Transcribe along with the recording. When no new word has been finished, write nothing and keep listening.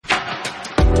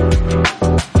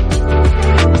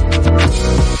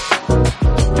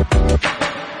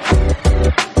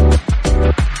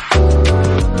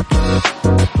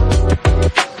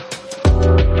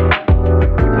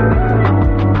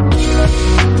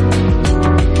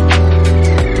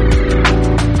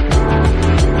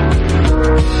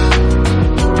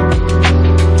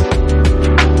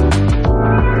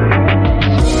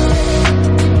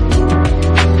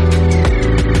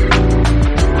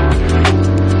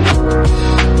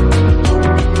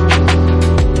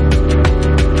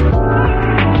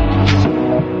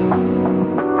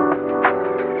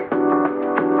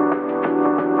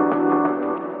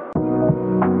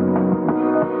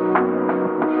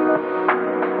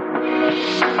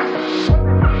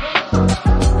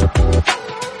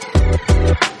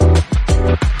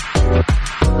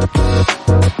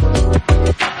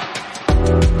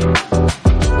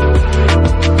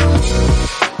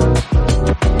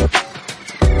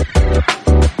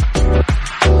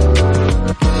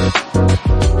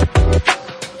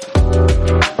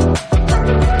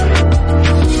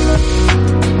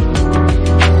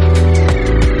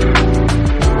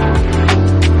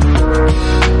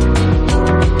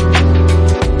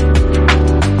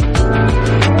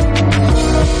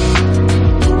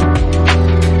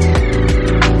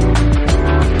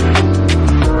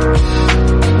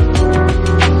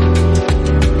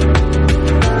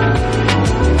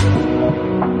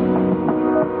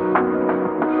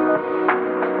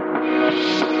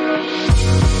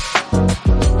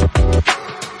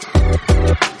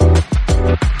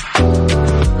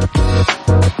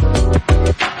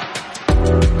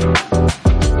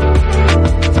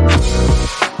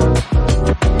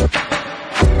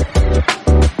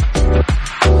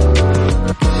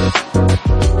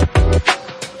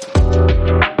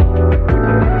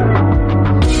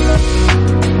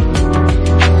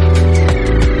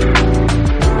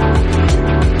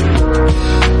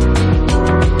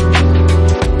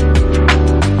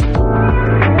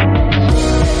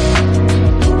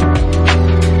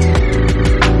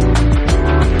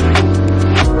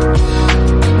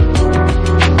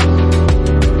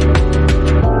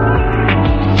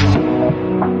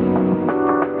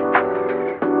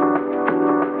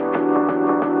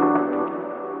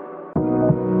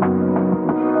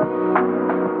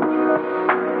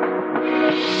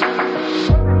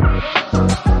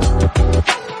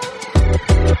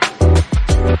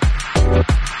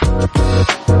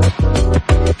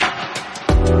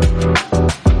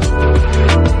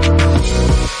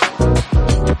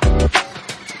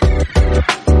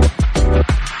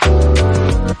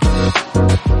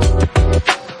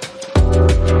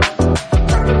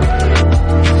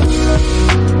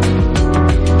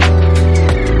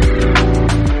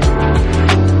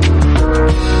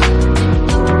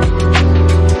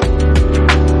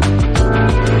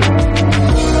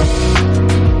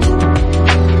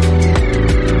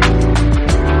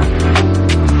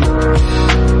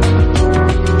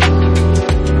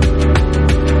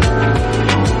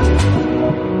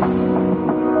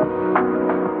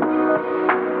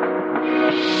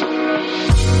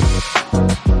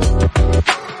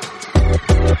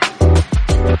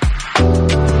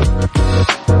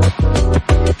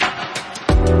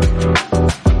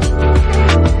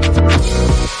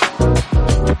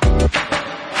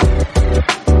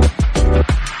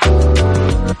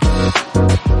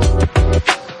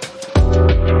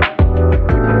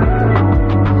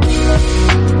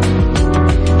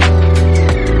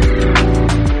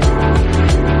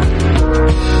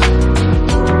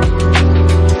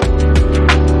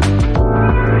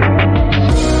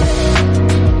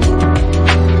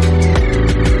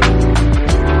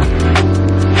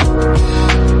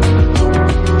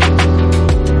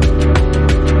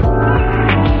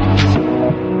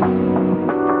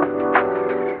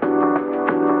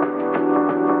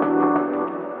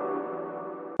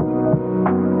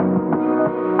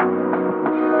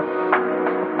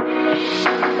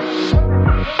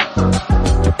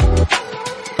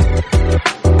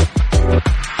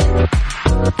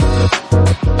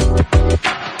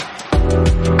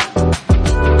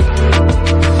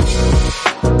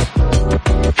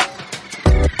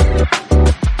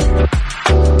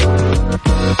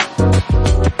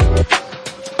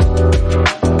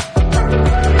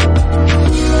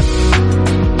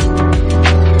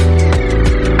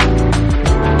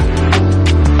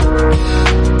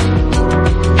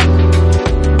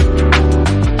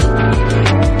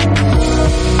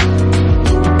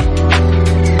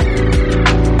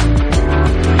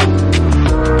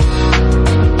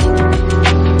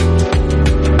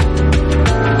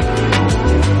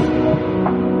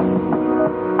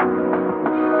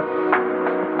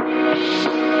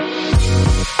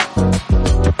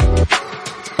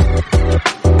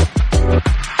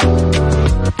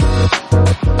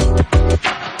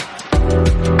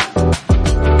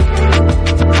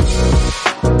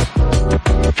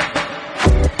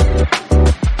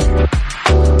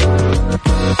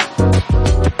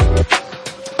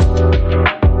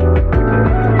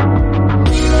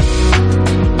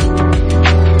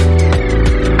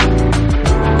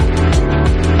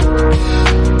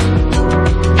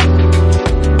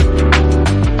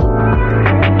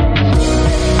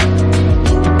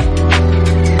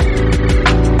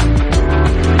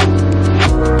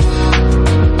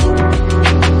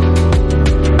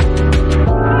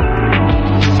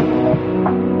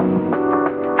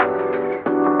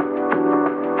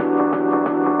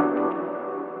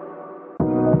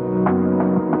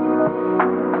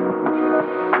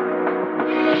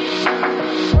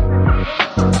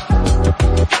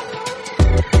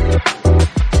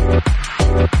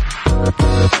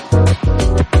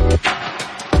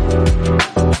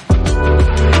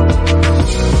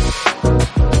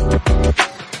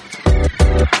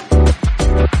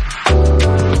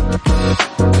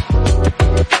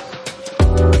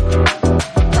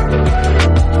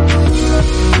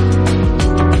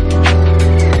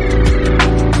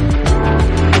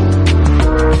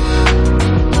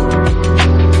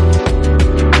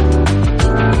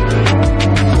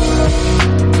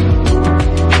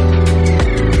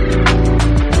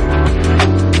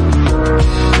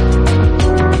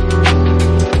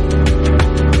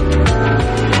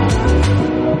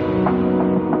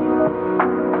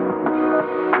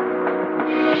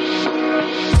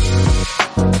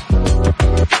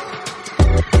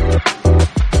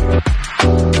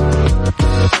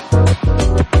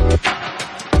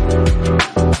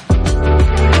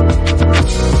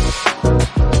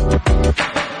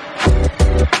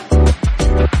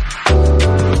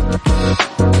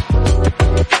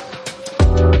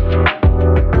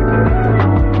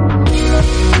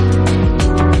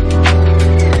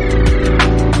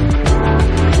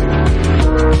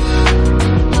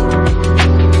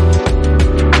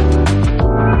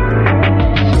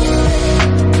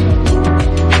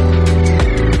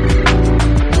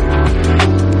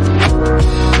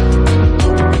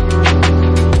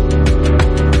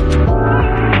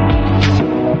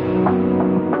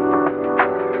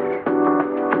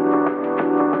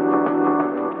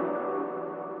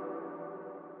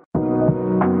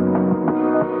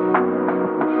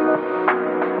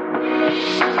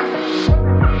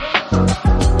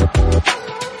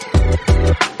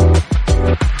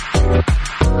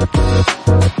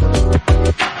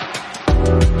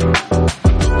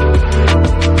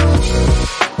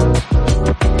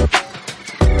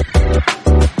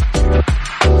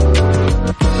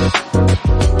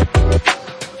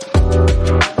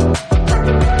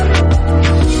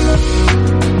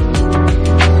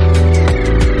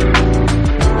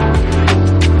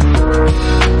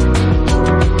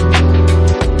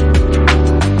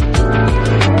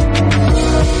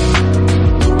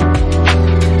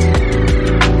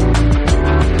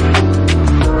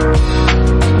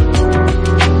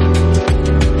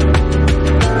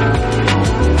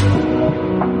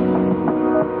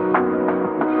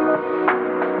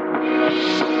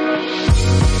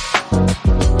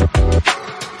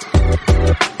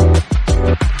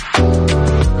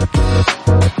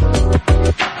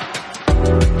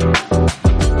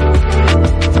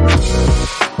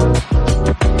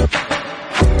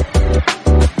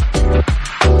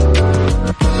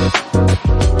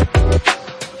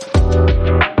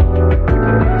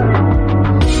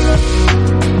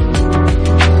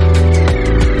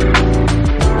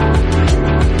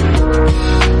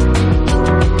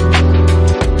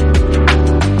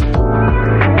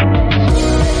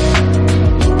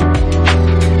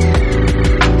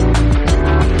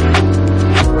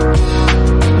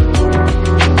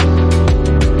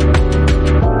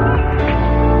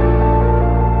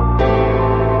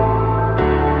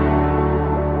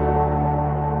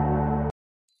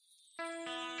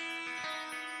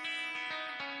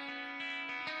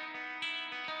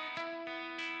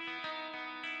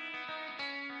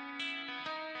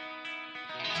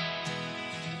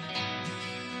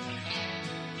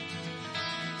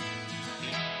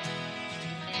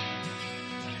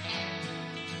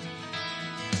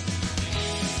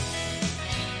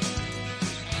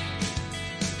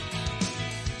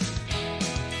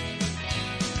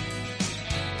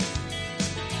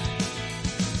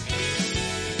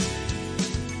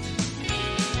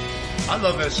I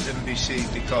love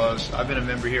SMBC because I've been a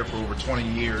member here for over 20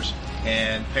 years,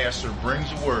 and Pastor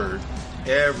brings a word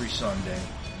every Sunday.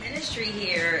 Ministry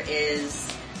here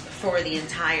is for the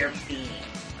entire being.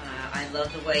 I love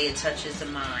the way it touches the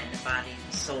mind, the body,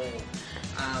 and the soul.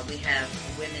 We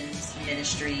have women's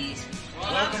ministries.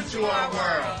 Welcome to our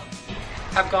world.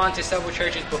 I've gone to several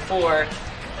churches before,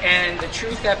 and the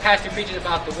truth that Pastor preaches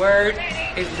about the Word,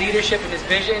 his leadership, and his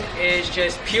vision is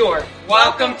just pure.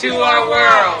 Welcome to our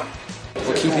world.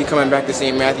 We'll keep you coming back to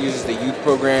St. Matthew's is the youth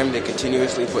program that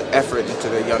continuously put effort into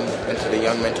the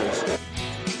young mentors.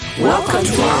 Welcome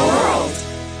to our world.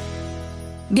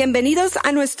 Bienvenidos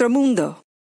a nuestro mundo.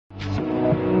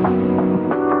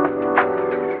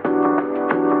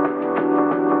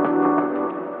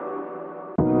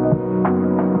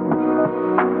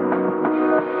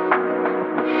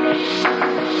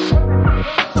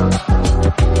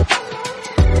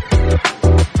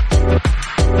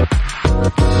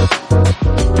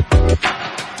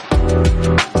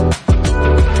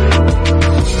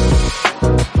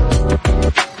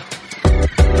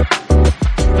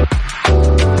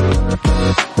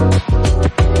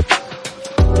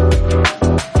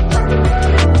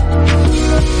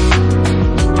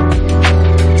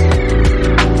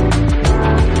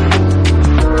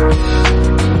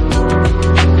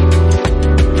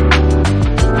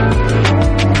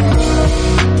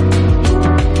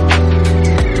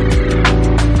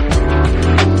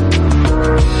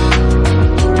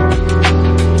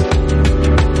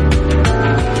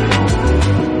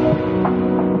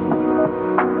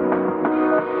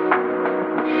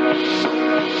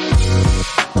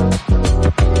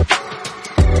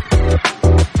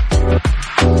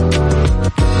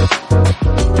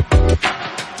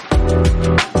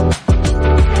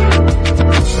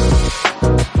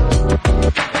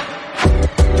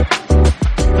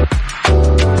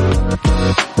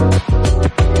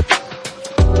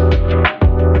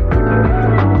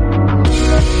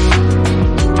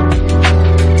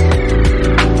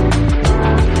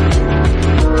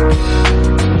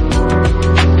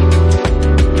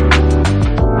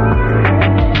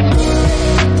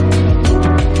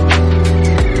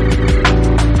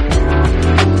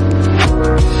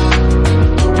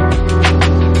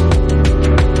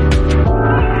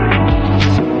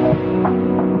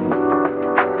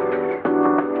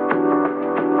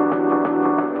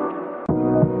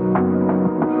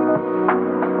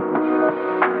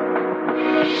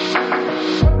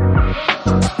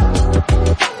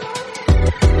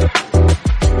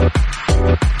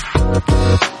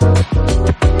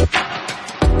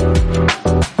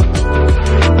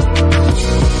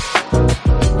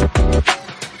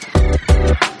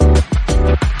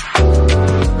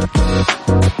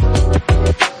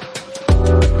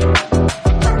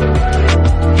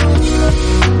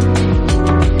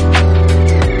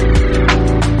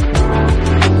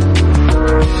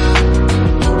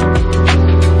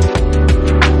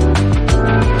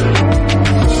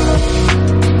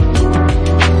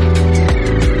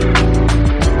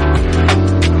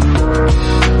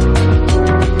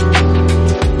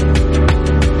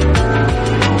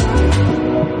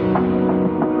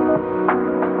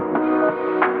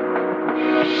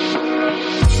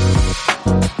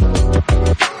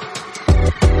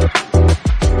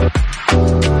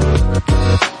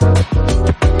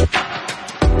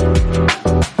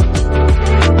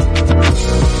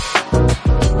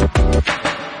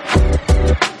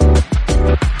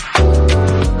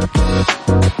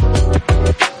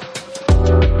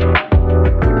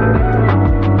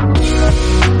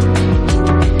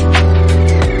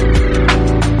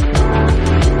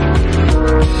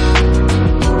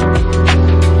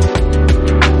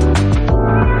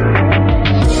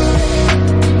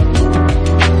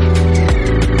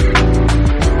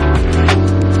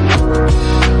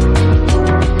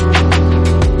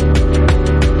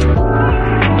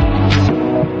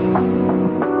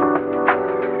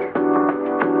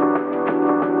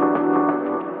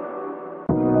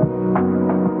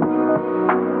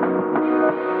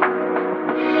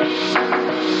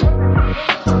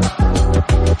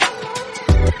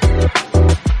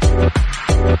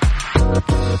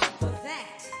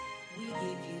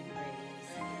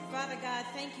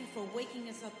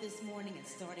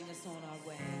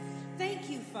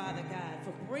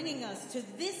 To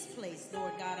this place,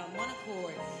 Lord God, on one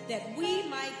accord, that we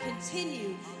might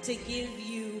continue to give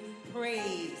you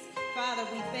praise. Father,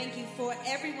 we thank you for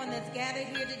everyone that's gathered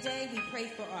here today. We pray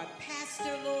for our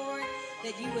pastor, Lord,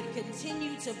 that you would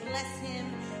continue to bless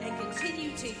him and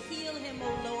continue to heal him,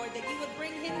 oh Lord, that you would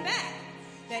bring him back,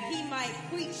 that he might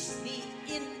preach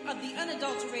the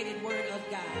unadulterated word of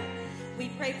God. We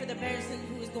pray for the person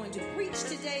who is going to preach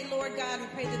today, Lord God. We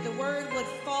pray that the word would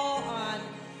fall on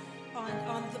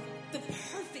the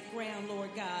perfect ground, Lord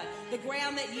God. The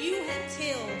ground that you have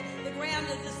tilled. The ground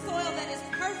of the soil that is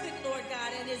perfect, Lord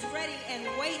God, and is ready and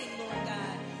waiting, Lord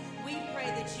God. We pray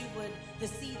that the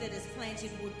seed that is planted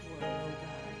would grow, Lord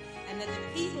God. And that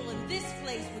the people in this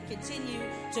place would continue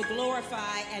to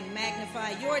glorify and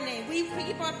magnify your name. We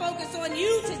keep our focus on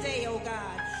you today, oh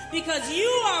God, because you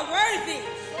are worthy.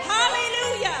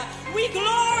 Hallelujah. We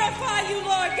glorify you,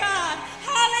 Lord God.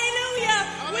 Hallelujah.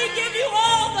 We give you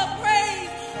all the praise,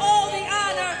 all the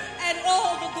honor, and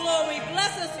all the glory.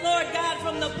 Bless us, Lord God,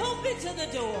 from the pulpit to the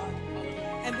door.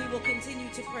 And we will continue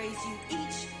to praise you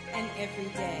each and every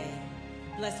day.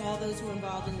 Bless all those who are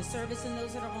involved in the service and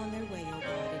those that are on their way, oh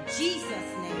God. In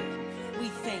Jesus' name, we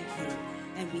thank you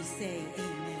and we say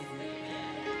amen.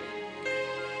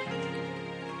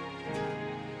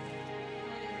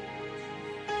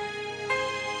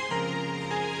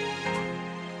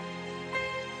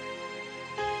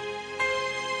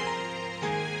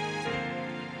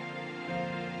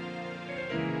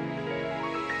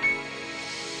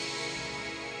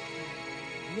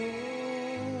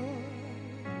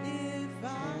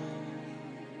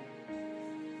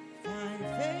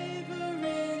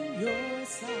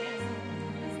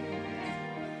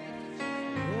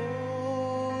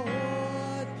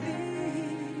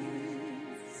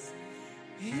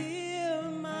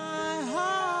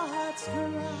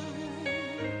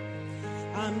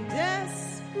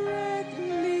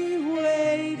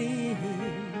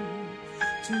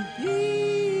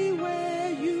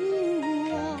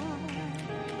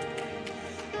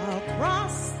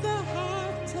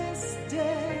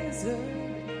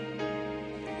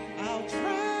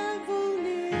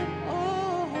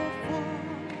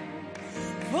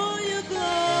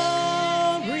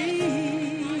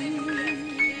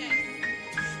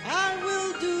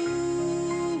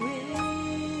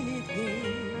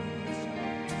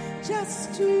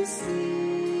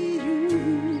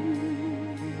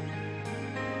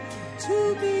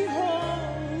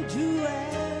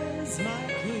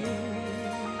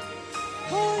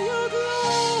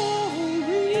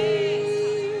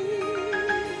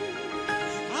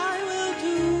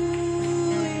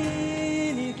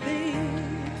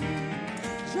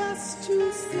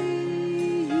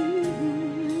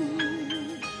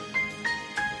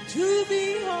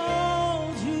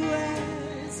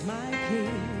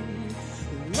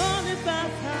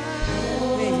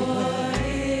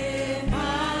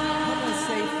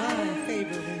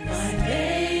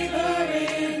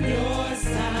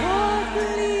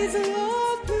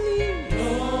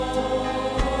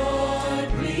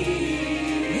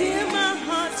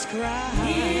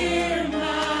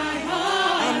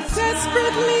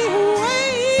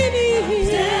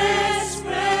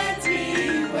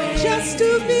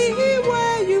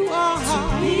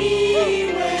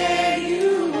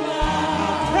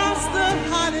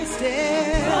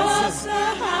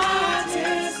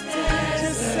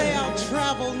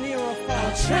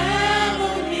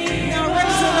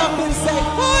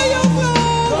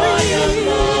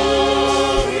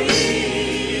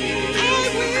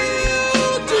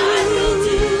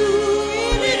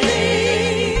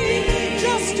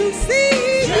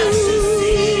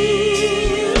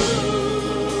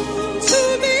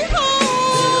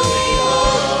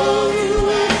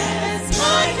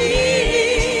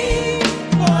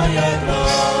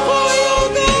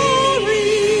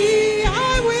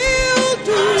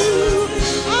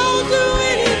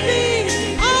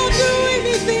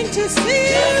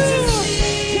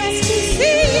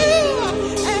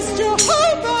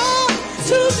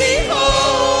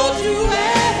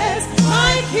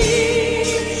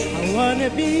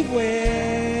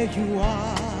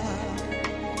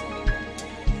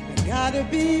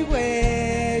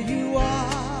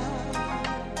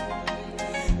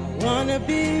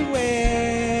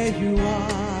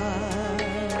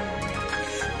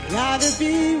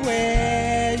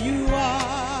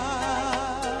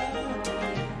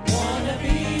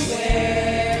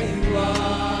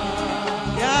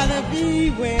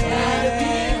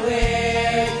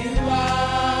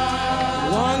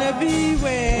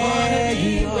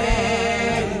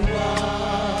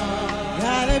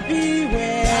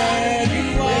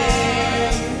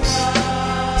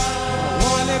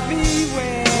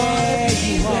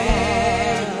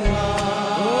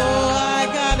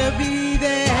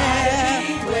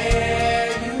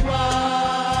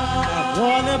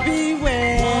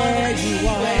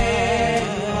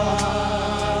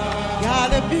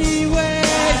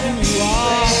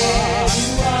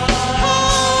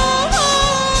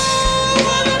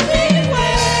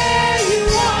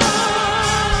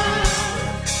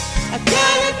 I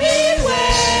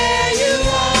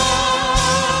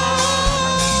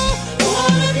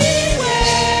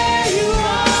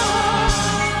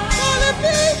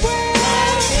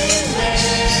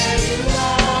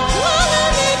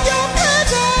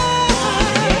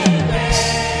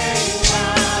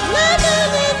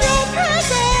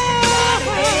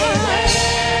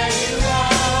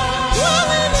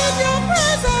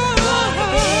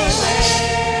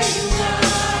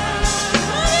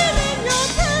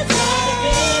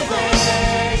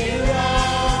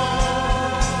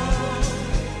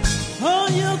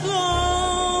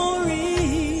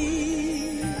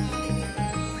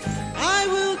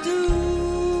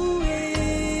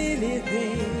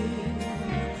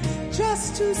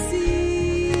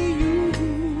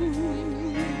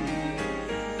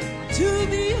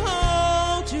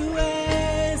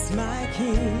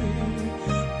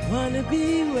wanna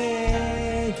be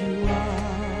where you are.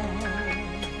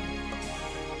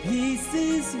 Peace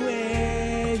is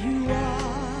where you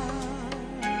are.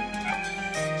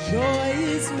 Joy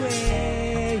is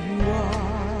where you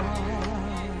are.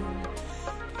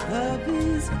 Love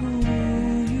is who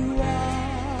you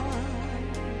are.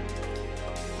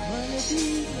 Wanna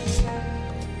be where.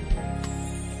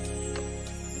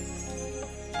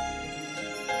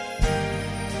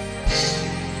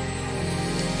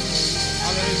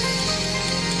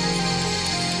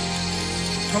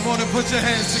 Come on and put your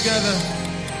hands together.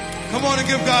 Come on and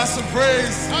give God some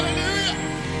praise. Hallelujah.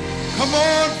 Come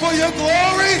on for your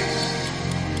glory.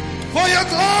 For your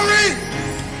glory.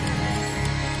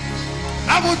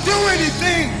 I will do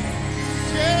anything.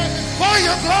 For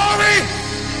your glory.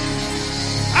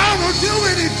 I will do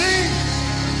anything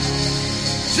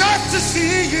just to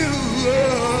see you.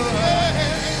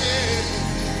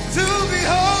 To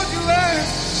behold you as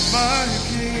my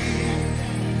King.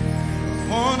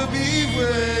 Wanna be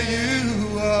where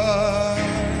you are.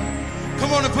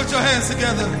 Come on and put your hands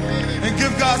together and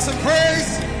give God some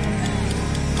praise.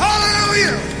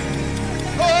 Hallelujah.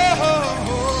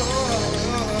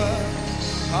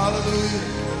 Hallelujah.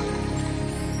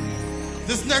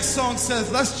 This next song says,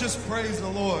 let's just praise the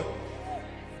Lord.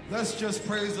 Let's just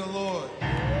praise the Lord.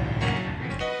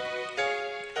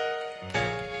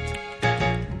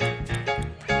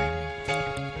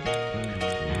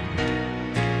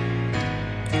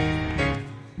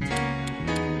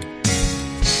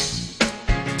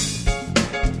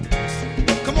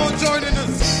 Joining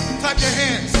us, clap your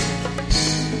hands.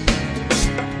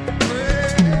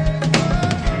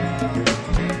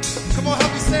 Come on,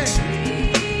 help me sing.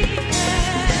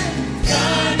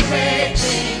 Done great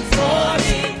things for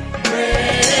me.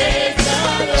 Praise the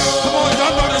Lord. Come on,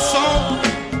 y'all know this song.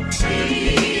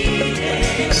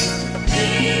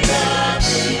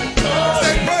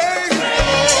 Say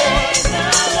praise the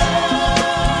Lord.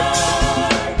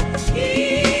 He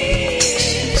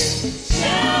is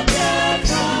shelter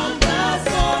from the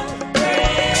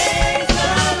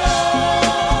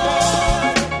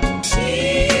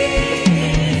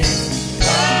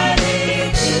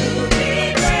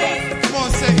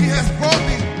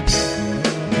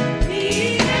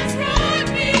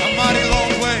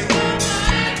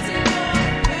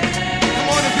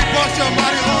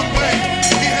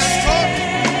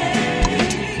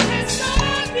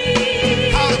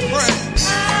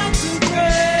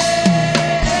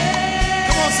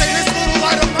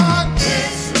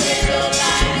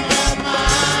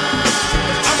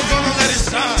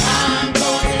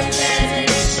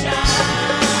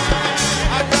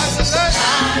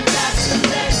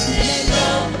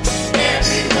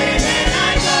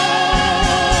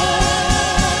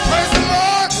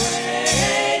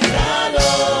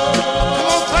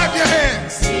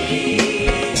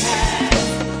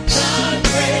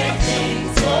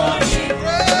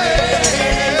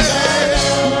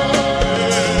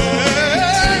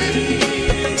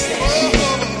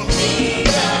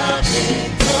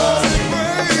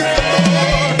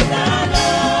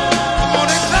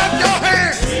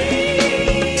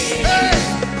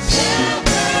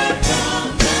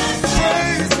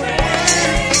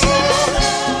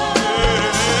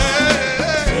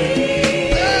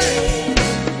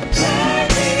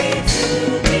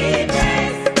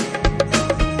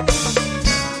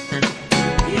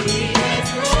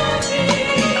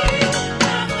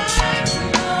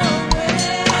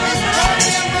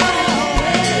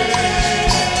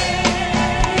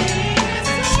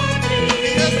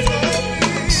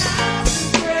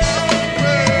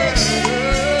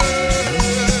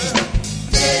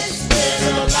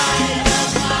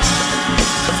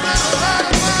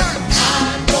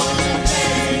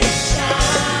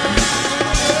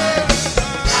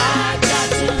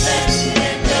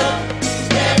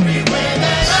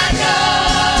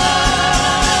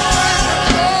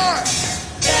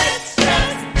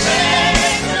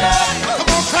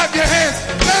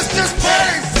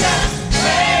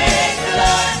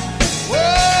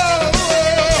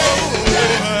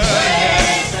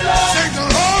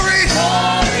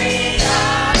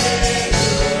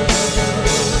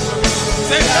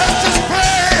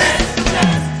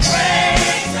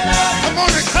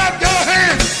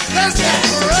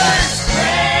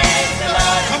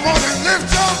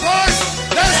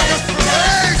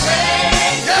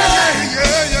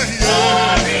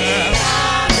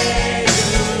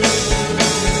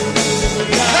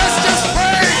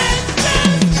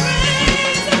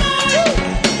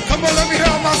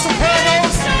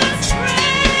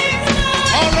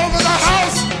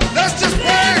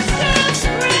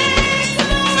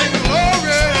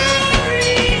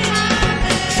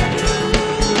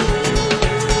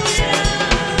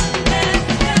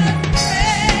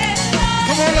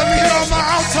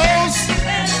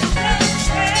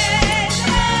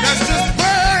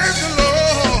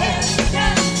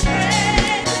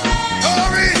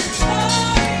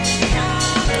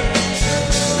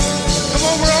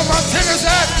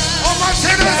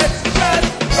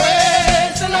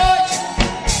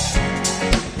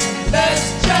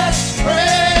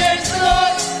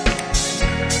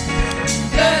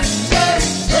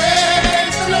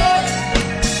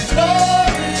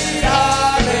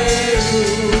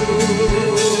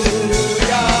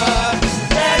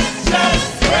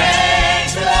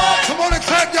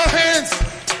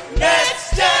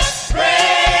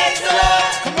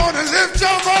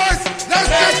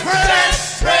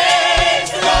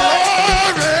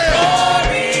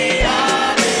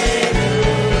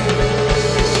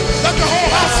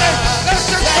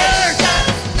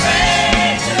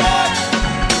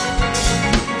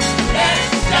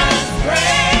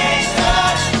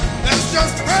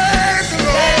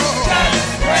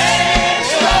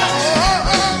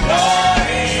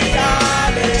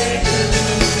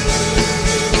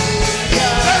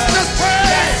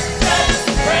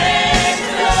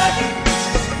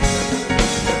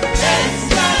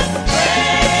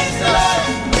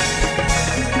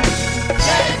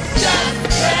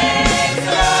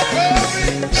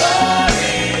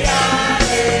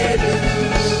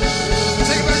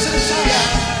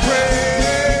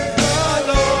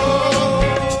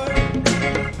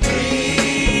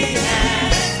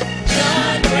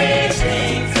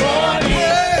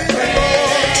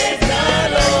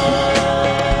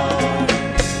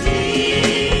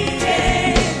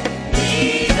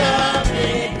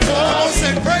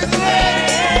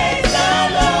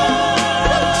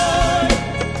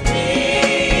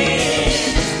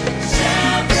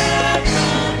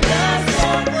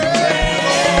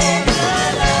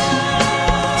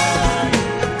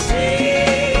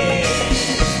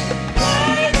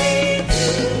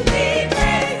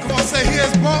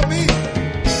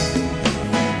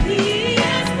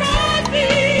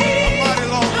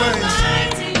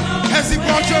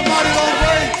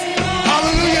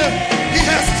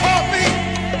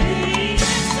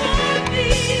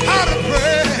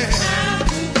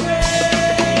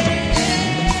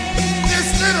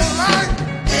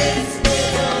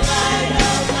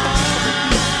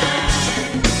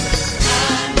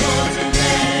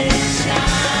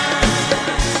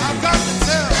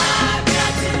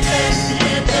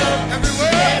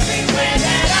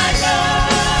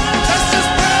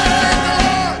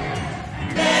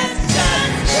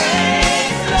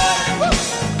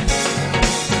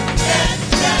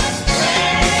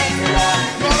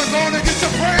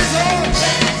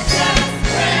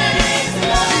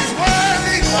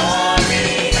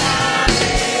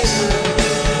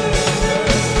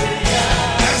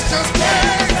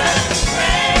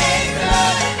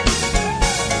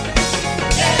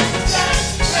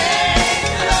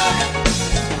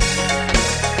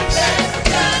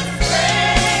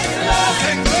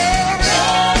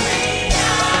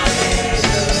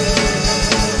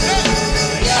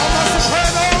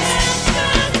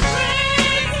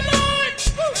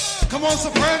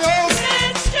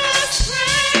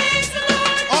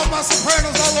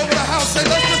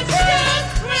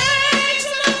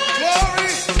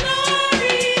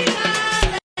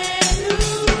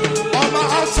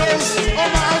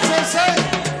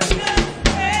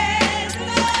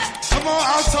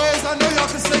altos, I know y'all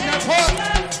can sing that part.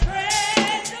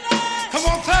 Come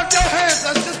on, clap your hands.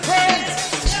 Let's just praise.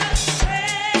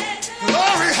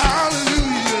 Glory,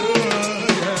 hallelujah.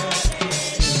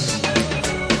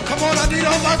 Come on, I need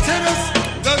all my tenors.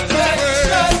 Let's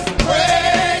just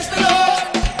praise the Lord.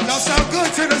 Y'all sound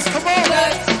good, tenors. Come on.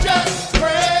 Let's just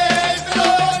praise the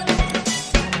Lord.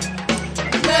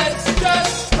 Let's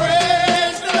just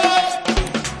praise the Lord.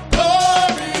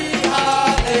 Glory,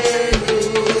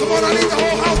 hallelujah. Come on, I need the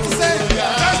whole house to say,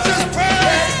 let's just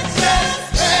praise. Let's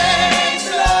just praise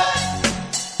the Lord.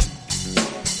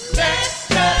 Let's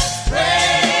just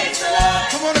praise the Lord.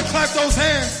 Come on and clap those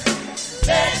hands.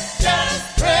 Let's just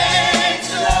praise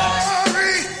the Lord.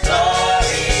 Glory,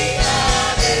 glory,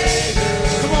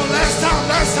 hallelujah. Come on, last time.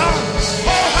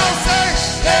 Whole house say,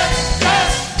 let's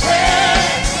just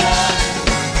praise the Lord.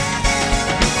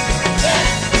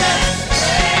 Let's just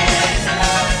praise the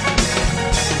Lord.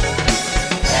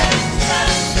 Let's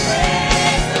just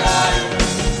praise the Lord.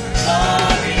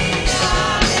 Glory,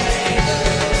 hallelujah.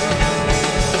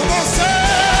 Come on, say,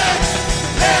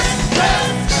 let's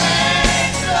just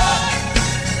praise the Lord.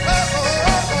 Oh, oh,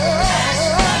 oh, oh,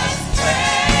 oh. Let's just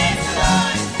praise the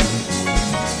Lord.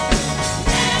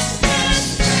 Let's just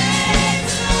praise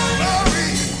the Lord. Glory.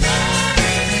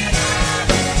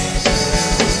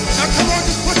 Now come on,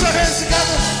 just put your hands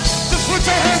together. Just put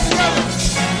your hands together.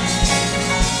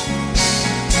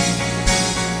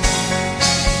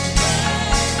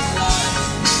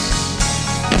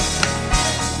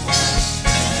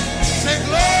 Say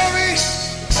glory,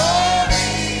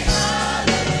 glory,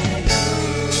 hallelujah.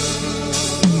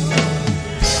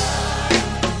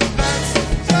 Let's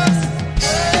just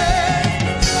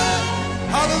praise God.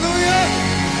 Hallelujah.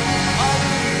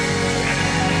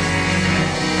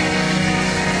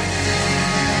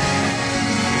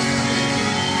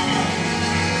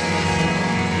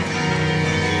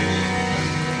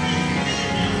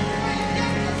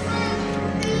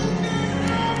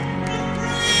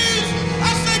 I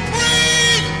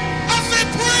say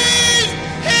praise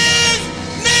his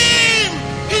name.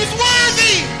 He's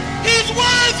worthy. He's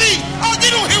worthy. Oh, you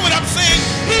don't hear what I'm saying.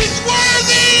 He's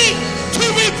worthy to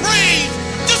be praised.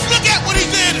 Just look at what he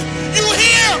did. You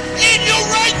here in your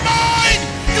right mind.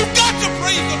 You got to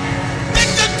praise him.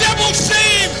 Make the devil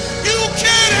shame. You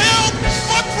can't help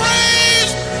but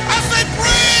praise. I say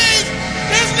praise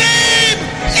his name.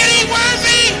 Any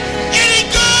worthy? Any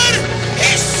good?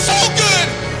 He's so good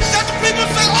that the people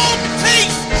say, oh,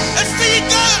 taste and see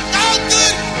good, how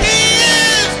good he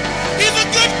is. He's a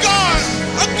good God,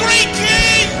 a great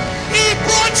king. He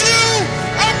brought you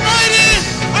a mighty,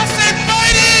 I said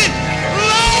mighty,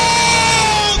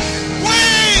 long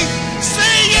way.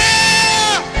 Say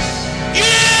yeah,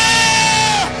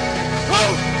 yeah.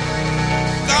 Oh,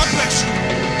 God bless you.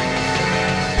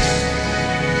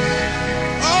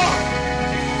 Oh,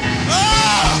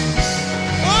 oh,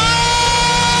 oh.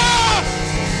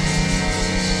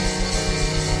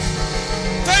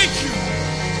 Thank you.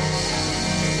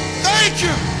 Thank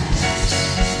you.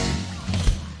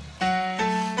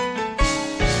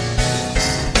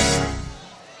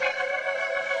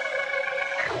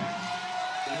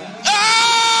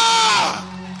 Ah!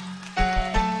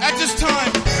 At this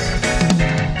time,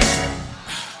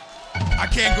 I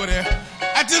can't go there.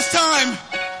 At this time,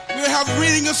 we'll have a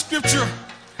reading of scripture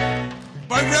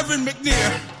by Reverend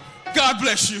McNear. God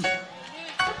bless you.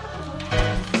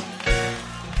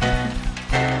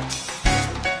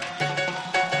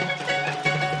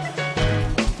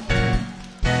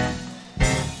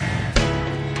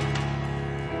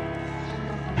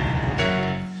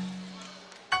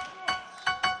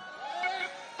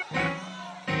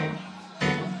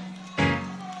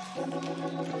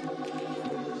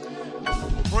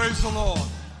 Praise the Lord.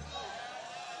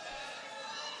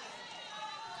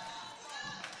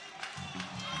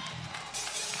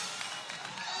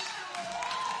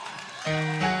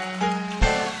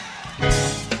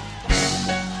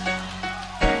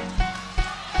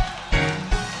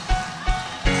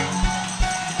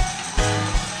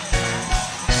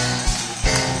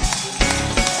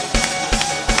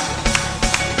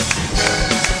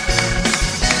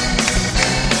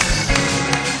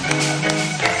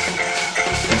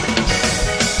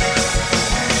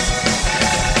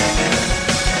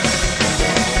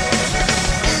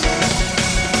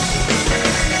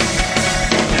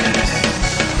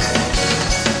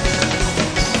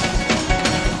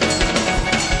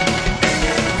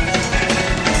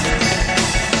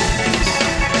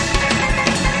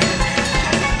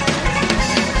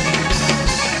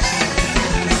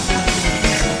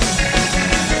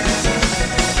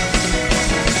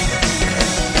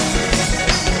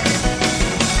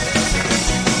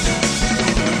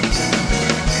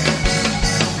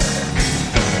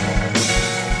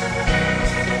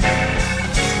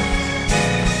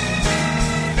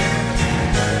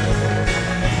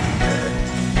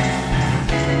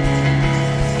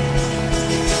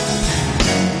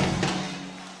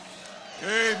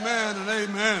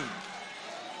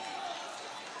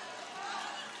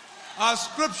 Our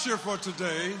scripture for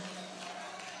today,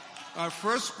 our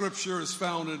first scripture is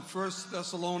found in 1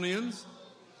 Thessalonians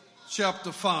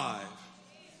chapter 5,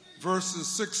 verses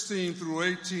 16 through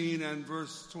 18 and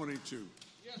verse 22.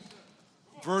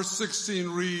 Verse 16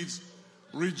 reads,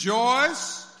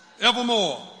 "Rejoice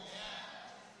evermore.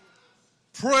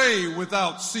 Pray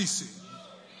without ceasing.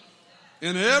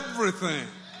 In everything,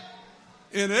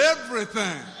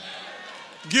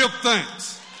 give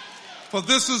thanks. For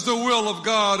this is the will of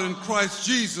God in Christ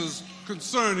Jesus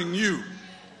concerning you."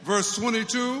 Verse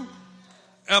 22,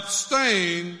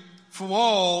 "Abstain from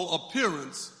all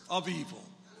appearance of evil."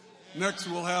 Next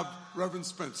we'll have Reverend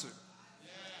Spencer.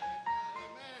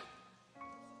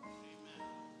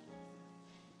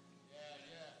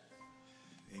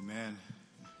 Amen.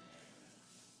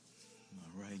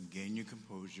 All right, gain your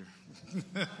composure.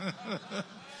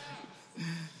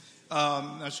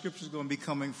 Our scripture is going to be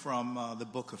coming from the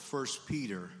book of 1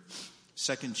 Peter,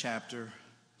 2nd chapter,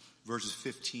 verses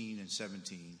 15 and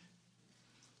 17.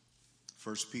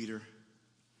 1 Peter,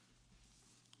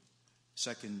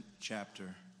 2nd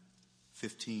chapter,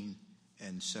 15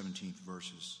 and 17th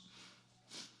verses.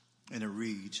 And it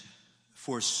reads,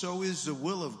 "For so is the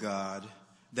will of God,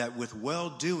 that with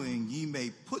well-doing ye may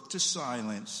put to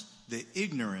silence the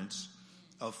ignorance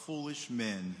of foolish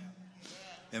men."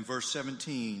 And verse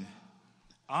 17,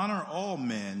 "Honor all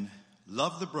men,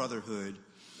 love the brotherhood,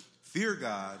 fear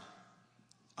God,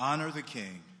 honor the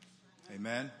king."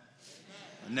 Amen.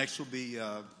 Next will be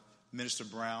Minister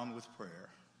Brown with prayer.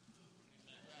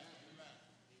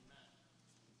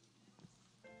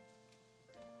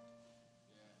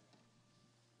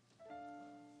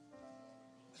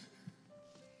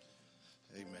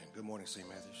 Amen. Good morning, St.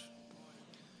 Matthews.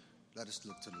 Let us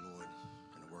look to the Lord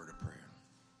in a word of prayer.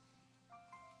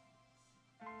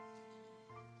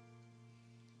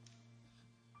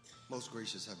 Most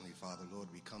gracious Heavenly Father, Lord,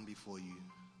 we come before you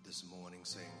this morning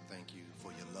saying thank you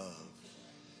for your love.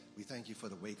 We thank you for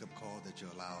the wake-up call that you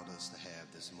allowed us to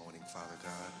have this morning, Father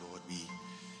God. Lord, we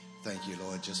thank you,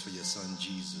 Lord, just for your son,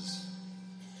 Jesus.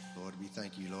 Lord, we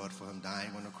thank you, Lord, for him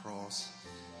dying on the cross,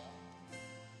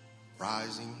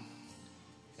 rising,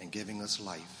 and giving us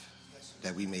life,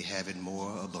 that we may have it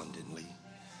more abundantly.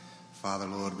 Father,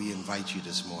 Lord, we invite you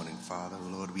this morning, Father.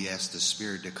 Lord, we ask the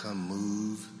Spirit to come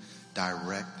move,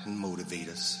 direct, and motivate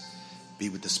us. Be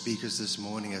with the speakers this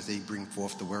morning as they bring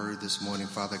forth the word this morning,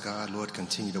 Father God. Lord,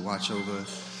 continue to watch over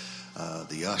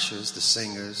the ushers, the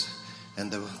singers,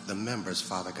 and the members,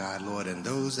 Father God, Lord, and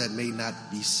those that may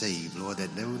not be saved, Lord,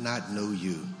 that do not know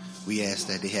you. We ask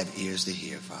that they have ears to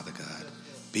hear, Father God.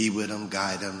 Be with them,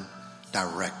 guide them,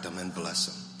 direct them, and bless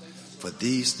them. For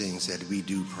these things that we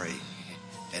do pray,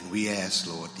 and we ask,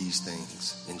 Lord, these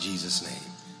things in Jesus'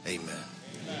 name. Amen.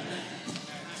 Amen.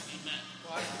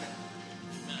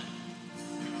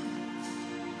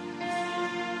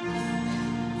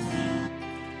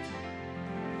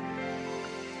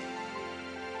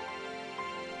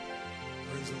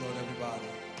 Praise the Lord, everybody.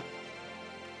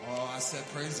 Oh, I said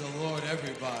praise the Lord,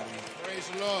 everybody. Praise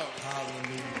the Lord.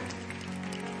 Hallelujah.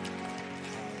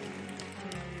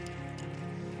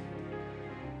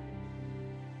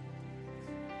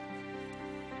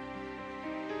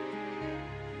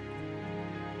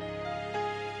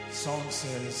 Song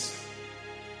says,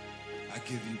 I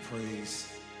give you praise,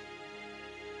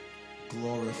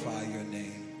 glorify your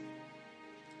name,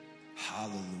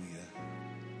 hallelujah.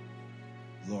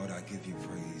 Lord, I give you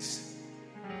praise.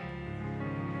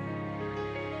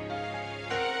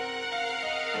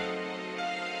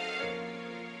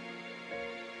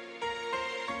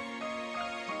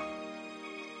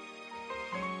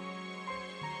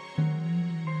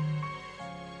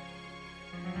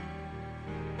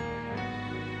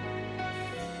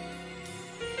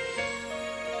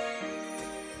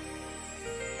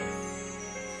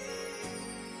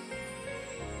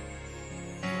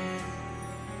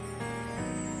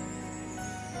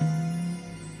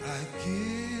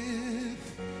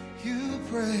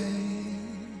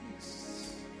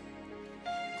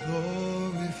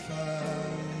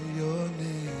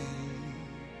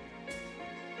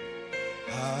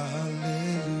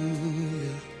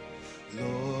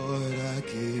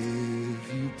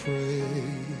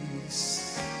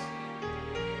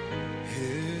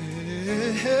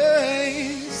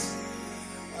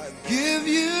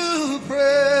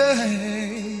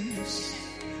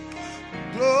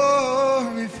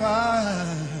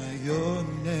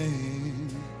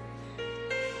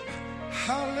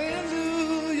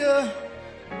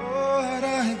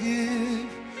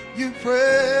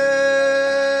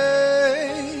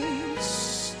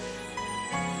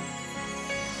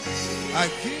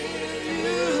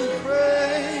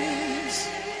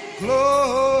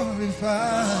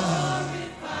 glorify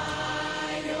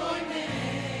your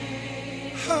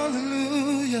name.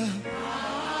 Hallelujah.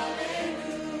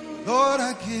 Lord,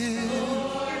 I give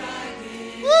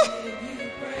you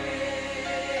praise.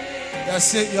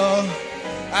 That's it, y'all.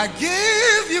 I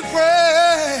give you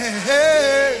praise.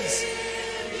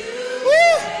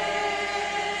 Woo.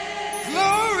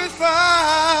 Glorify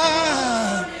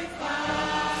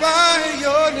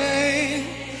your name.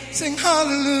 Sing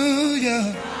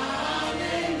hallelujah.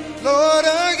 Lord,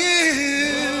 I give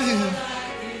you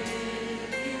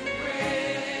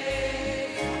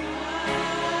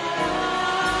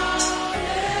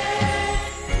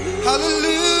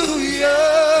hallelujah.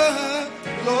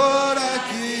 Lord, I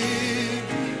give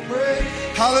you praise.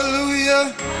 Hallelujah.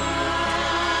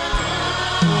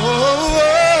 Oh,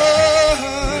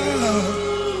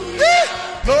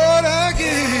 Lord, I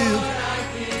give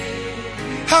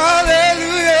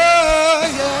hallelujah.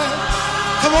 Yeah.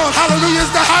 Come on, hallelujah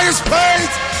is the highest praise.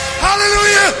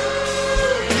 Hallelujah.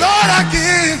 Lord, I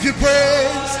give you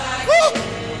praise. Woo.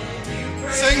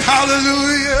 Sing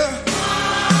hallelujah.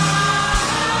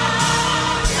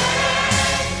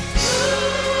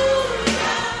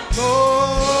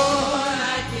 Lord,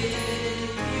 I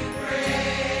give you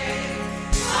praise.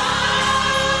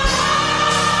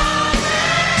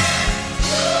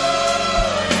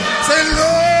 Say,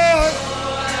 Lord,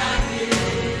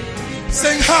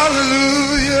 sing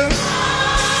hallelujah.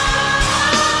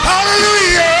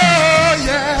 Hallelujah,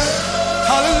 yeah.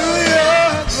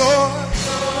 Hallelujah, Lord.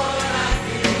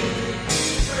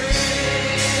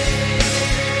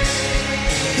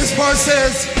 This part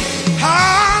says,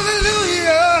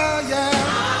 hallelujah, yeah.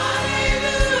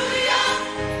 Hallelujah.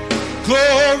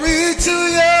 Glory to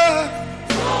you.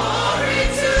 Glory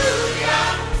to you.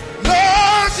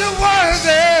 Lord, you're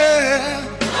worthy.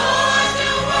 Lord,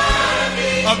 you're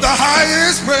worthy of the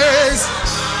highest praise.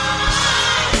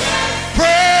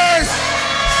 Praise.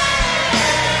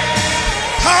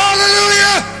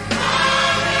 Hallelujah.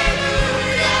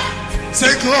 Hallelujah.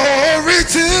 Say glory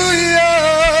to you,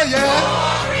 yeah.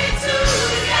 Glory to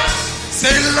you.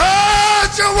 Say, Lord,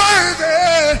 you're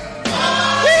worthy.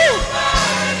 Woo.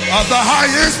 Of the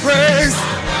highest praise.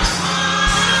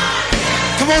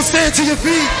 Come on, stand to your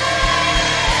feet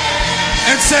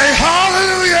and say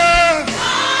hallelujah.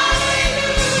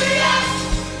 Hallelujah.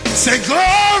 Say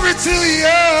glory to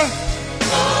you.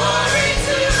 Glory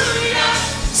to you.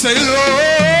 Say,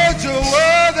 Lord, you're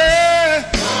worthy.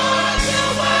 Lord,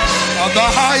 you're worthy of the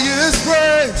highest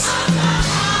praise.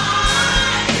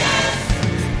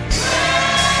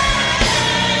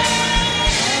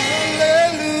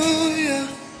 Hallelujah.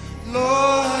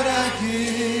 Lord, I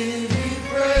give you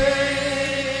praise.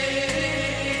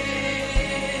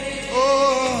 Oh,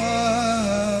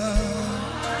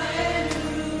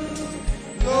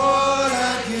 Lord, I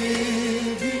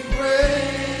give you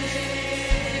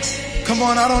praise. Come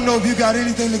on, I don't know if you got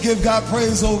anything to give God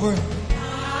praise over,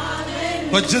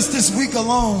 but just this week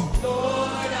alone,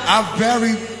 I've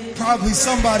buried probably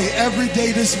somebody every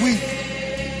day this week.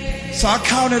 So I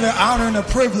count it an honor and a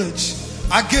privilege.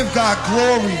 I give God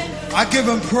glory. I give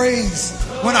him praise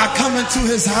when I come into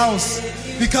his house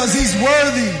because he's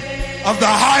worthy of the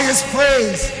highest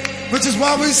praise, which is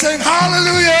why we sing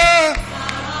hallelujah.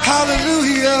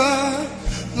 Hallelujah.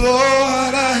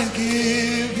 Lord, I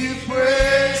give you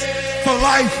praise for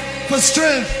life, for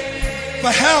strength,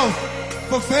 for health,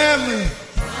 for family.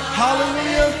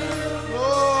 Hallelujah.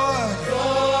 Lord,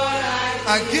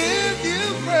 I give you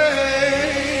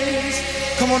praise.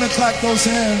 Come on and clap those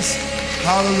hands.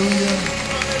 Hallelujah.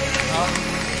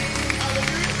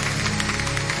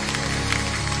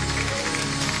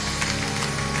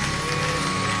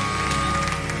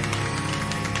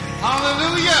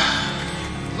 Hallelujah.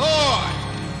 Lord,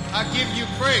 I give you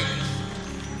praise.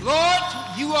 Lord,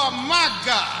 you are my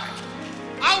God.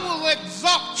 I will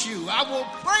exalt you. I will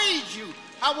praise you.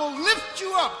 I will lift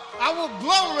you up. I will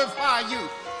glorify you.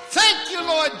 Thank you,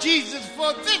 Lord Jesus,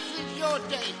 for this is your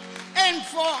day. And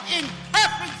for in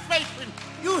perfect faith,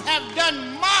 you have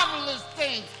done marvelous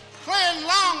things. Planned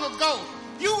long ago.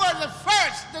 You are the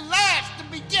first, the last, the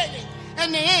beginning,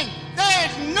 and the end. There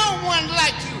is no one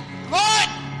like you. Lord,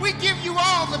 we give you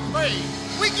all the praise.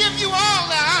 We give you all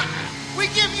the honor. We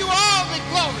give you all the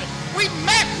glory. We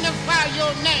magnify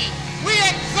your name. We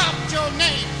exalt your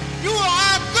name. You are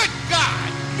our good God.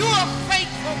 You are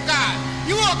faithful God.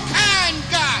 You are kind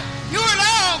God. You are an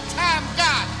all-time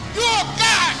God. You are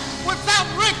God without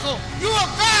wrinkle. You are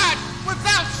God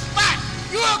without spot.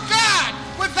 You are God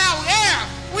without error.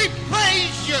 We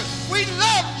praise you. We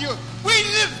love you. We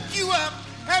lift you up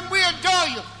and we adore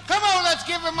you. Come on, let's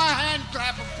give him a hand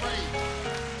clap of praise.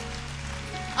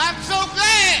 I'm so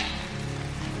glad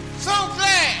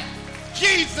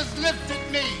Jesus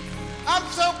lifted me. I'm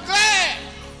so glad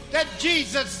that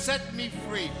Jesus set me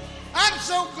free. I'm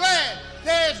so glad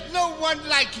there's no one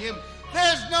like him.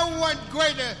 There's no one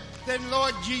greater than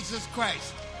Lord Jesus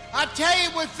Christ. I tell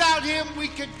you, without him, we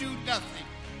could do nothing.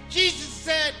 Jesus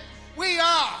said, we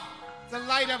are the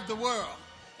light of the world.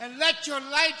 And let your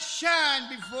light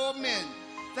shine before men,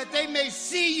 that they may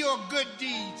see your good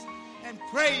deeds and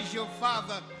praise your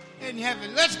Father in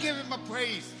heaven. Let's give him a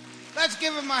praise. Let's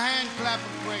give him a hand clap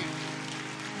of praise.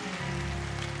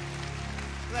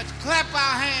 Let's clap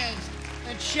our hands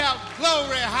and shout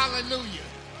glory, hallelujah.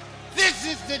 This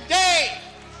is the day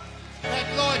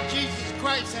that Lord Jesus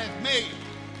Christ has made.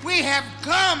 We have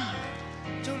come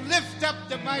to lift up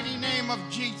the mighty name of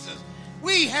Jesus.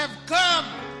 We have come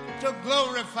to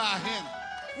glorify him.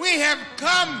 We have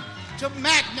come to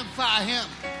magnify him.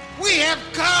 We have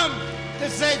come to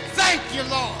say thank you,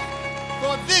 Lord,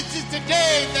 for this is the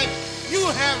day that you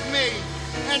have made,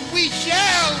 and we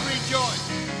shall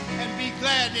rejoice and be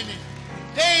glad in it.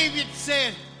 David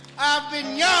said, I've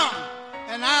been young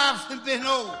and I've been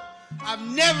old. I've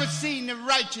never seen the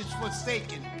righteous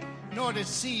forsaken, nor the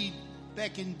seed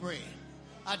begging bread.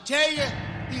 I tell you,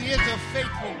 he is a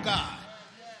faithful God.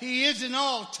 He is an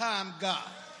all-time God.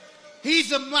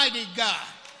 He's a mighty God.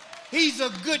 He's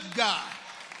a good God.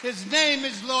 His name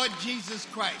is Lord Jesus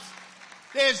Christ.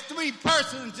 There's three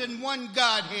persons in one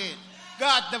Godhead.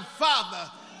 God the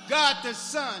Father, God the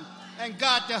Son, and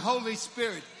God the Holy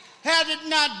Spirit. Had it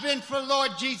not been for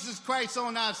Lord Jesus Christ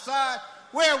on our side,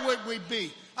 where would we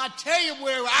be? I tell you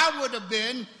where I would have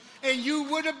been, and you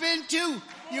would have been too.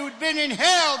 You would have been in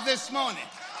hell this morning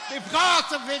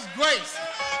because of his grace,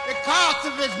 because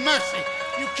of his mercy.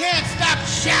 You can't stop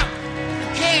shouting. You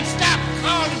can't stop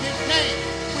calling his name.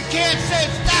 We can't say,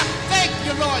 stop, thank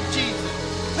you, Lord Jesus.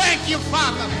 Thank you,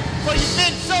 Father, for you've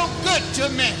been so good to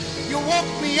me. You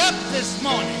woke me up this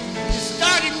morning. You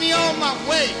started me on my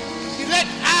way. You let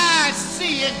eyes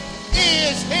see and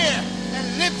ears hear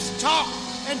and lips talk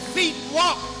and feet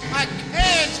walk. My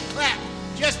hands clap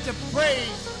just to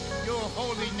praise your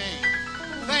holy name.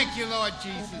 Thank you, Lord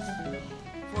Jesus,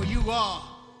 for you are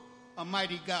a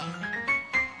mighty God.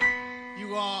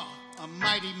 You are a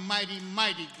mighty, mighty,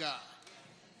 mighty God.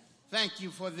 Thank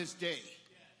you for this day.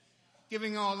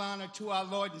 Giving all honor to our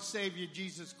Lord and Savior,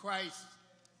 Jesus Christ,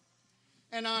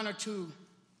 and honor to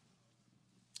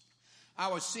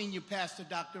our senior pastor,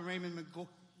 Dr. Raymond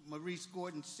Maurice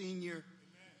Gordon, Sr.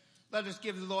 Let us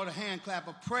give the Lord a hand clap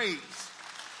of praise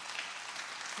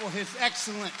for his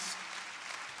excellence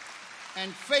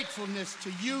and faithfulness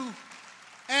to you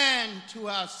and to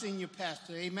our senior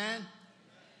pastor. Amen.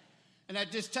 And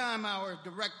at this time, our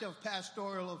Director of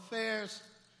Pastoral Affairs,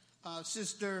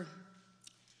 Sister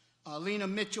Lena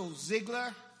Mitchell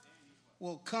Ziegler,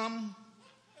 will come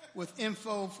with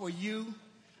info for you.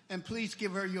 And please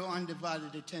give her your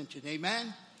undivided attention.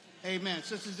 Amen? Amen.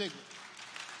 Sister Ziegler.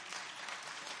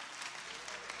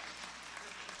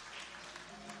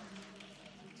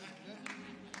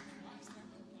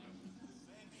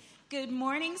 Good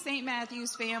morning, St.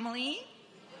 Matthew's family.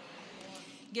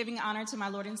 Giving honor to my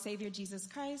Lord and Savior, Jesus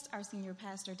Christ, our senior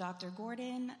pastor, Dr.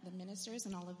 Gordon, the ministers,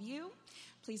 and all of you.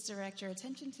 Please direct your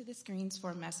attention to the screens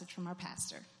for a message from our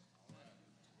pastor.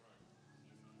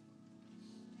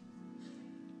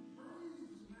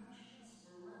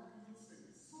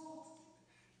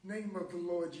 Name of the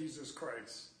Lord Jesus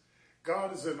Christ.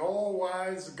 God is an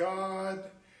all-wise God,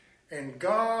 and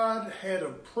God had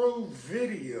a pro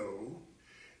video.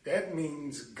 That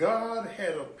means God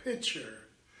had a picture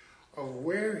of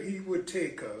where he would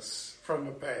take us from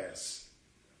the past,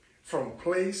 from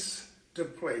place to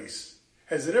place.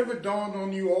 Has it ever dawned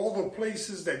on you all the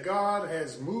places that God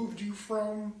has moved you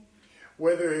from?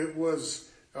 Whether it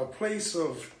was a place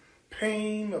of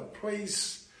pain, a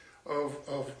place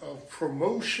of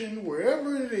promotion,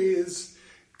 wherever it is,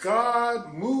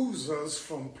 God moves us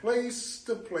from place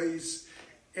to place,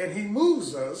 and he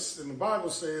moves us, and the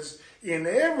Bible says, in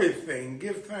everything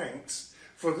give thanks,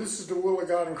 for this is the will of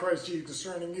God in Christ Jesus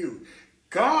concerning you.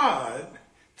 God,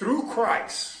 through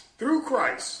Christ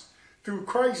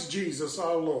Jesus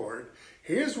our Lord,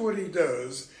 here's what he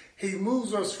does. He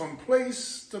moves us from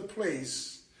place to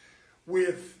place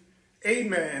with,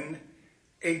 amen,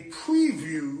 a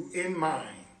preview in mind.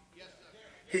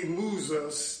 He moves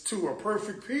us to a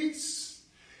perfect peace.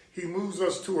 He moves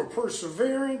us to a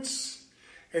perseverance.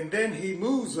 And then he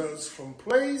moves us from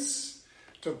place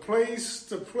to place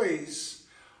to place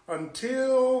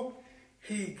until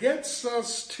he gets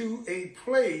us to a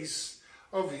place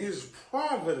of his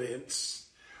providence,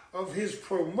 of his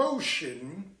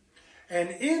promotion, And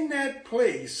in that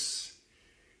place,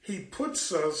 he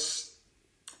puts us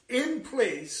in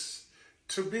place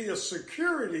to be a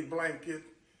security blanket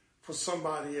for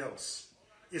somebody else.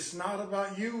 It's not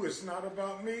about you. It's not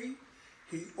about me.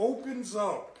 He opens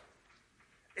up,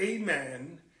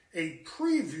 amen, a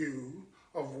preview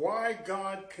of why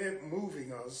God kept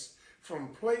moving us from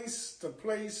place to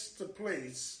place to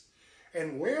place.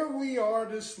 And where we are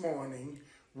this morning,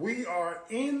 we are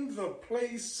in the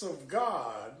place of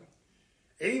God,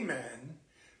 amen,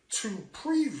 to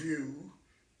preview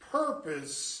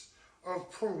purpose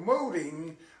of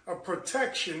promoting a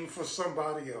protection for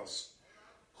somebody else.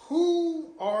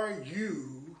 Who are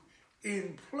you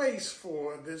in place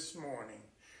for this morning?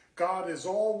 God is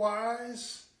all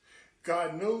wise.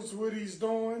 God knows what he's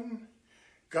doing.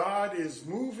 God is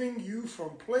moving you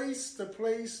from place to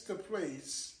place to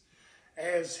place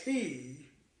as he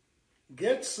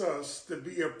gets us to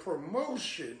be a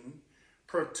promotion,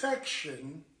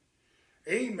 protection,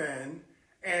 amen,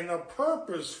 and a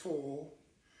purposeful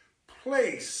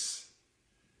place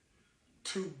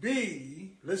to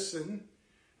be, listen,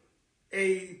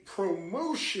 a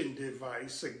promotion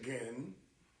device again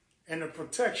and a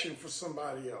protection for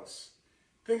somebody else.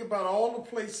 Think about all the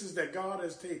places that God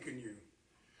has taken you.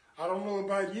 I don't know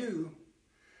about you,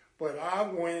 but I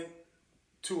went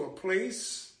to a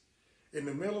place in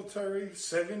the military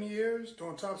 7 years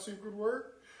doing top secret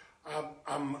work.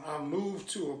 I moved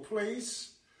to a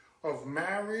place of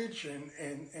marriage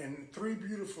and 3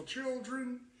 beautiful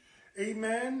children.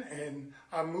 Amen. And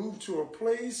I moved to a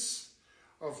place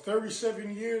of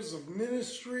 37 years of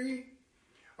ministry,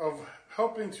 of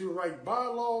helping to write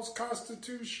bylaws,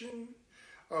 constitution,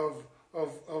 of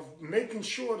making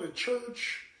sure the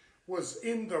church was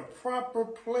in the proper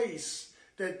place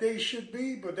that they should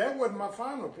be. But that wasn't my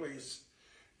final place.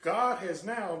 God has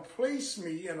now placed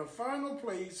me in a final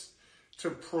place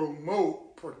to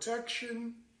promote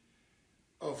protection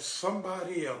of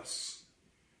somebody else.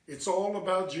 It's all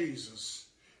about Jesus.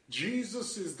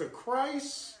 Jesus is the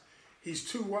Christ. He's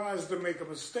too wise to make a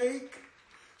mistake.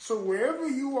 So wherever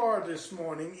you are this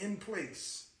morning in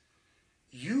place,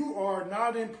 you are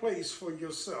not in place for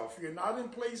yourself. You're not in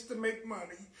place to make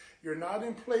money. You're not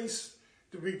in place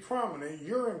to be prominent.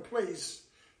 You're in place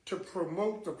to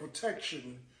promote the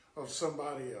protection of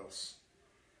somebody else.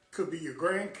 Could be your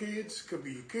grandkids, could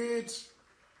be your kids.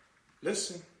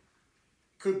 Listen,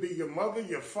 could be your mother,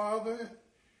 your father.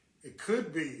 It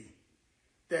could be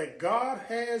that God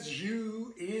has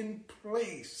you in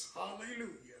place,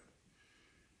 hallelujah,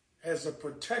 as a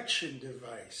protection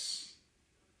device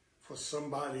for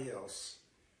somebody else.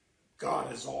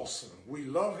 God is awesome. We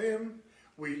love him.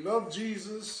 We love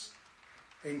Jesus.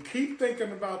 And keep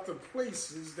thinking about the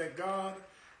places that God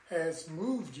has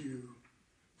moved you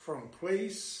from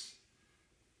place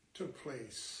to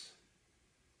place.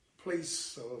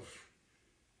 Place of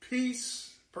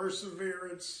peace,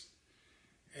 perseverance,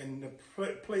 and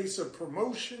the place of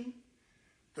promotion,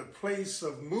 the place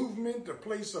of movement, the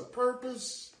place of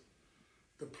purpose,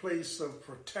 the place of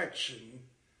protection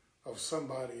of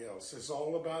somebody else. It's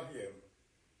all about him.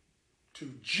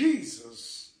 To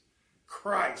Jesus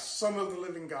Christ, Son of the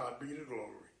living God, be the glory.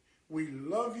 We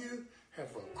love you.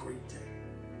 Have a great day.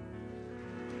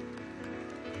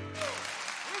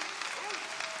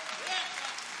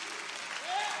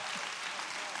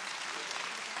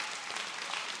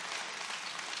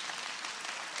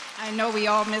 I know we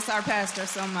all miss our pastor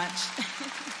so much.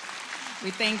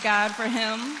 We thank God for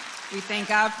him. We thank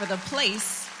God for the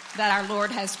place that our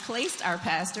Lord has placed our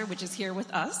pastor, which is here with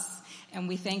us. And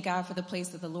we thank God for the place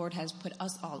that the Lord has put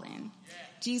us all in.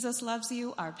 Jesus loves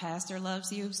you. Our pastor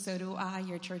loves you. So do I.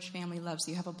 Your church family loves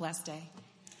you. Have a blessed day.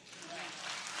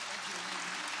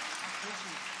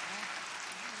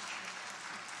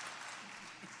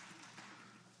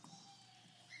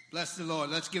 Bless the Lord.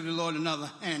 Let's give the Lord another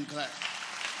hand clap.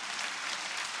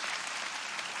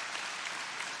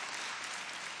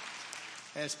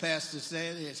 As Pastor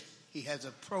said, he has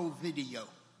a pro video.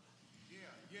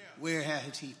 Where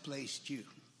has he placed you?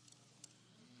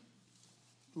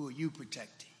 Who are you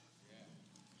protecting?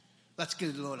 Let's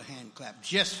give the Lord a hand clap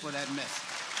just for that message.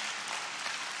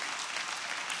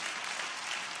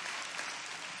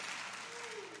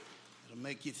 It'll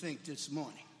make you think this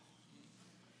morning.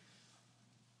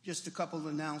 Just a couple of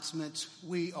announcements.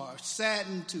 We are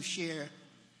saddened to share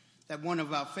that one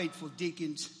of our faithful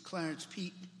deacons, Clarence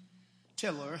Pete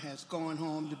Tiller, has gone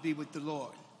home to be with the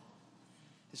Lord.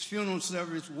 His funeral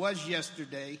service was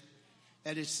yesterday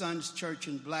at his son's church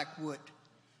in Blackwood,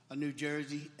 New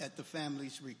Jersey, at the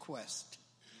family's request.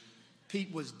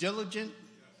 Pete was diligent,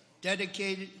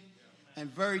 dedicated, and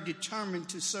very determined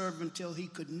to serve until he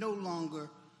could no longer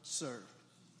serve.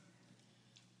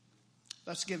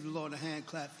 Let's give the Lord a hand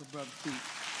clap for Brother Pete.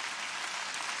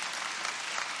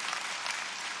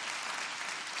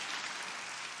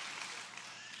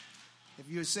 If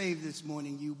you're saved this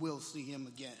morning, you will see him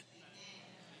again.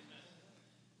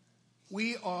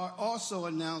 We are also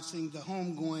announcing the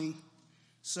homegoing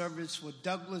service for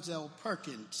Douglas L.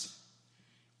 Perkins,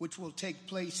 which will take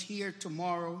place here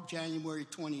tomorrow, January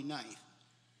 29th.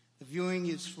 The viewing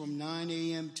is from 9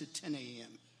 a.m. to 10 a.m.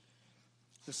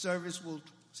 The service will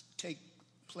take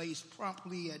place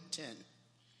promptly at 10.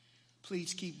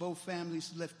 Please keep both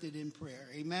families lifted in prayer.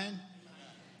 Amen?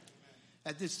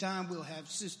 At this time, we'll have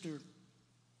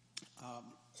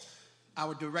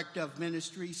our Director of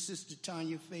Ministry, Sister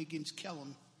Tanya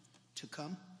Fagans-Kellum, to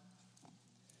come.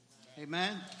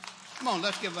 Amen? Come on,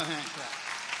 let's give her a hand clap.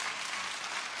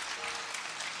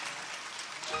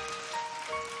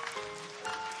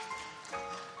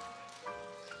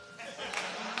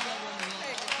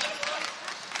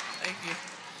 Thank you.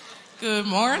 Good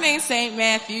morning, St.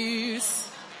 Matthews.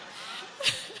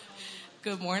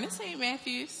 Good morning, St.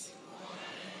 Matthews.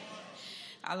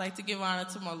 I'd like to give honor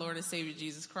to my Lord and Savior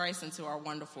Jesus Christ and to our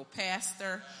wonderful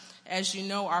pastor. As you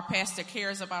know, our pastor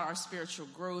cares about our spiritual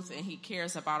growth and he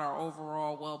cares about our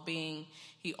overall well-being.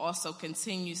 He also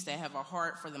continues to have a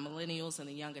heart for the millennials and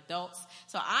the young adults.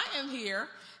 So I am here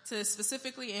to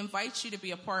specifically invite you to be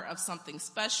a part of something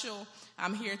special.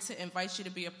 I'm here to invite you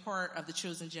to be a part of the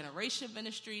Chosen Generation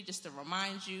Ministry. Just to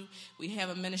remind you, we have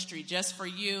a ministry just for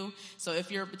you. So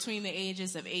if you're between the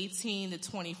ages of 18 to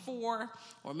 24,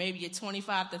 or maybe you're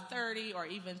 25 to 30, or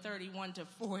even 31 to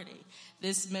 40,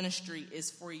 this ministry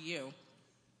is for you.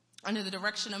 Under the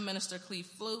direction of Minister Cleve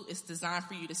Flute, it's designed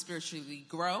for you to spiritually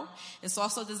grow. It's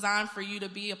also designed for you to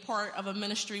be a part of a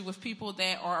ministry with people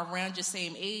that are around your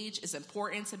same age. It's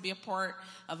important to be a part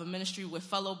of a ministry with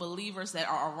fellow believers that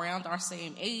are around our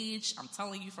same age. I'm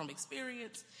telling you from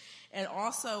experience. And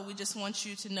also, we just want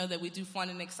you to know that we do fun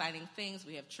and exciting things.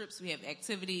 We have trips, we have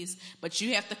activities, but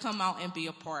you have to come out and be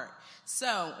a part.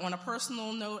 So, on a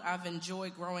personal note, I've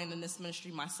enjoyed growing in this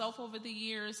ministry myself over the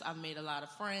years. I've made a lot of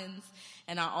friends,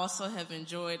 and I also have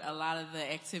enjoyed a lot of the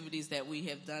activities that we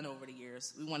have done over the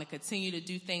years. We want to continue to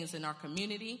do things in our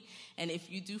community, and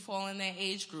if you do fall in that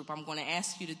age group, I'm going to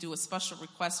ask you to do a special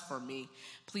request for me.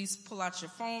 Please pull out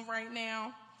your phone right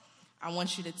now. I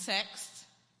want you to text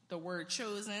the word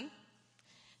chosen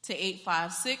to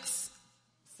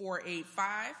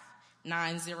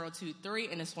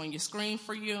 856-485-9023, and it's on your screen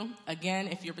for you. Again,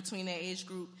 if you're between that age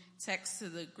group, text to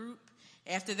the group.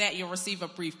 After that, you'll receive a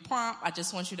brief prompt. I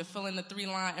just want you to fill in the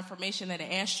 3-line information that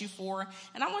it asked you for,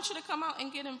 and I want you to come out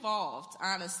and get involved,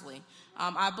 honestly.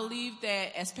 I believe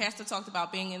that, as Pastor talked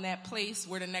about being in that place,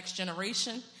 we're the next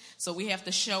generation, so we have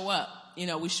to show up. You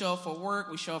know, we show up for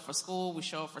work, we show up for school, we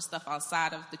show up for stuff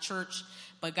outside of the church,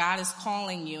 but God is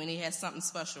calling you, and he has something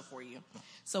special for you.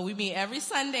 So we meet every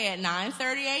Sunday at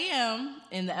 9:30 a.m.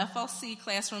 in the FLC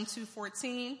Classroom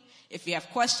 214. If you have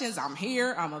questions, I'm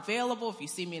here. I'm available. If you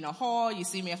see me in the hall, you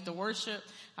see me after worship,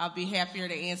 I'll be happier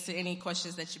to answer any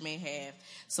questions that you may have.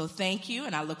 So thank you,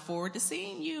 and I look forward to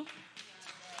seeing you.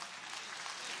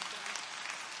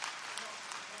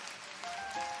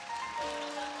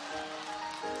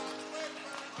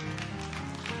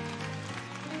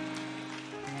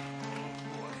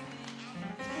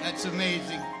 That's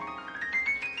amazing.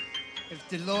 If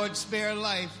the Lord spare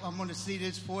life, I'm going to see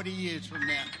this 40 years from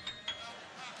now.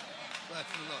 Bless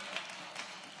the Lord.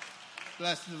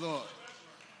 Bless the Lord.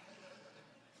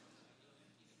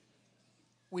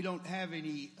 We don't have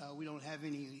any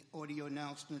audio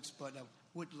announcements, but I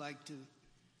would like to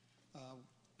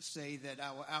say that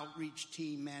our outreach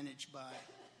team, managed by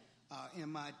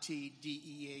MIT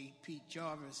DEA Pete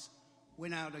Jarvis,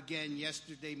 went out again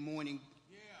yesterday morning,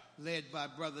 led by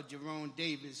Brother Jerome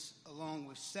Davis, along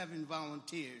with 7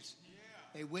 volunteers.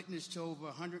 They witnessed to over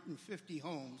 150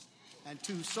 homes, and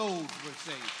 2 souls were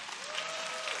saved.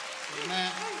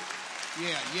 Amen.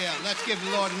 Yeah. Let's give the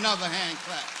Lord another hand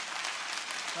clap.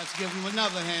 Let's give him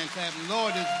another hand clap. The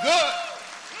Lord is good,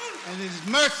 and his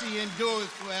mercy endures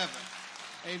forever.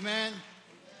 Amen.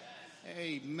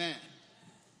 Amen.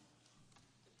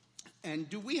 And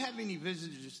do we have any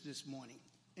visitors this morning?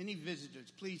 Any visitors?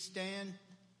 Please stand.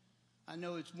 I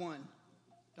know it's one.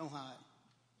 Don't hide.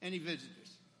 Any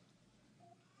visitors?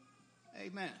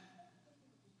 Amen.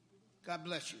 God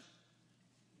bless you.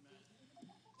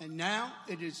 And now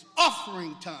it is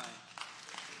offering time.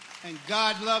 And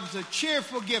God loves a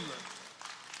cheerful giver.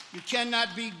 You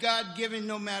cannot be God-given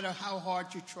no matter how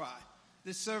hard you try.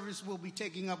 This service will be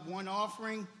taking up one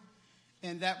offering,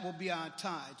 and that will be our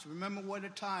tithes. Remember what a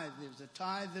tithe is. A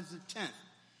tithe is a tenth.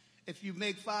 If you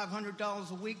make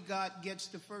 $500 a week, God gets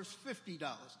the first $50.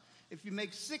 If you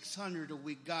make $600 a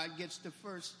week, God gets the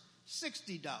first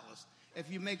 $60.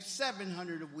 If you make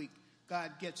 $700 a week,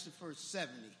 God gets the first $70.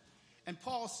 And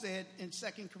Paul said in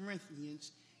 2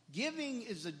 Corinthians, giving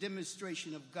is a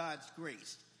demonstration of God's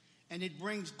grace, and it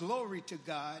brings glory to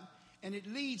God, and it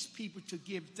leads people to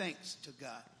give thanks to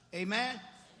God. Amen?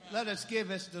 Let us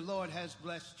give as the Lord has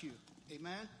blessed you.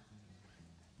 Amen?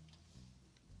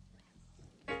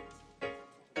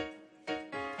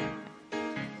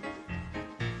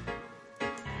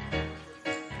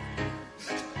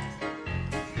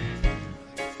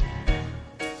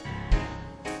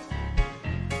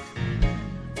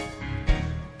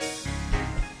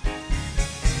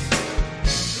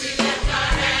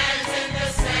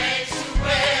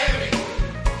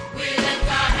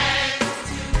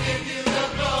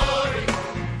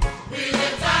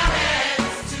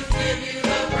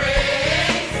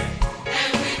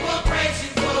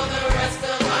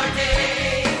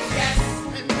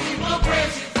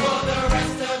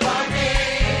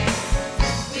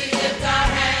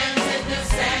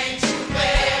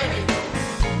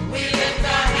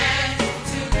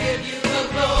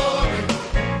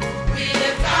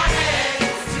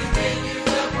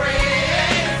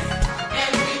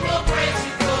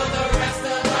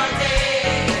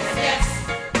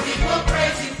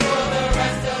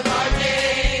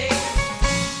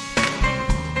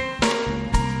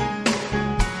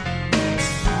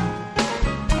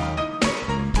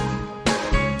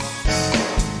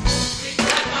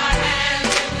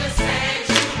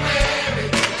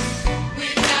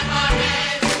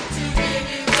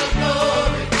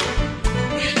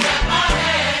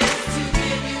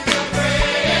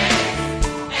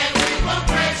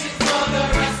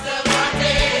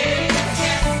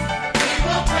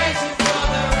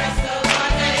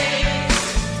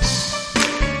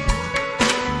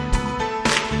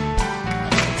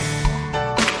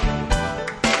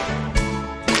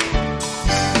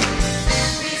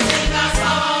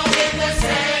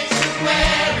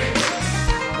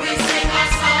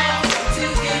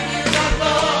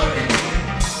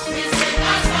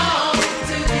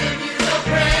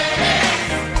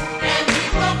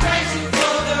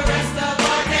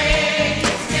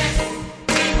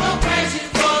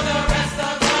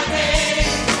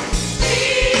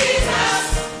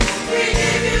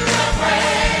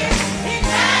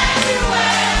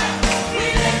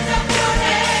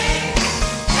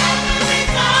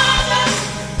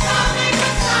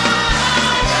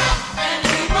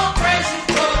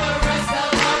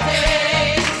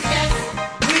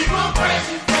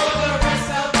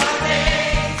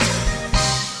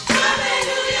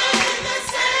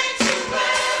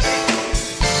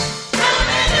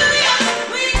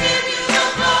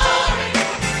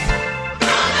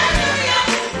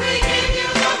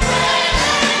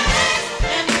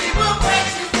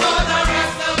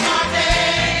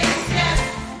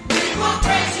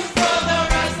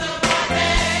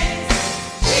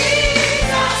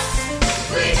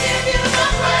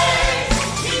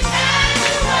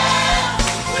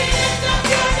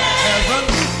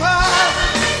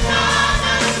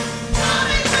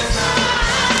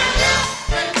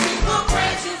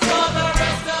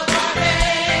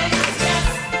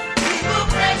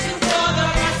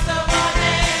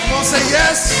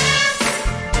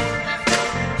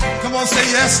 on, say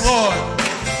yes, Lord.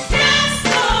 Yes,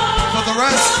 Lord. For the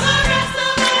rest. For the rest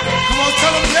of our days. Come on,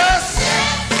 tell them yes.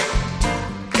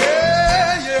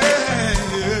 Yeah, yeah,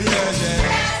 yeah, yeah, yeah.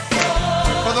 Yes,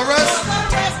 Lord. For the rest. For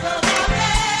the rest of our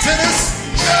days. Tennis.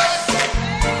 Yes.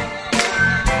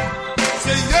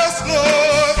 Say yes,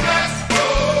 Lord. Yes,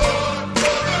 Lord.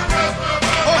 For the rest of our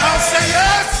days. Oh, house, say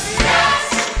yes. Yes.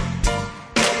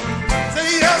 Say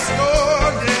yes,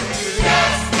 Lord. Yeah, yeah.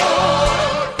 Yes,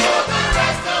 Lord. For the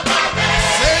rest of our days.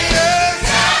 Say yes.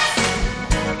 Yes.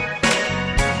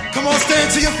 Come on, stand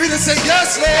to your feet and say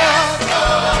yes, Lord. Yes,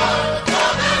 Lord.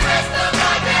 For the rest of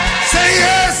our days. Say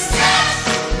yes. Yes.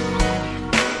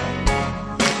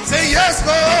 Say yes,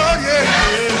 Lord. Yeah,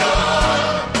 Yes, yeah.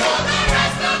 Lord. For the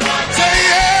rest of our days. Say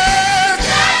yes.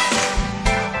 Yes.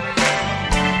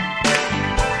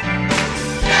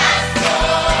 Yes,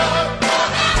 Lord. For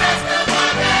the rest of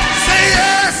our days. Say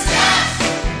yes. Yes.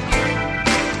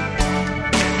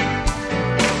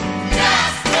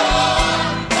 Yes,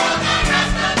 Lord. For the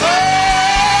rest of our days.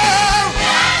 Oh.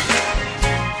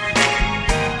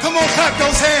 Come on, clap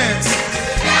those hands.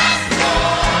 Yes,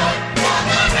 Lord. For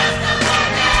the rest of our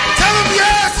days. Tell them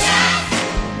yes. Yes.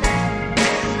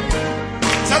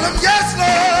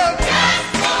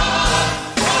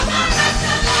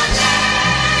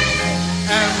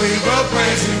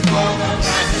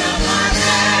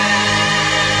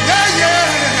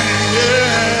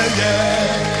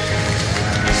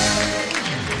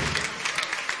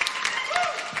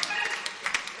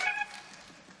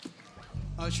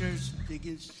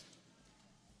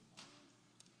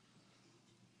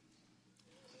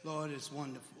 Lord is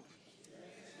wonderful.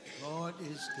 Lord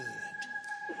is good.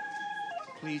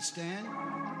 Please stand.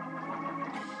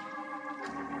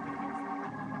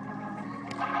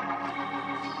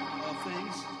 All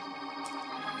things.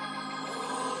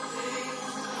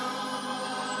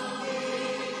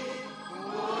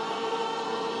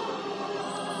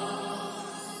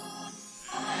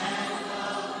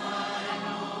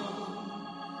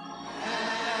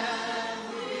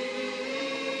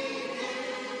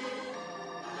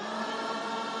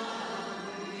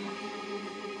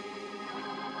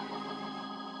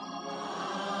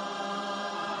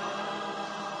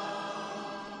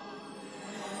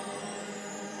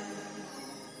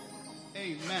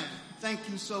 Amen. Thank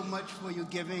you so much for your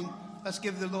giving. Let's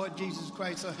give the Lord Jesus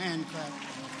Christ a hand clap.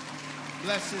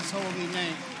 Bless his holy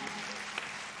name.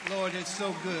 Lord, it's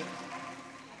so good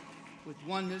with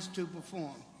wonders to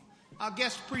perform. Our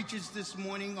guest preachers this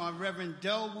morning are Reverend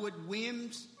Delwood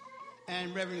Williams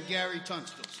and Reverend Gary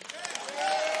Tunstall.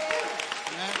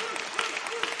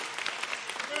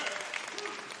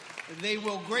 They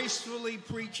will gracefully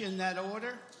preach in that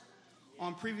order.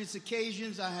 On previous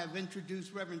occasions, I have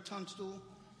introduced Reverend Tunstall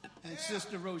and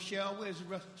Sister Rochelle. Where's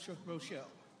Rochelle?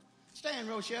 Stand,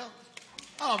 Rochelle.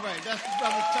 All right, that's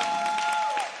Brother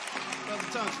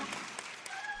Tunstall.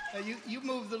 You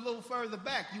moved a little further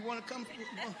back. You want to come?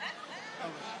 All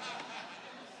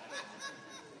right.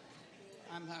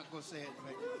 I'm not going to say it.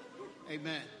 Right.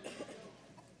 Amen.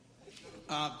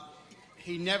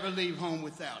 He never leave home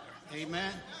without her.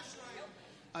 Amen.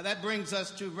 That brings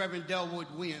us to Reverend Delwood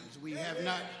Williams. We have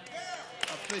not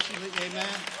officially, amen.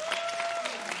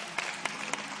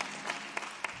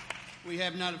 We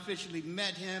have not officially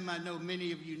met him. I know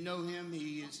many of you know him.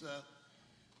 He is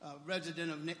a resident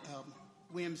of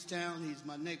Williamstown. He's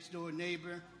my next door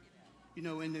neighbor. You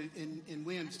know, in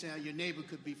Williamstown, your neighbor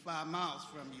could be 5 miles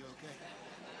from you, okay?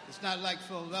 It's not like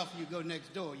Philadelphia, you go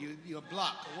next door. You're a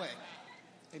block away.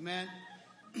 Amen.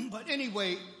 But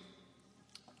anyway,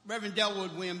 Reverend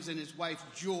Delwood Williams and his wife,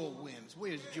 Jewel Williams.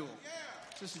 Where's Jewel?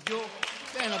 Sister Jewel?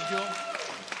 Stand up, Jewel.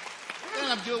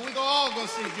 Stand up, Jewel. We're all going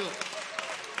to see Jewel.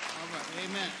 All right,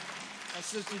 amen. That's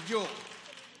Sister Jewel.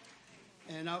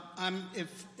 And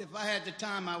if I had the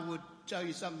time, I would tell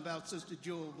you something about Sister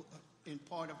Jewel in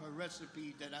part of her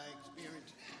recipe that I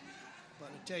experienced. But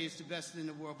I tell you, it's the best in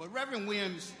the world. But Reverend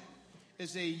Williams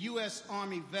is a U.S.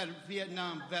 Army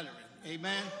Vietnam veteran.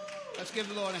 Amen. Let's give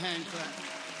the Lord a hand clap.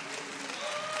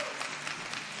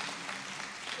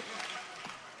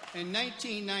 In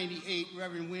 1998,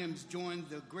 Reverend Williams joined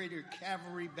the Greater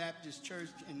Calvary Baptist Church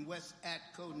in West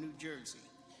Atco, New Jersey.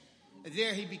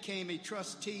 There he became a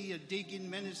trustee, a deacon,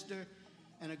 minister,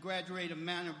 and a graduate of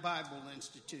Manor Bible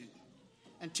Institute.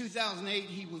 In 2008,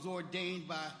 he was ordained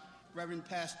by Reverend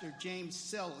Pastor James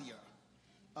Sellier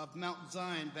of Mount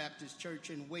Zion Baptist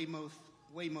Church in Weymouth,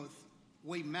 New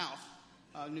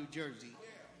Jersey.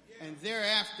 And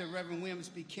thereafter, Reverend Williams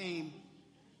became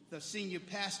the senior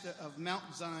pastor of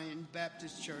Mount Zion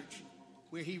Baptist Church,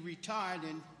 where he retired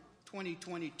in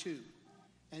 2022.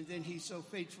 And then he so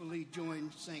faithfully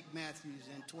joined St. Matthew's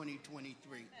in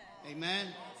 2023.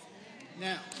 Amen?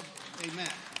 Now,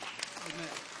 amen. Amen.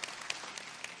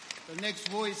 The next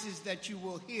voices that you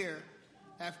will hear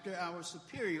after our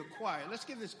superior choir. Let's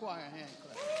give this choir a hand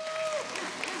clap.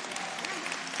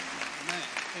 Amen.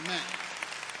 Amen.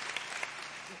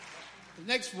 The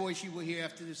next voice you will hear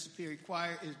after the superior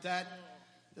choir is that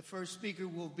the first speaker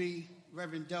will be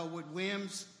Reverend Delwood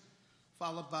Williams,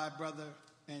 followed by Brother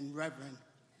and Reverend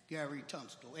Gary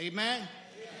Tunstall. Amen?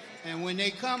 And when they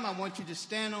come, I want you to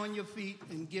stand on your feet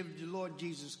and give the Lord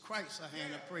Jesus Christ a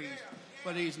hand of praise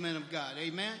for these men of God.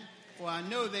 Amen? For I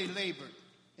know they labored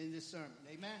in this sermon.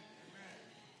 Amen?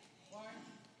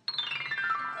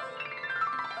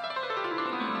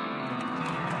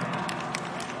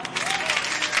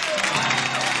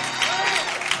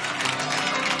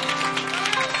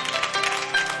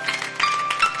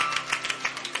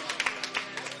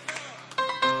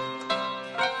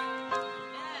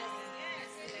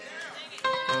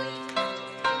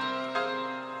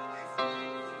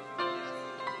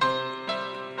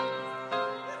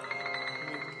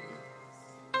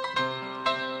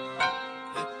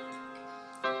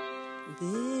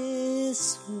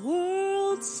 This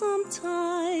world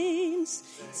sometimes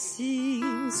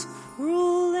seems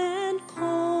cruel and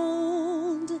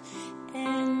cold,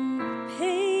 and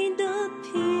pain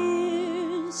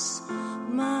appears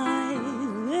my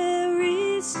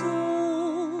very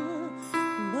soul.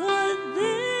 But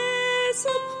there's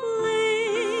a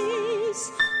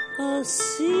place, a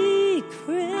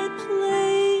secret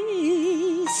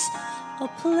place, a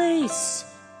place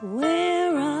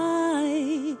where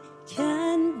I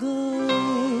can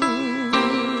go.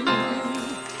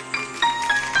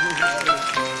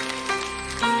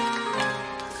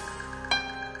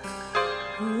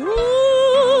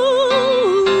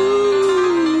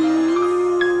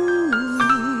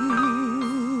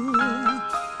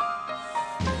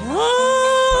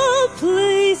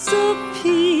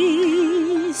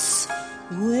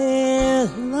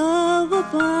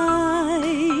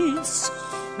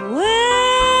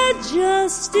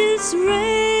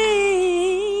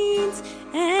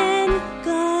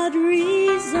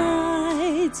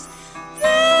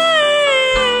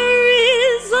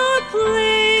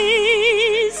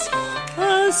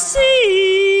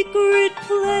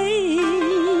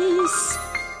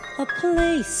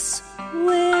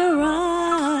 where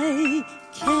I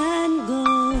can go.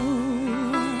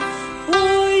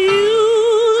 For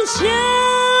you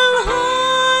shall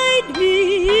hide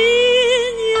me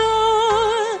in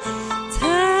your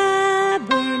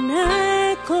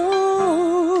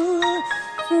tabernacle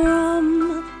from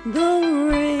the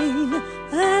rain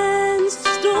and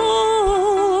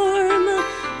storm,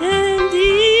 and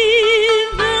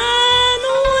even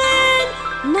when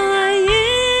my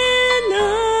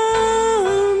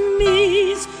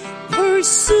enemies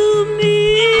pursue me,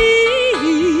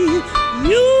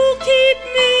 you keep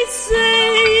me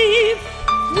safe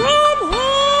from harm.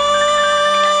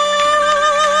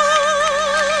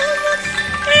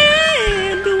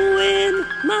 And when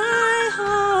my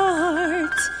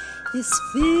heart is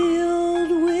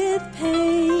filled with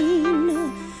pain,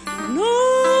 no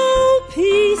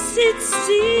peace it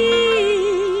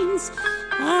seems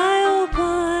I'll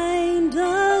find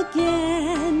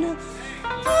again.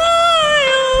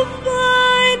 I'll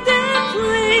find that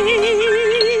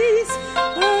place,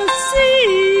 a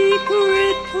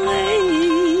secret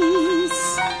place,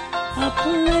 a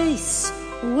place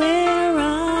where I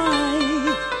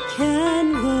can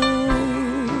go.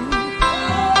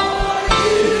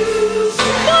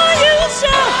 For you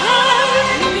shall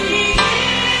hide me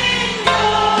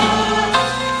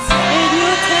in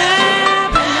your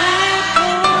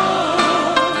tabernacle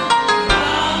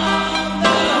from the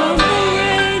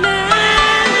rain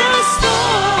and the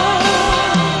storm,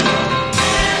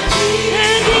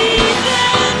 and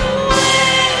even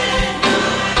when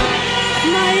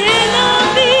my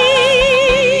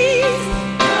enemies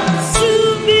pursue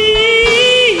me,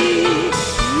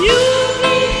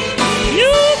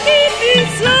 you keep me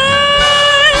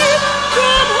safe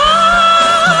from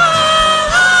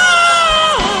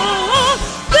harm.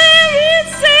 There is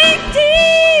safety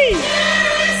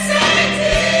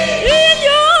in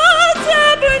your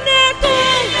tabernacle.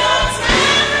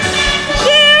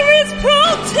 There is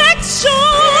protection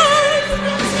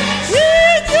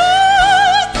in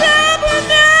your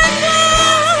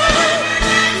tabernacle.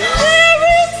 There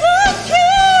is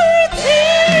security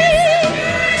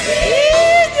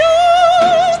in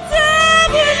your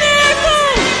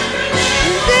tabernacle.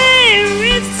 There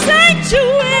is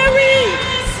sanctuary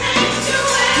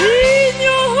in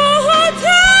your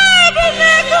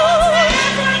tabernacle.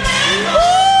 Oh,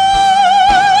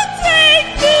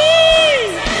 take me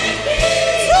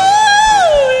to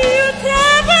your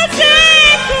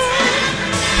tabernacle.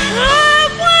 I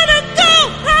wanna go.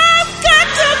 I've got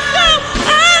to go. I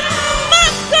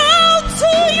must go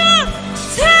to your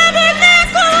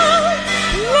tabernacle.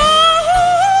 Lord,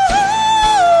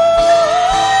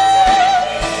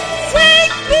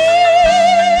 take me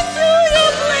to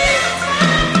your place.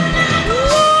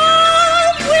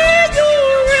 Lord, where you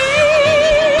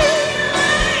reign.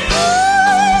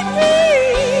 Hide me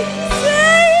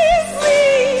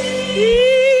safely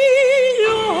in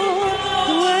your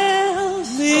dwelling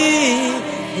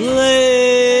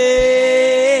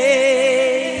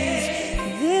place.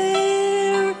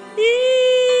 There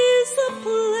is a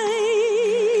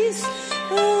place,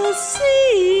 a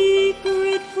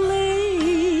secret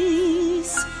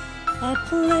place, a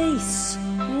place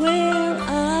where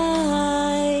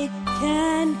I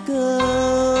can go.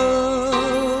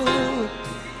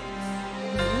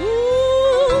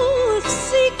 Ooh, a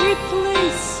secret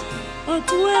place, a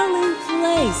dwelling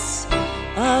place.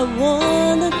 I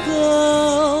wanna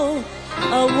go.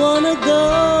 I wanna go.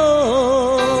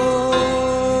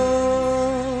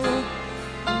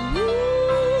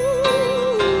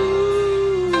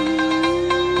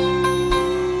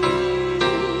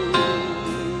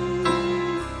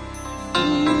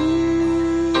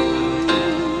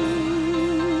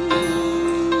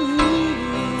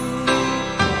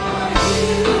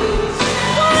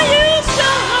 For you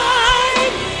shall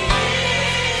hide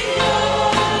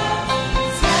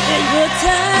in your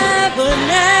tabernacle.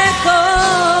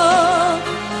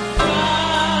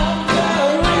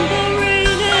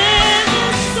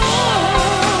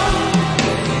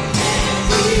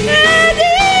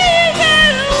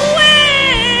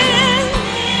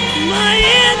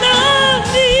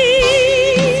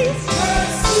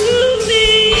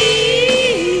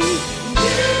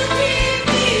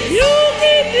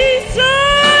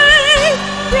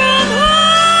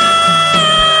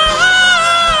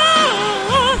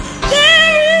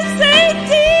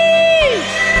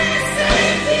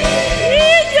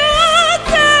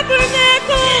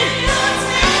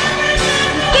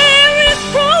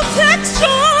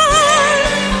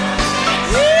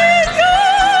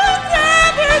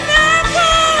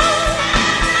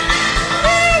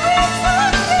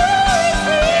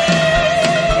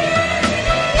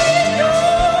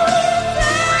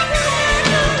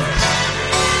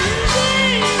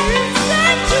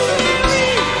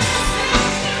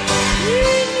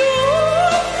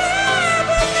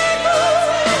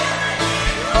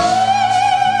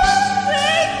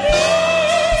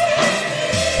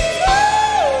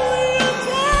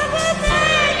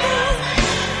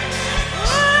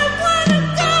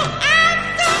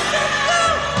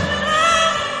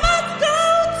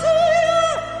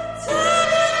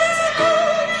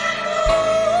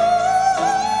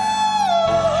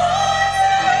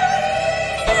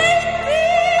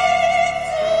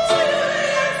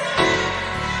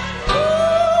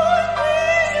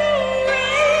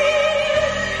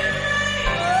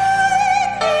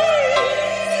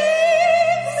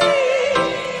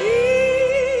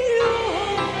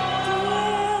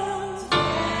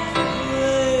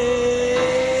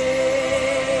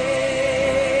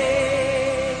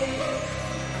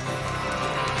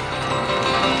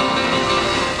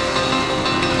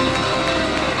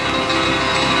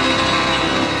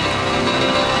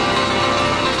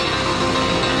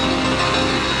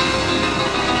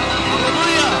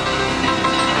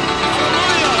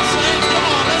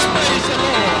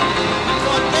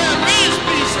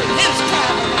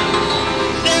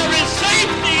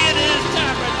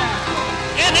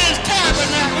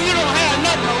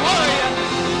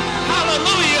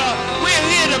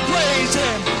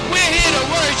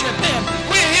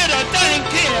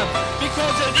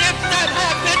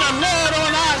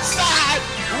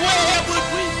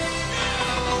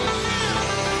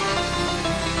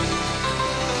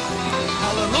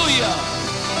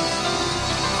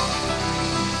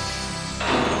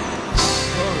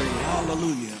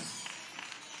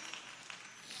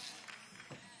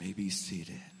 be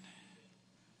seated.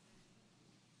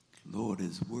 Lord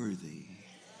is worthy.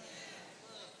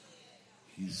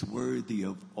 He's worthy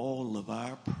of all of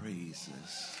our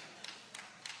praises.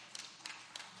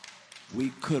 We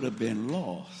could have been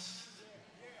lost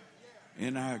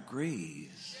in our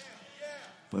graves,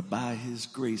 but by his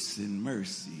grace and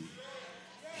mercy,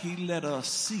 he let us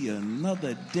see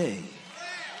another day.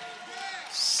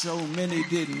 So many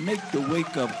didn't make the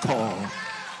wake-up call.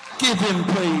 Give him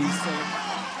praise.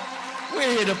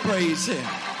 We're here to praise him.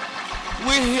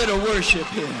 We're here to worship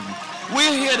him.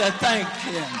 We're here to thank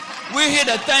him. We're here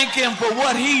to thank him for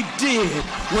what he did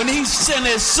when he sent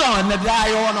his son to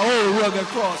die on an old rugged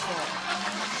cross for us.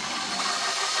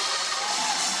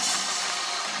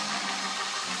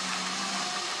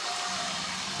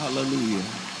 Hallelujah.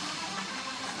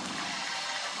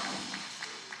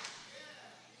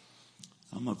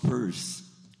 I'm going to first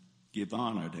give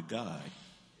honor to God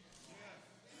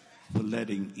for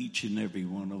letting each and every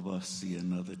one of us see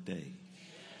another day.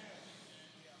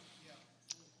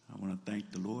 I want to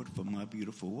thank the Lord for my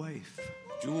beautiful wife,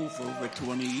 Jewel, for over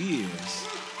 20 years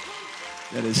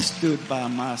that has stood by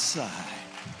my side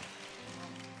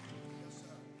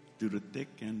through the thick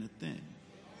and the thin.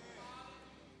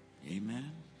 Amen.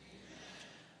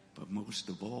 But most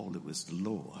of all, it was the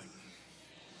Lord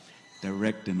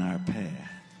directing our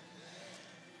path.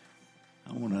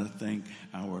 I want to thank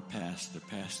our pastor,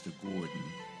 Pastor Gordon,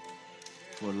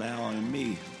 for allowing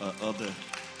me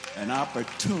an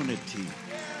opportunity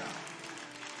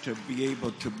to be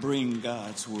able to bring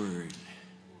God's word.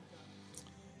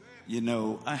 You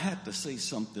know, I had to say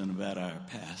something about our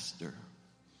pastor.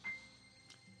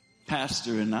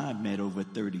 Pastor and I met over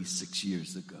 36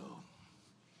 years ago.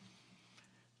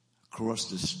 Across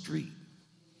the street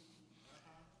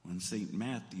when St.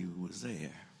 Matthew was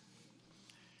there.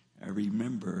 I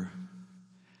remember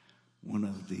one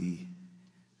of the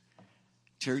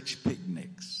church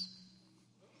picnics,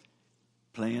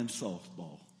 playing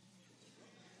softball.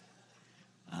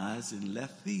 I was in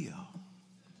left field.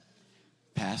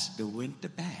 Pastor went to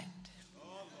bat.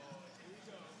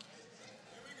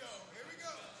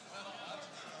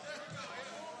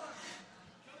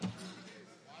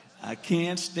 I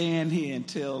can't stand here and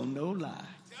tell no lie.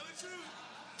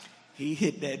 He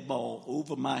hit that ball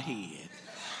over my head.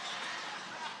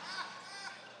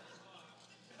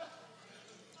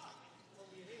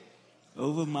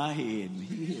 Over my head. And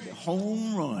he hit a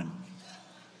home run.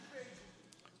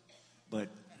 But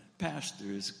Pastor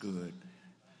is good.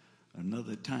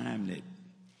 Another time that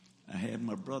I had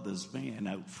my brother's van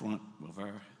out front of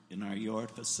in our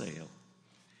yard for sale.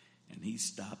 And he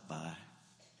stopped by,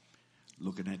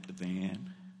 looking at the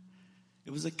van.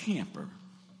 It was a camper.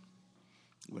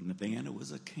 It wasn't a van, it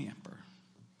was a camper.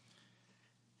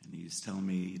 And he was telling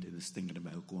me that he was thinking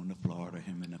about going to Florida,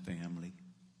 him and the family.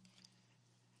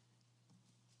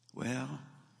 Well,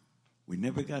 we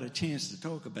never got a chance to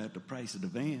talk about the price of the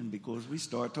van because we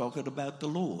started talking about the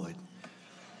Lord.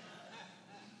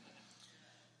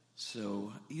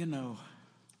 So, you know,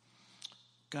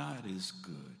 God is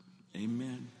good.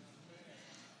 Amen.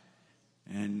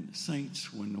 And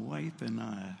saints, when the wife and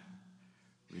I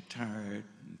retired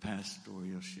in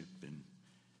pastoralship in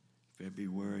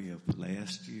February of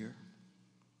last year,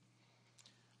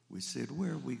 we said,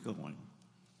 where are we going?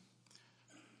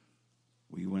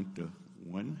 We went to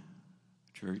one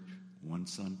church one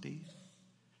Sunday,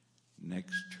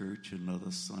 next church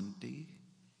another Sunday.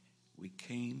 We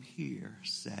came here,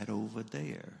 sat over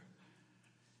there,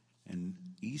 and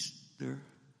Easter,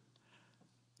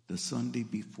 the Sunday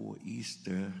before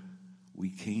Easter, we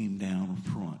came down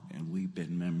front, and we've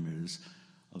been members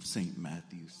of St.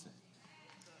 Matthew's.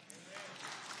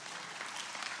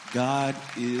 God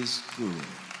is good.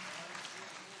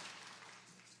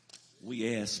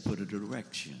 We asked for the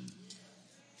direction,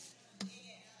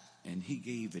 and he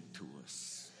gave it to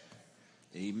us.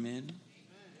 Amen.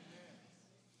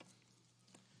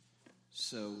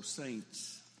 So,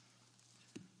 saints,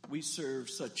 we serve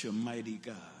such a mighty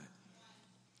God.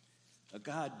 A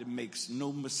God that makes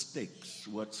no mistakes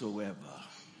whatsoever.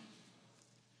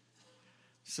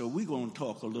 So we're going to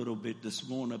talk a little bit this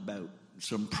morning about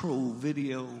some pro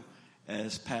video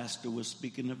as Pastor was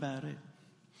speaking about it.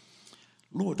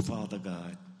 Lord, Father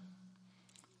God,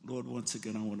 Lord, once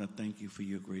again, I want to thank you for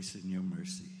your grace and your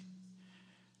mercy.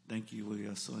 Thank you for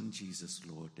your son, Jesus,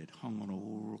 Lord, that hung on a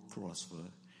old cross for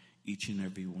each and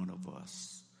every one of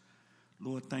us.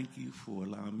 Lord, thank you for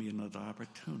allowing me another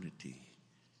opportunity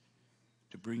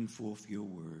to bring forth your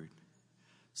word.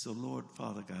 So, Lord,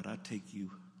 Father God, I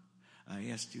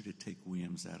ask you to take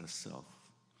Williams out of self.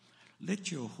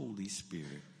 Let your Holy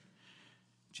Spirit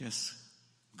just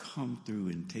Come through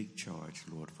and take charge,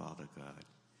 Lord Father God,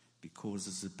 because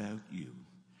it's about you.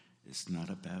 It's not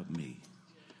about me.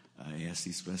 I ask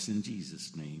these blessings in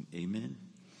Jesus' name. Amen.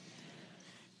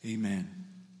 Amen.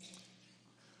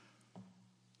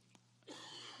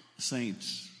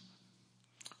 Saints,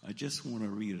 I just want to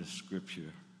read a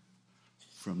scripture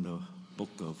from the book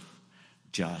of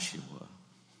Joshua.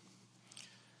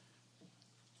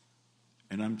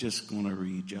 And I'm just going to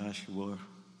read Joshua,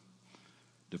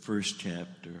 the first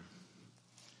chapter,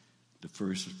 the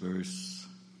first verse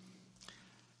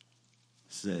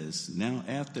says, Now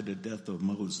after the death of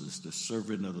Moses, the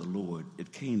servant of the Lord,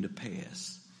 it came to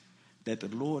pass that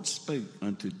the Lord spake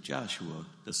unto Joshua,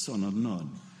 the son of Nun,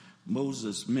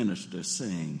 Moses' minister,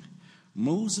 saying,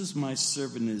 Moses, my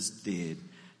servant, is dead.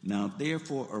 Now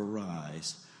therefore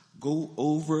arise, go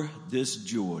over this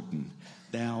Jordan,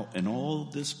 thou and all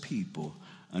this people,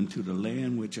 unto the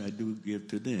land which I do give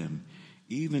to them,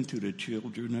 even to the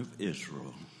children of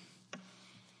Israel.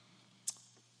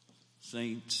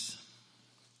 Saints,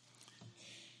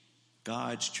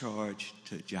 God's charge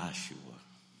to Joshua.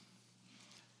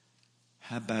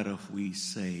 How about if we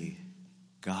say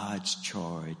God's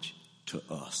charge to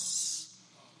us?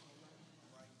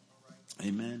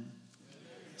 Amen.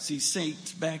 See,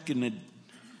 saints, back in the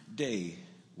day,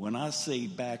 when I say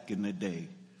back in the day,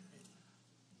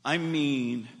 I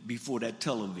mean before that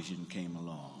television came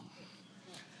along.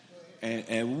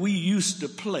 And we used to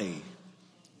play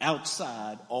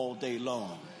outside all day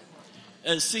long.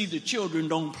 See, the children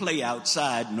don't play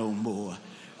outside no more.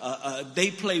 They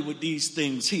play with these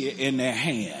things here in their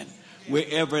hand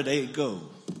wherever they go.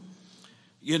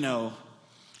 You know,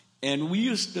 and we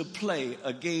used to play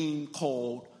a game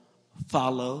called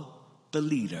Follow the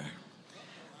Leader.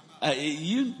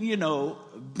 You know,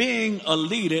 being a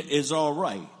leader is all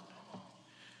right.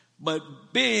 But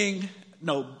being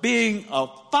a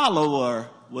follower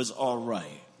was all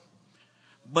right.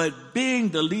 But being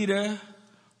the leader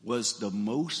was the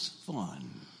most fun,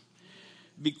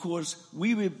 because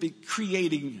we would be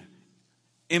creating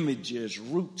images,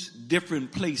 routes,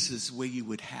 different places where you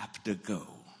would have to go.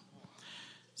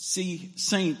 See,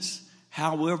 saints,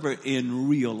 however, in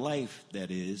real life,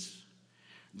 that is,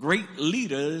 great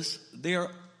leaders, they're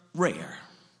rare.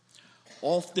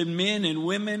 Often men and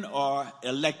women are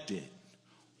elected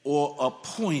or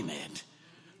appointed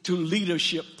to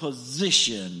leadership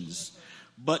positions,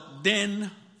 but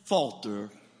then falter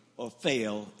or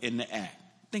fail in the act.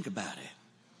 Think about it.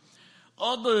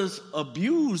 Others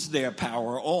abuse their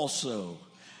power also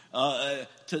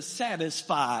to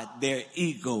satisfy their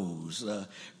egos,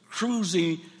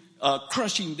 crushing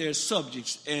their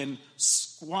subjects and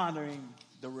squandering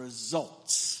the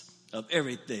results of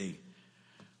everything.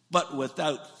 But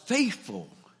without faithful,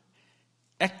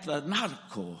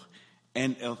 economical,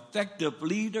 and effective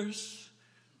leaders,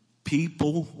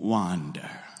 people wander.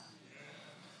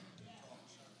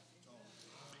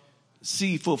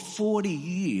 See, for 40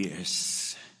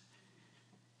 years,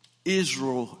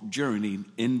 Israel journeyed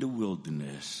in the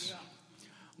wilderness,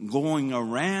 going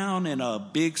around in a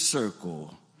big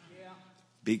circle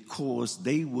because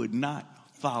they would not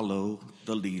follow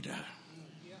the leader.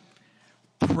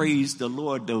 Praise the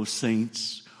Lord, those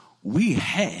saints. We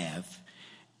have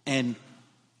an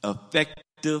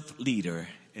effective leader,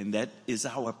 and that is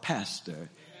our pastor,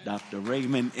 Dr.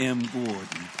 Raymond M.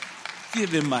 Gordon. Give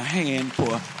him a hand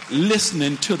for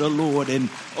listening to the Lord and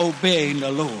obeying the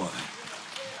Lord.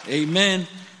 Amen.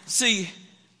 See,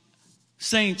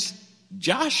 saints,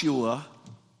 Joshua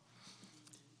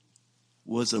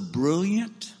was a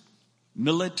brilliant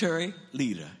military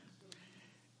leader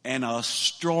and a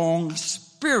strong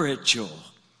spiritual,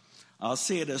 I'll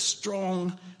say it, a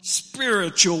strong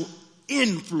spiritual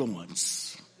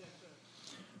influence.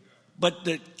 But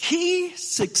the key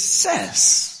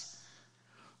success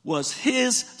was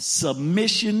his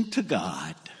submission to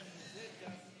God.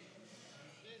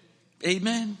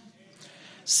 Amen.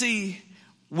 See,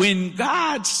 when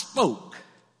God spoke,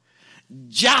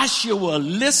 Joshua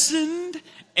listened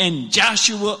and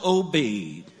Joshua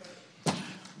obeyed.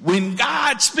 When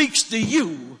God speaks to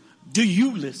you, do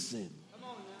you listen?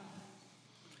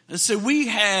 And so we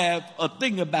have a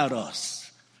thing about us,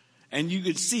 and you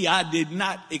can see I did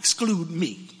not exclude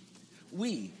me.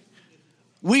 We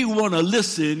want to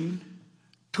listen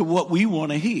to what we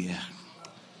want to hear.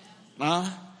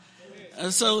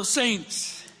 And so,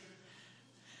 saints,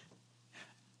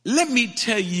 let me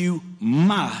tell you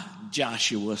my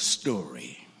Joshua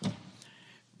story.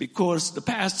 Because the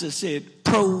pastor said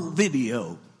pro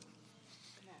video.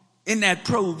 In that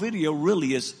pro video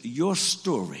really is your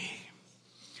story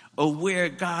of where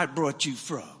God brought you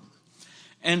from.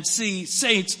 And see,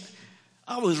 saints,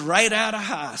 I was right out of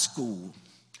high school.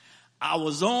 I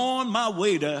was on my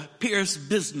way to Pierce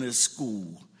Business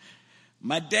School.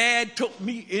 My dad took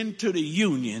me into the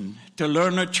union to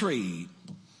learn a trade.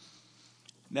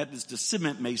 That is the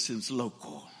Cement Masons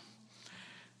local.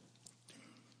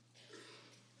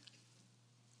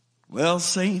 Well,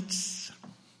 saints,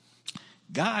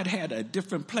 God had a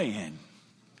different plan,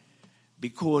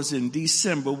 because in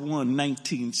December 1,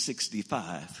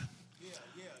 1965,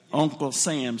 Uncle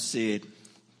Sam said,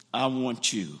 I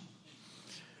want you.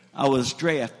 I was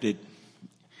drafted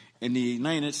in the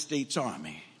United States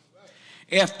Army.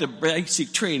 After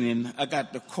basic training, I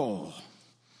got the call.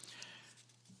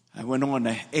 I went on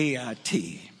the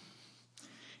AIT.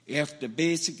 After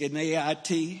basic and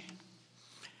AIT,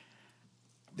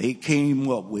 they came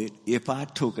up with, if I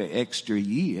took an extra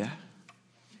year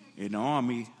in the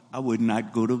Army, I would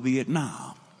not go to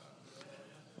Vietnam.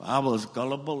 I was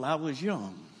gullible, I was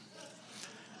young.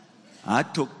 I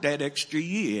took that extra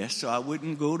year so I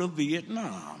wouldn't go to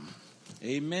Vietnam.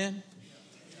 Amen.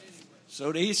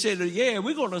 So they said, yeah,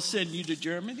 we're going to send you to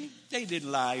Germany. They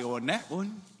didn't lie on that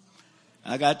one.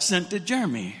 I got sent to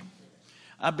Germany.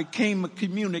 I became a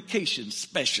communications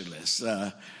specialist.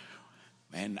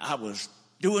 And I was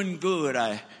doing good.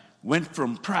 I went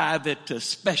from private to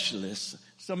specialist.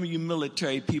 Some of you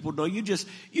military people know you just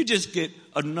get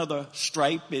another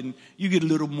stripe and you get a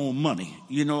little more money.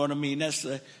 You know what I mean?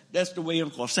 That's the way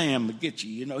Uncle Sam will get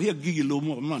you. You know, he'll give you a little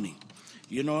more money.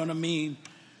 You know what I mean?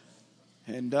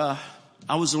 And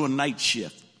I was on night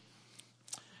shift.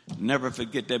 Never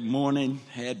forget that morning.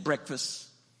 Had breakfast.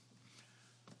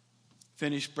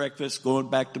 Finished breakfast, going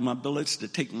back to my billets to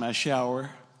take my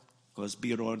shower. Because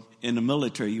in the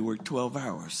military, you work 12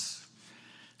 hours.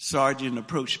 Sergeant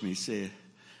approached me, said,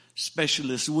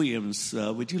 Specialist Williams,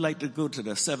 would you like to go to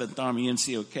the 7th Army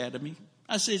NCO Academy?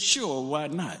 I said, sure, why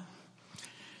not?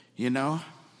 You know?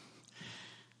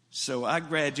 So I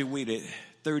graduated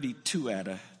 32 out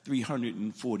of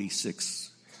 346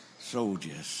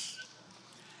 soldiers.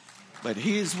 But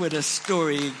here's where the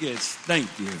story gets. Thank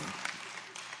you.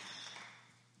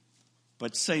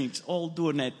 But saints, all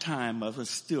during that time, I was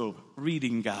still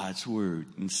reading God's word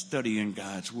and studying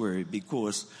God's word,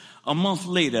 because a month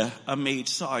later, I made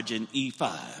Sergeant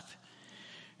E5.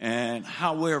 And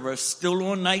however, still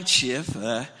on night shift,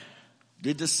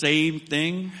 did the same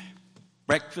thing,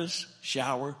 breakfast,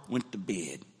 shower, went to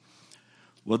bed.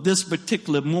 Well, this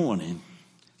particular morning,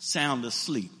 sound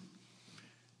asleep,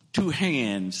 2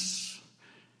 hands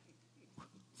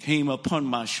came upon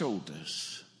my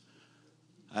shoulders.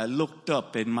 I looked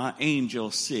up and my angel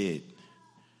said,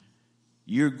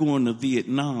 you're going to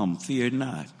Vietnam, fear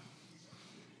not.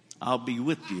 I'll be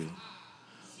with you.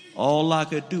 All I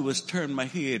could do was turn my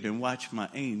head and watch my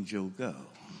angel go.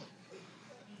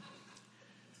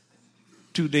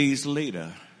 2 days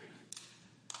later,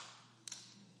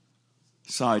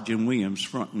 Sergeant Williams,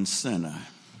 front and center.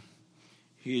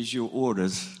 Here's your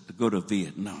orders to go to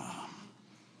Vietnam.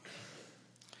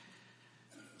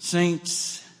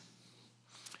 Saints,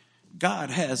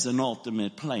 God has an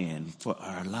ultimate plan for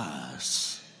our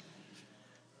lives.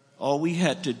 All we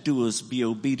had to do is be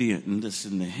obedient and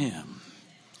listen to Him.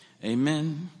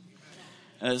 Amen.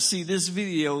 See, this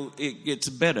video, it gets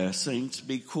better, saints,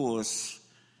 because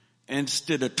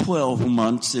instead of 12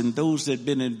 months, and those that have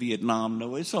been in Vietnam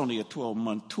know it's only a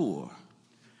 12-month tour.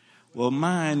 Well,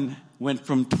 mine went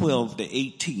from 12 to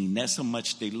 18. That's how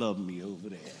much they love me over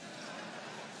there.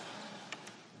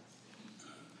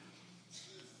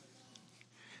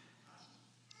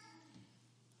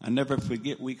 I never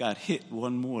forget, we got hit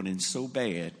one morning so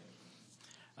bad.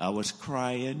 I was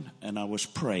crying and I was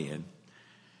praying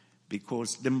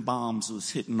because them bombs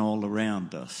was hitting all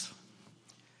around us.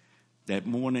 That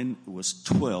morning it was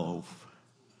 12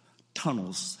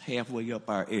 tunnels halfway up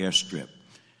our airstrip.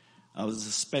 I was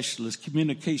a specialist,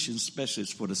 communications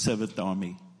specialist for the 7th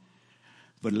Army,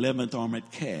 for the 11th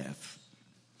Armored Cav.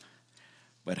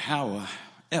 But however,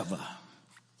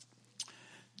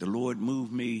 the Lord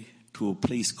moved me to a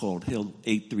place called Hill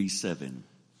 837.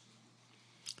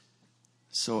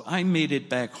 So I made it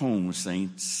back home,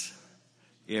 saints,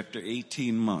 after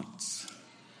 18 months.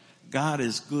 God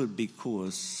is good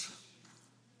because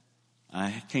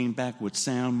I came back with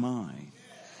sound mind.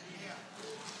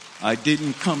 I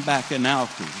didn't come back an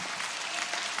alcoholic.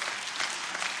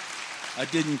 I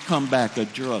didn't come back a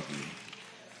druggie.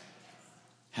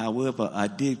 However, I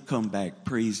did come back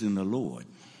praising the Lord.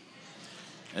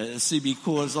 See,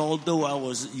 because although I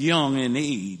was young in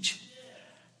age,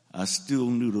 I still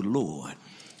knew the Lord.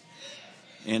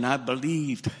 And I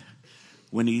believed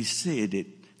when He said it,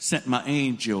 sent my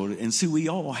angel. And see, we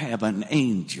all have an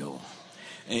angel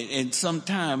And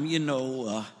sometime,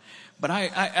 but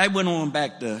I went on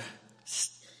back to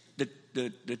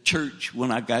the church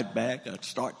when I got back. I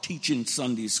start teaching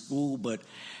Sunday school, but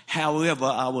however,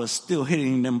 I was still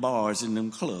hitting them bars in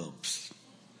them clubs.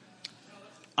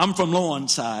 I'm from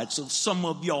Lawnside, so some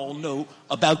of y'all know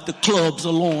about the clubs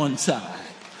of Lawnside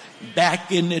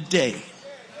back in the day.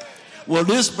 Well,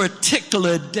 this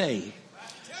particular day,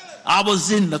 I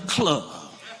was in the club.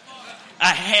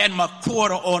 I had my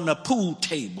quarter on the pool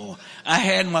table. I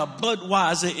had my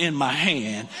Budweiser in my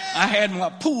hand. I had my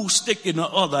pool stick in the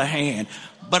other hand.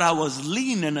 But I was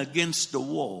leaning against the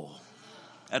wall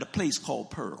at a place called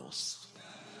Pearls,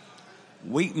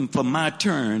 waiting for my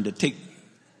turn to take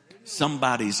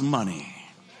somebody's money.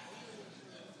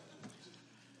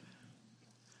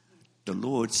 The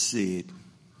Lord said,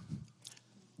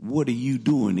 "What are you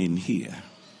doing in here?"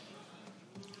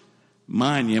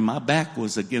 Mind you, my back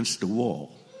was against the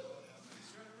wall.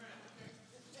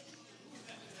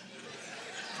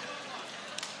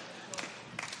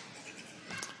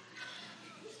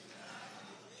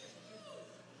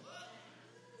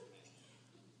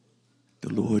 The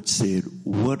Lord said,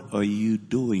 "What are you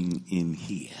doing in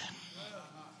here?"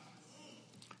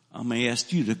 I'm going to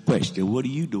ask you the question. What are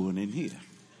you doing in here?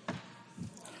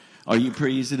 Are you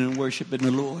praising and worshiping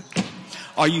the Lord?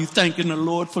 Are you thanking the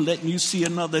Lord for letting you see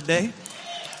another day?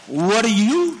 What are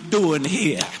you doing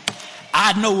here?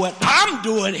 I know what I'm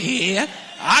doing here.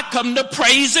 I come to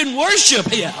praise and worship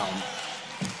Him.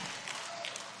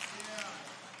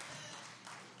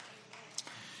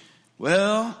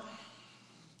 Well,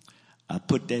 I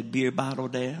put that beer bottle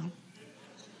down,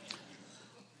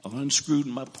 unscrewed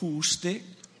my pool stick,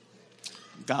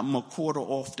 got my quarter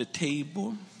off the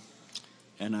table,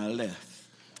 and I left.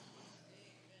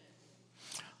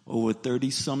 Over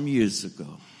 30-some years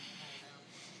ago.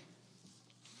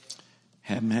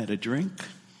 Haven't had a drink.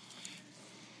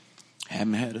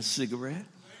 Haven't had a cigarette.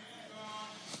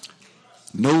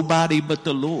 Nobody but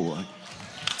the Lord.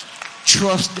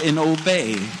 Trust and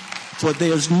obey, for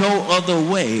there's no other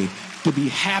way to be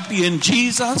happy in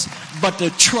Jesus but to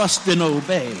trust and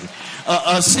obey.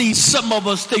 See, some of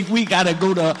us think we got to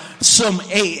go to some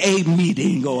AA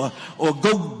meeting or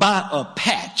go buy a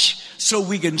patch so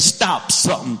we can stop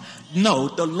something. No,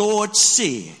 the Lord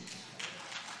said,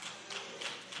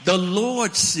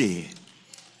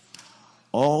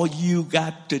 all you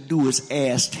got to do is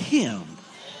ask Him.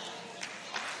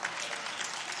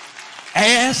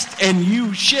 Ask and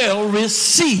you shall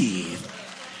receive.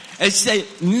 It say,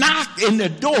 knock and the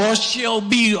door shall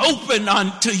be open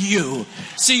unto you.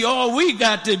 See, all we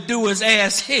got to do is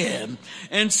ask Him.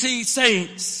 And see,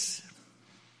 saints,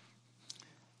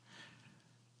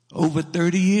 over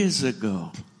 30 years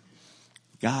ago,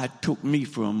 God took me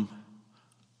from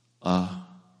a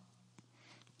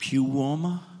pew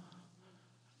warmer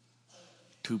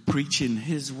to preaching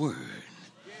His word.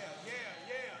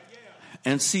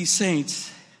 And see,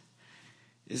 saints,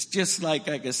 it's just like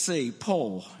I could say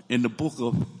Paul in the book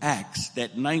of Acts,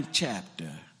 that 9th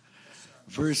chapter,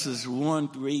 verses 1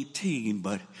 through 18.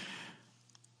 But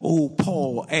old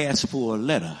Paul asked for a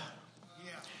letter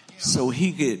so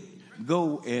he could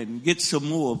go and get some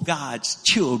more of God's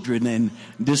children and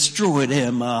destroy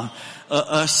them.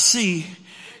 See,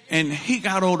 and he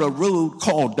got on a road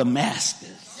called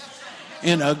Damascus,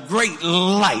 and a great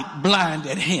light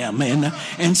blinded him.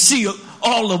 And see,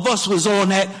 all of us was on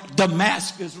that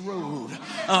Damascus road.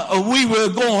 We were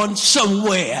going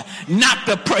somewhere not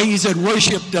to praise and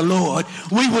worship the Lord.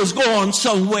 We was going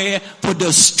somewhere for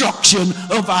destruction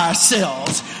of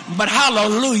ourselves. But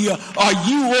hallelujah, are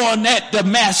you on that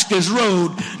Damascus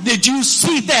road? Did you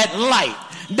see that light?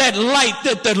 That light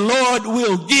that the Lord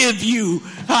will give you,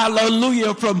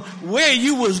 hallelujah, from where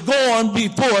you was going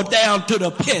before down to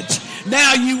the pits.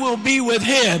 Now you will be with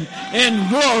Him in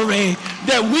glory.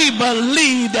 That we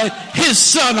believe that His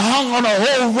Son hung on a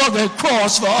old rugged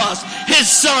cross for us. His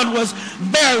Son was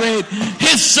buried.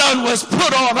 His Son was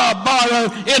put on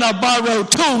in a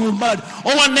borrowed tomb. But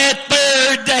on that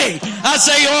third day, I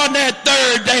say on that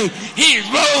third day, He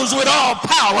rose with all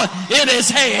power in His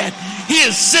hand. He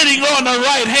is sitting on the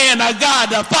right hand of God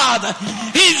the Father.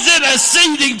 He's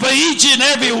interceding for each and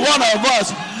every one of us.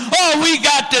 All we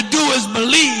got to do is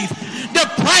believe. The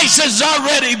price has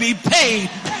already been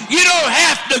paid. You don't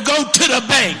have to go to the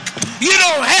bank. You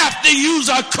don't have to use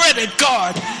a credit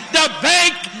card.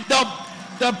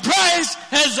 The price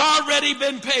has already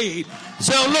been paid.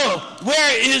 So look,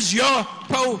 where is your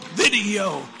pro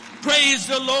video? Praise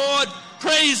the Lord,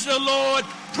 praise the Lord,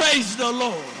 praise the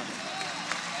Lord.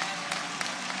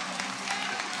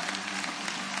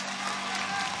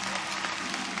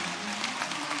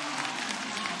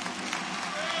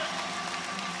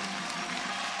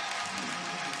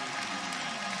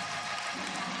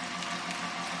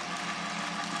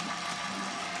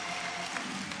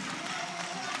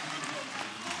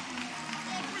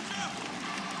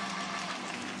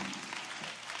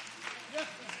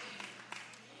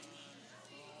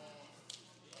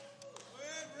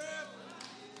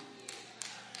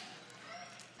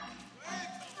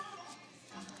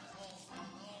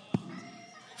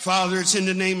 Father, it's in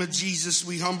the name of Jesus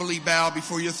we humbly bow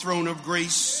before your throne of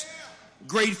grace.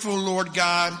 Grateful, Lord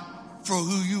God, for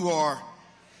who you are.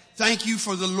 Thank you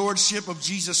for the lordship of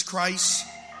Jesus Christ,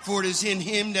 for it is in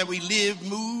him that we live,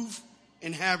 move,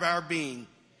 and have our being.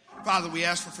 Father, we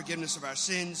ask for forgiveness of our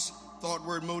sins, thought,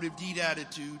 word, motive, deed,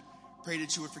 attitude. Pray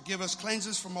that you would forgive us, cleanse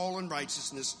us from all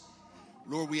unrighteousness.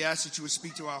 Lord, we ask that you would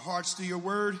speak to our hearts through your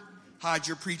word, hide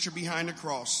your preacher behind the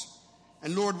cross.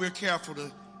 And Lord, we're careful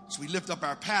as we lift up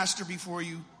our pastor before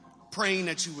you, praying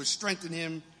that you would strengthen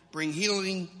him, bring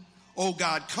healing, oh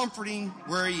God, comforting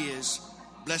where he is.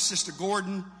 Bless Sister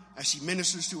Gordon as she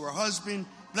ministers to her husband.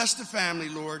 Bless the family,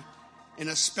 Lord, in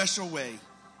a special way.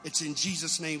 It's in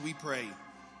Jesus' name we pray.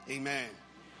 Amen.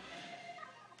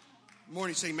 Good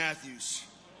morning, St. Matthews.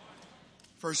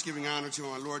 First, giving honor to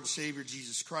our Lord and Savior,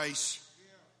 Jesus Christ.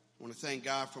 I want to thank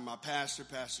God for my pastor,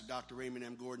 Pastor Dr. Raymond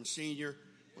M. Gordon Sr.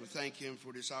 I want to thank him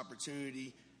for this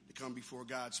opportunity to come before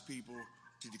God's people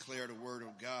to declare the word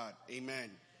of God.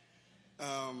 Amen.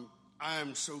 I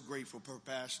am so grateful for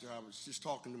Pastor. I was just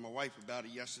talking to my wife about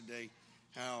it yesterday,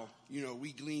 how,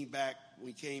 we gleaned back when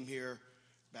we came here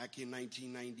back in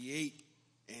 1998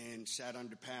 and sat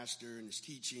under Pastor and his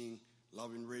teaching,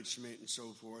 love enrichment and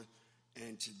so forth.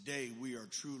 And today we are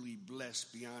truly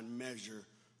blessed beyond measure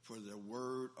for the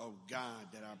word of God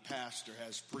that our pastor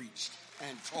has preached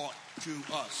and taught to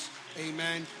us.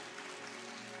 Amen.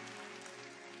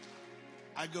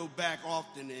 I go back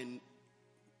often and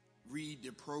read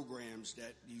the programs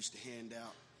that he used to hand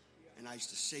out, and I used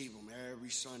to save them every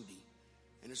Sunday.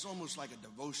 And it's almost like a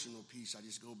devotional piece. I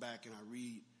just go back and I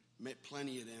read, met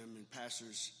plenty of them, and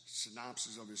pastor's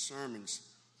synopsis of his sermons.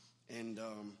 And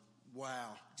wow,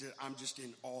 I'm just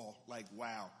in awe, like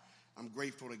wow. I'm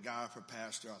grateful to God for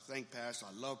Pastor. I thank Pastor.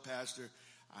 I love Pastor.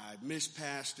 I miss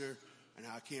Pastor, and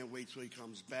I can't wait till he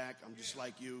comes back. I'm just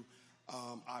like you.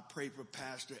 I pray for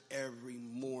Pastor every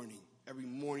morning. Every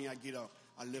morning I get up,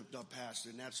 I lift up Pastor,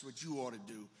 and that's what you ought to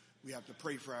do. We have to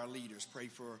pray for our leaders. Pray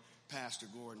for Pastor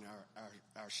Gordon,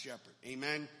 our shepherd.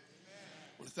 Amen?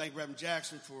 I want to thank Reverend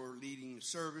Jackson for leading the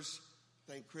service.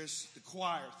 Thank Chris, the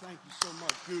choir. Thank you so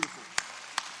much. Beautiful.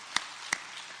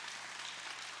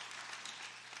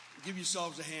 Give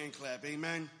yourselves a hand clap.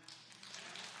 Amen.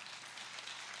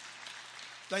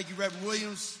 Thank you, Reverend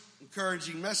Williams.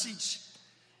 Encouraging message.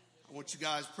 I want you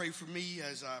guys to pray for me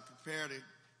as I prepare to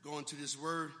go into this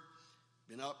word.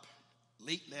 Been up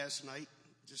late last night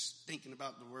just thinking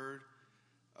about the word.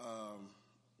 I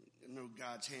know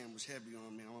God's hand was heavy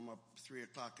on me. I'm up 3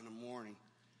 o'clock in the morning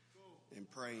and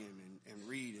praying and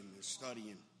reading and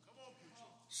studying.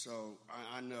 So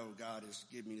I know God has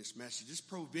given me this message. This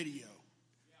pro video.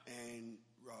 And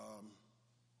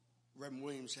Reverend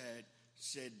Williams had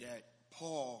said that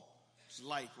Paul's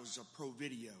life was a pro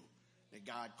video, that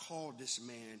God called this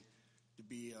man to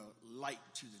be a light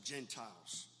to the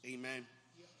Gentiles. Amen.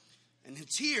 And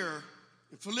it's here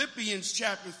in Philippians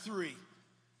chapter 3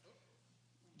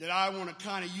 that I want to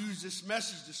kind of use this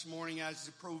message this morning as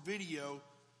the pro video,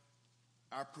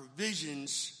 our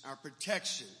provisions, our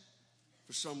protection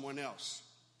for someone else.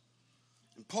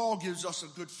 And Paul gives us a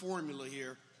good formula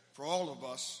here for all of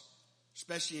us,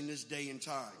 especially in this day and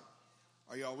time.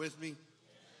 Are y'all with me?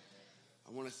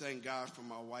 I want to thank God for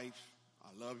my wife.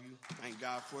 I love you. Thank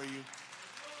God for you.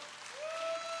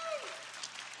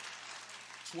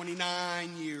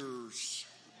 29 years.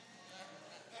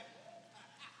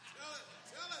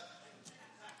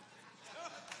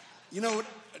 You know what?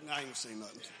 No, I ain't gonna say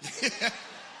nothing.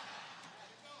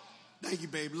 Thank you,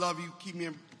 babe. Love you. Keep me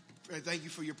in. Thank you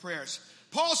for your prayers.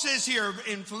 Paul says here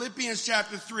in Philippians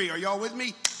chapter 3, are y'all with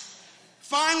me?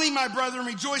 Finally, my brethren,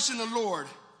 rejoice in the Lord.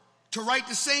 To write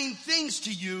the same things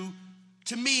to you,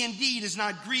 to me indeed is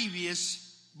not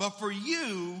grievous, but for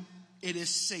you it is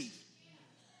safe.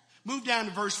 Move down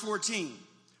to verse 14.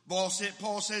 Paul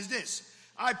says this,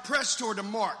 I press toward the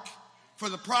mark for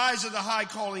the prize of the high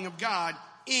calling of God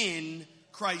in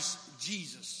Christ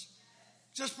Jesus.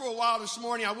 Just for a while this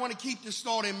morning, I want to keep this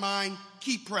thought in mind.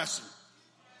 Keep pressing.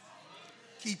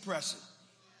 Keep pressing.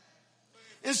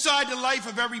 Inside the life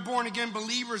of every born-again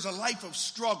believer is a life of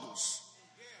struggles.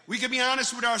 We can be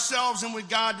honest with ourselves and with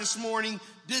God this morning.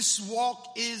 This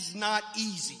walk is not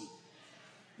easy.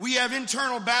 We have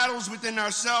internal battles within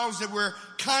ourselves that we're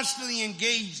constantly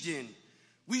engaged in.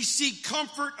 We seek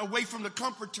comfort away from the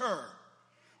comforter.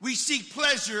 We seek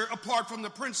pleasure apart from the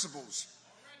principles.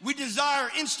 We desire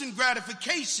instant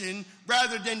gratification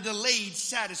rather than delayed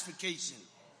satisfaction.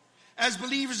 As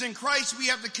believers in Christ, we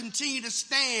have to continue to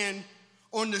stand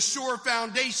on the sure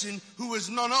foundation, who is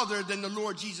none other than the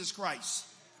Lord Jesus Christ.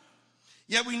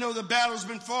 Yet we know the battle's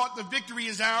been fought, the victory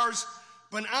is ours,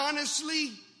 but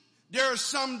honestly, there are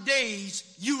some days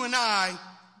you and I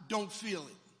don't feel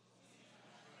it.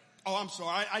 Oh, I'm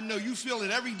sorry. I know you feel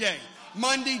it every day.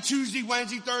 Monday, Tuesday,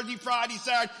 Wednesday, Thursday, Friday,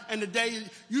 Saturday, and the day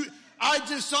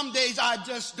some days I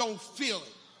just don't feel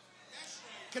it.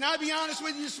 Can I be honest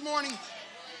with you this morning?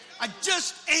 I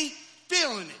just ain't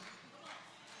feeling it.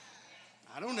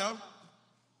 I don't know.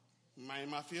 Am I in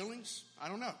my feelings? I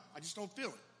don't know. I just don't feel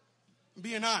it. I'm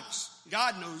being honest.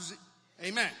 God knows it.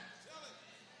 Amen.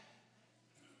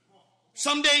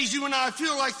 Some days you and I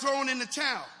feel like throwing in the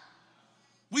towel.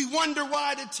 We wonder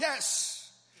why the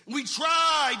tests. We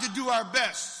try to do our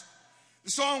best.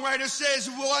 The songwriter says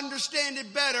we'll understand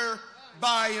it better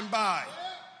by and by.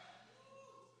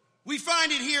 We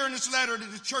find it here in this letter to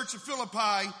the church of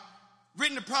Philippi,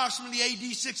 written approximately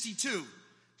AD 62.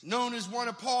 It's known as one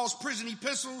of Paul's prison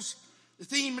epistles. The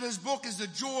theme of this book is the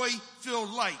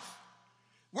joy-filled life.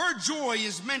 Word joy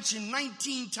is mentioned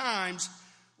 19 times,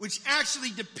 which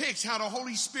actually depicts how the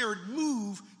Holy Spirit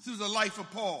moved through the life of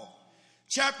Paul.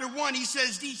 Chapter 1, he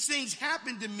says, these things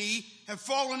happened to me, have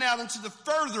fallen out into the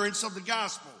furtherance of the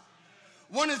gospel.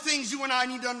 One of the things you and I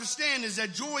need to understand is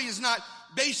that joy is not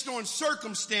based on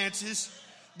circumstances,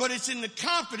 but it's in the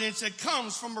confidence that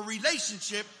comes from a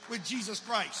relationship with Jesus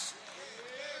Christ.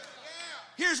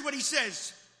 Here's what he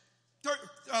says,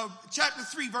 chapter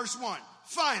 3, verse 1.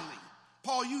 Finally,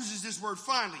 Paul uses this word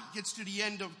finally, gets to the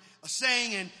end of a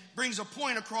saying and brings a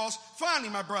point across. Finally,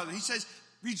 my brother, he says,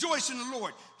 rejoice in the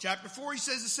Lord. Chapter 4, he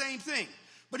says the same thing.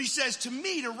 But he says, to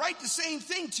me, to write the same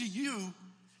thing to you,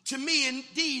 to me,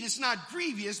 indeed, it's not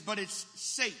grievous, but it's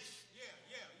safe.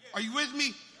 Are you with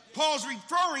me? Paul's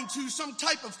referring to some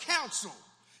type of counsel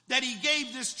that he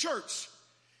gave this church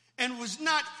and was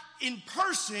not in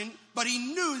person, but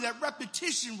he knew that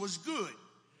repetition was good.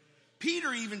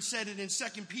 Peter even said it in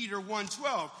 2 Peter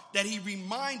 1:12, that he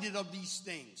reminded of these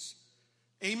things.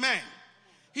 Amen.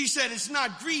 He said it's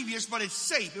not grievous, but it's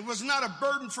safe. It was not a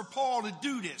burden for Paul to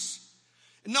do this.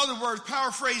 In other words,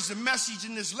 paraphrase the message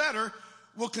in this letter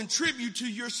will contribute to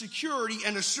your security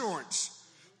and assurance.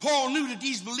 Paul knew that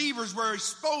these believers were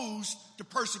exposed to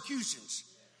persecutions.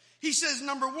 He says,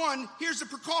 number 1, here's the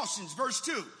precautions. Verse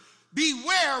 2,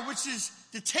 beware, which is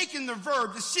to take in the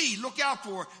verb, to see, look out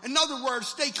for. In other words,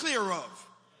 stay clear of.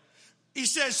 He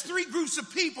says 3 groups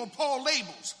of people Paul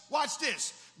labels. Watch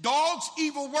this. Dogs,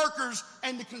 evil workers,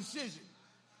 and the concision.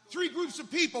 3 groups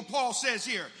of people Paul says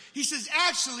here. He says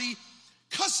actually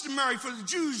customary for the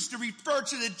Jews to refer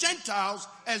to the Gentiles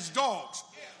as dogs.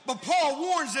 But Paul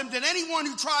warns them that anyone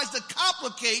who tries to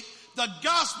complicate the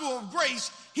gospel of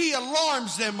grace, he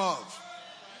alarms them of.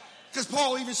 Because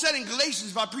Paul even said in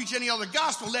Galatians, if I preach any other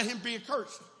gospel, let him be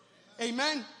accursed.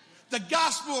 Amen? The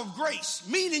gospel of grace,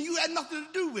 meaning you had nothing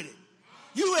to do with it.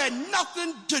 You had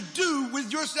nothing to do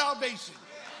with your salvation.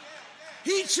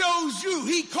 He chose you.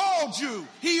 He called you.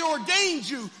 He ordained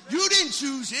you. You didn't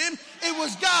choose him. It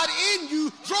was God in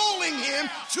you drawing him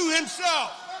to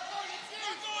himself.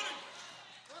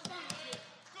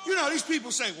 You know, these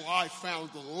people say, well, I found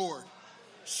the Lord.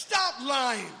 Stop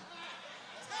lying.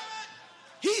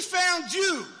 He found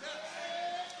you.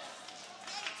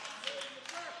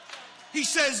 He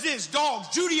says this, dogs,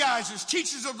 Judaizers,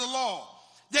 teachers of the law,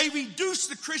 they reduced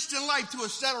the Christian life to a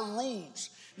set of rules,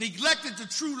 neglected the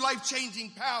true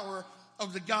life-changing power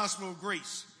of the gospel of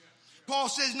grace. Paul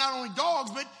says not only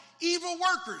dogs, but evil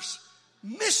workers,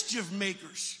 mischief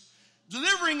makers,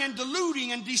 delivering and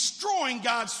deluding and destroying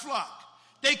God's flock.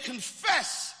 They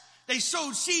confess they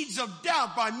sowed seeds of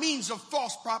doubt by means of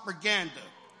false propaganda.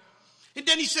 And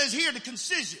then he says here, the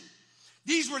concision.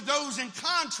 These were those in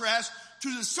contrast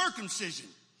to the circumcision.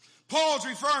 Paul's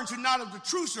referring to not of the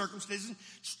true circumcision.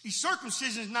 The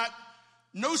circumcision is not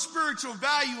no spiritual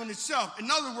value in itself.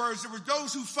 In other words, there were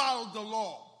those who followed the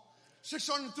law.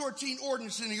 613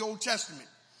 ordinances in the Old Testament.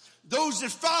 Those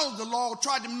that followed the law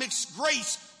tried to mix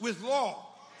grace with law.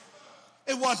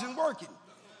 It wasn't working.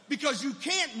 Because you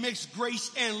can't mix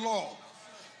grace and law.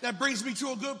 That brings me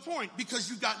to a good point. Because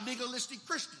you got legalistic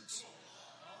Christians.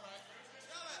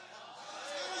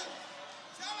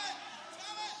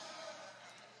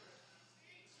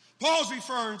 Paul's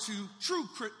referring to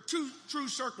true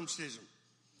circumcision.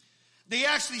 They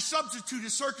actually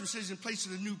substituted circumcision in place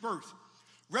of the new birth.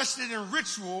 Rested in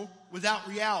ritual without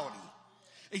reality.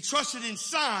 They trusted in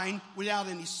sign without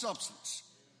any substance.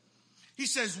 He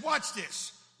says, watch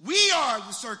this. We are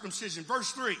the circumcision.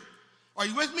 Verse 3. Are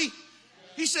you with me?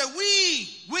 He said,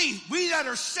 we that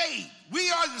are saved, we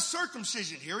are the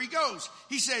circumcision. Here he goes.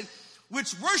 He said,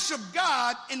 which worship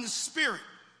God in the Spirit.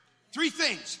 3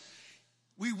 things.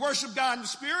 We worship God in the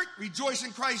Spirit, rejoice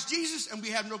in Christ Jesus, and we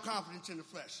have no confidence in the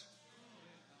flesh.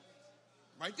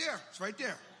 Right there. It's right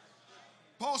there.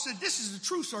 Paul said this is the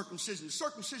true circumcision, the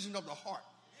circumcision of the heart.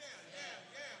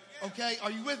 Okay, are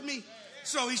you with me?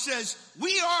 So he says,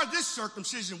 we are this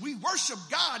circumcision. We worship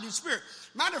God in spirit.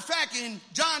 Matter of fact, in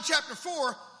John chapter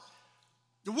 4,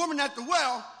 the woman at the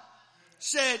well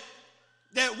said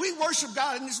that we worship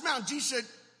God in this mountain. Jesus said,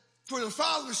 for the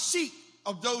Father seek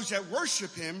of those that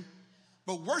worship him,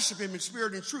 but worship him in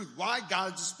spirit and truth. Why?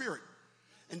 God is a spirit.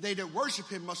 And they that worship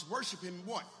him must worship him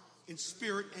what? In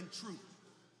spirit and truth.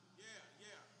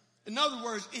 In other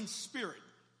words, in spirit.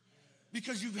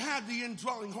 Because you have the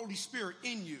indwelling Holy Spirit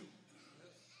in you.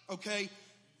 Okay?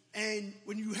 And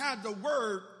when you have the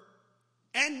Word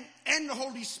and the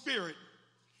Holy Spirit,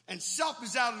 and self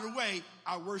is out of the way,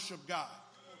 I worship God.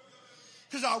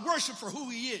 Because I worship for who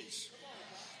he is.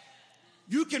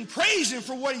 You can praise him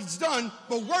for what he's done,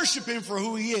 but worship him for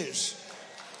who he is.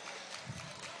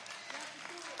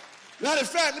 Matter of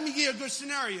fact, let me give you a good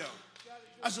scenario.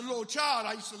 As a little child,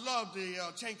 I used to love the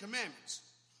Ten Commandments.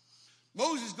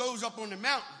 Moses goes up on the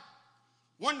mountain,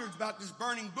 wonders about this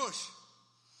burning bush.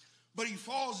 But he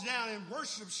falls down and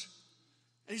worships,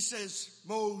 and he says,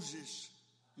 Moses,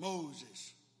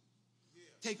 Moses,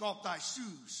 take off thy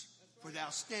shoes, for thou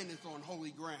standest on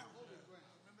holy ground.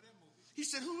 He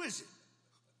said, who is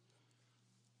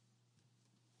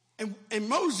it? And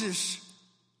Moses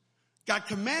got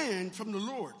command from the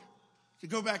Lord to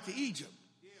go back to Egypt.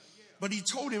 But he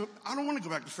told him, I don't want to go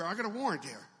back to Pharaoh. I got a warrant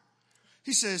there.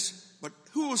 He says, but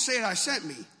who will say I sent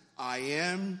me? I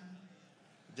am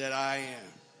that I am.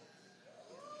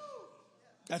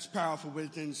 That's powerful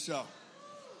within itself.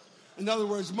 In other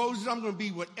words, Moses, I'm going to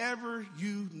be whatever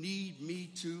you need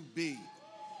me to be.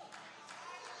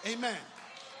 Amen.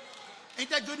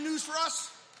 Ain't that good news for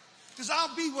us? Because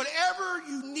I'll be whatever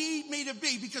you need me to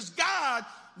be, because God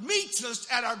meets us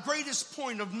at our greatest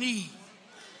point of need.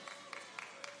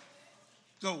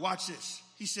 So watch this.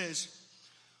 He says,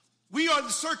 we are the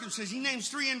circumcision. He names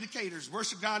 3 indicators.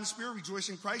 Worship God in spirit, rejoice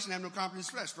in Christ, and have no confidence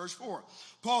in flesh. Verse 4.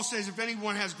 Paul says, if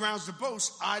anyone has grounds to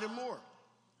boast, I the more.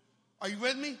 Are you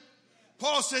with me?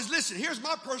 Paul says, listen, here's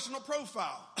my personal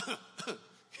profile.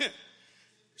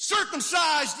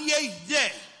 Circumcised the 8th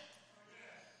day,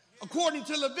 according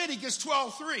to Leviticus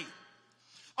 12:3.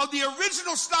 Of the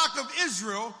original stock of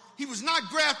Israel, he was not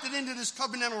grafted into this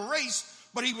covenantal race,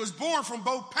 but he was born from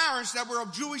both parents that were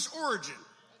of Jewish origin.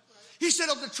 He said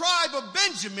of the tribe of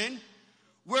Benjamin,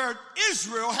 where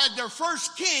Israel had their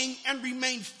first king and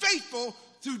remained faithful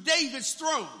through David's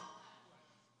throne.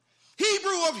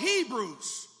 Hebrew of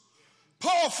Hebrews.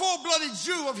 Paul, full-blooded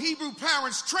Jew of Hebrew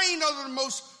parents, trained under the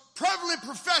most prevalent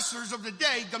professors of the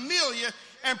day, Gamaliel,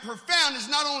 and profound is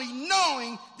not only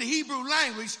knowing the Hebrew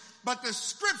language, but the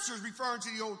scriptures referring to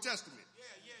the Old Testament.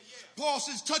 Paul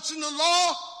says, touching the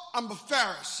law, I'm a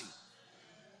Pharisee.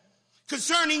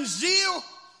 Concerning zeal,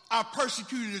 I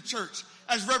persecuted the church.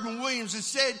 As Reverend Williams has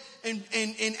said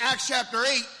in Acts chapter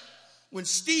 8, when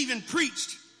Stephen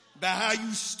preached about how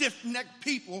you stiff-necked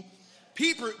people,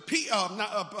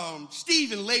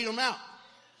 Stephen laid them out.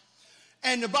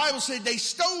 And the Bible said they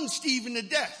stoned Stephen to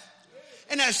death.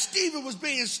 And as Stephen was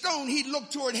being stoned, he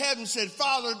looked toward heaven and said,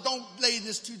 Father, don't lay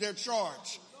this to their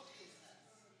charge.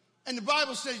 And the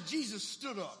Bible says Jesus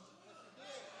stood up.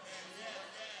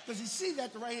 Because he seated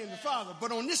at the right hand of the Father.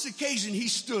 But on this occasion, he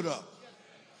stood up.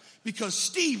 Because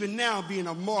Stephen now being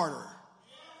a martyr.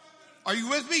 Are you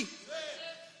with me?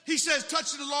 He says,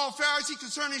 touching the law of Pharisee,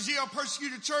 concerning zeal,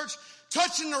 persecuted the church,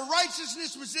 touching the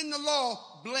righteousness was in the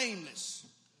law, blameless.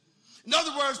 In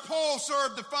other words, Paul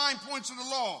served the fine points of the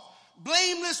law.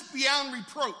 Blameless beyond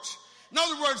reproach. In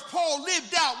other words, Paul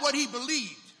lived out what he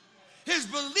believed. His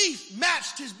belief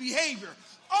matched his behavior.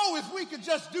 Oh, if we could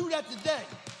just do that today.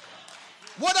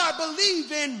 What I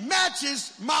believe in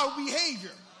matches my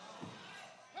behavior.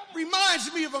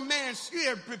 Reminds me of a man,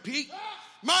 here, Pete.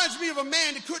 Reminds me of a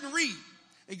man that couldn't read.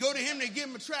 They go to him, they give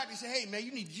him a tract, they say, hey man,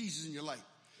 you need Jesus in your life.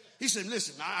 He said,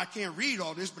 listen, I can't read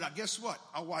all this, but guess what?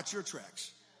 I'll watch your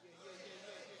tracks.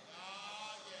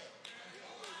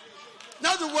 In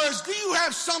other words, do you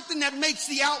have something that makes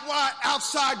the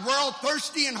outside world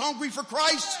thirsty and hungry for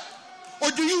Christ? Or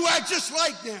do you act just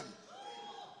like them?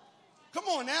 Come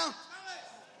on now.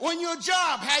 On your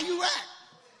job, how you act?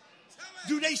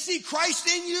 Do they see Christ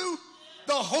in you?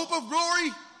 The hope of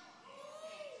glory?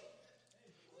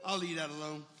 I'll leave that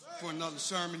alone for another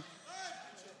sermon.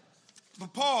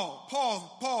 But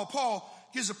Paul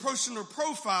gives a personal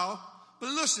profile. But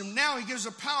listen, now he gives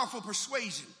a powerful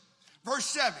persuasion. Verse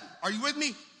 7, are you with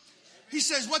me? He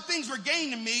says, what things were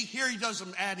gained to me? Here he does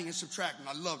some adding and subtracting.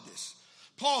 I love this.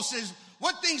 Paul says,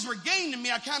 what things were gained to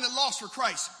me, I kind of lost for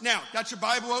Christ. Now, got your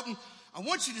Bible open? I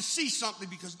want you to see something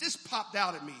because this popped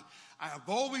out at me. I have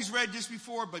always read this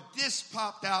before, but this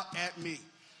popped out at me.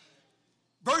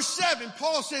 Verse 7,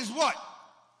 Paul says what?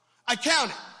 I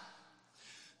counted.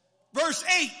 Verse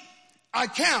 8, I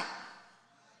count.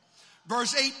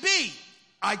 Verse 8b,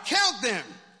 I count them.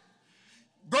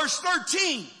 Verse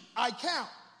 13, I count.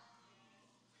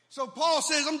 So Paul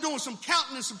says, I'm doing some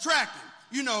counting and subtracting.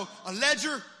 You know, a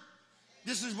ledger.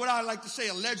 This is what I like to say,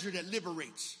 a ledger that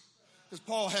liberates. Because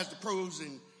Paul has the pros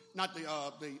and not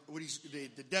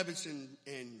the debits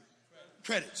and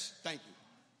credits. Thank you.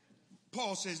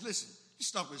 Paul says, listen, this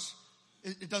stuff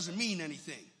it doesn't mean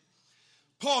anything.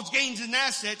 Paul's gains and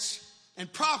assets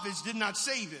and profits did not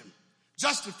save him,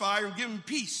 justify or give him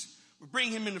peace, or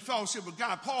bring him into fellowship with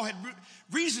God. Paul had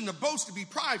reason to boast to be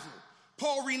prideful.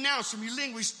 Paul renounced and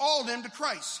relinquished all of them to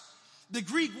Christ. The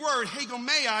Greek word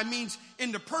hegomai means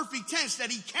in the perfect tense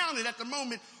that he counted at the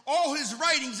moment all his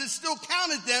writings and still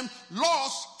counted them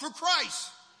lost for Christ.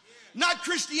 Not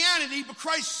Christianity, but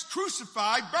Christ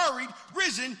crucified, buried,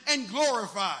 risen, and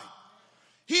glorified.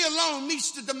 He alone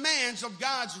meets the demands of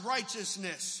God's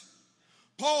righteousness.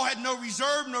 Paul had no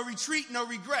reserve, no retreat, no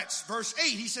regrets. Verse 8,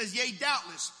 he says, yea,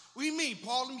 doubtless. What do you mean,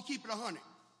 Paul? Let me keep it 100.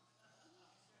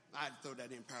 I had to throw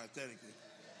that in parenthetically.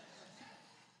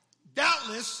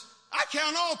 Doubtless, I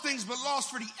count all things but loss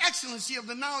for the excellency of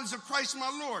the knowledge of Christ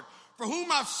my Lord, for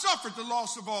whom I've suffered the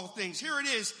loss of all things. Here it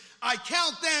is. I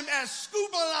count them as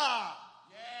skubala.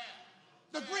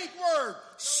 The Greek word,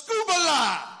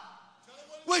 skubala,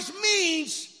 which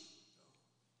means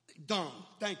dung.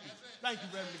 Thank you. Thank you,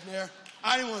 Reverend McNair.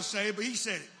 I didn't want to say it, but he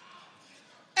said it.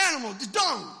 Animal, the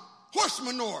dung, horse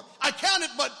manure. I count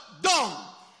it but dung.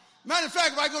 Matter of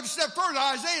fact, if I go a step further,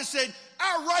 Isaiah said,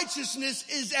 our righteousness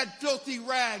is at filthy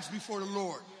rags before the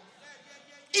Lord.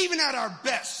 Even at our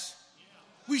best,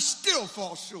 we still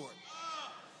fall short.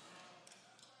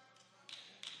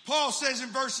 Paul says in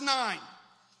verse 9,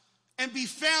 and be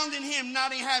found in him,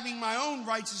 not in having my own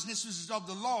righteousness, which is of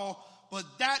the law, but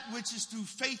that which is through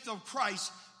faith of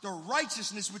Christ, the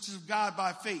righteousness which is of God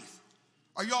by faith.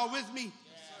 Are y'all with me?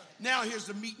 Now here's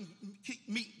the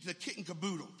the kit and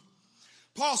caboodle.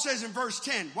 Paul says in verse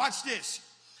 10, watch this,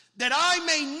 that I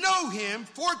may know him,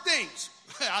 4 things.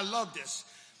 I love this.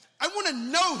 I want to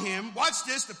know him, watch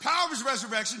this, the power of his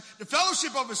resurrection, the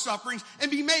fellowship of his sufferings, and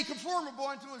be made conformable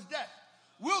unto his death.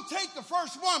 We'll take the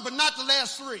first one, but not the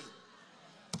last 3.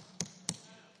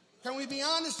 Can we be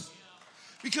honest?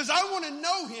 Because I want to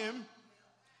know him,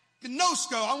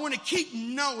 gnosko, I want to keep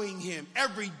knowing him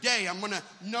every day. I'm going to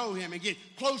know him and get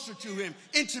closer to him,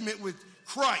 intimate with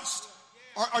Christ.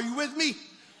 Are you with me?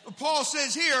 Paul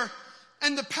says here,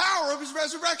 and the power of his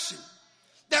resurrection.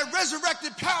 That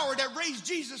resurrected power that raised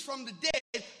Jesus from the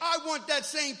dead, I want that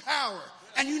same power.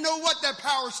 And you know what? That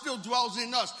power still dwells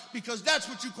in us because that's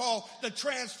what you call the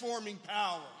transforming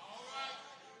power.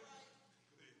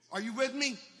 Are you with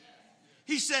me?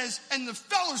 He says, and the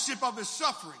fellowship of his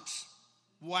sufferings.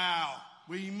 Wow.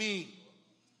 What do you mean?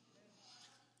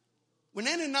 When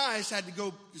Ananias had to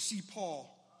go to see Paul,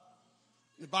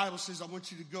 the Bible says, I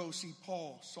want you to go see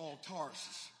Paul, Saul of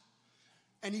Tarsus.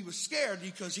 And he was scared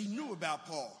because he knew about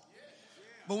Paul.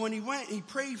 But when he went, he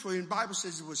prayed for him. The Bible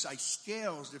says it was like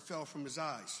scales that fell from his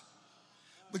eyes.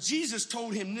 But Jesus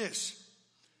told him this,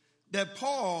 that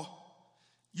Paul,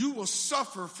 you will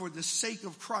suffer for the sake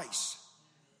of Christ.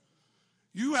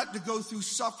 You have to go through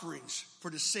sufferings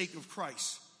for the sake of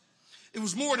Christ. It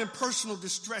was more than personal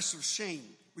distress of shame,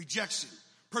 rejection,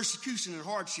 persecution, and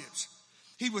hardships.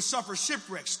 He would suffer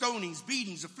shipwrecks, stonings,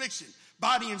 beatings, affliction,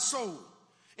 body and soul.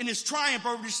 In his triumph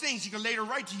over these things, he can later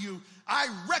write to you, I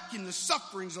reckon the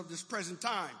sufferings of this present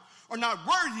time are not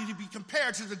worthy to be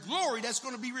compared to the glory that's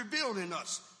going to be revealed in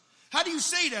us. How do you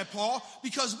say that, Paul?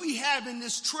 Because we have in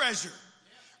this treasure,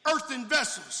 earthen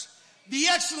vessels. The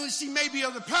excellency may be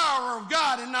of the power of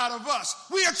God and not of us.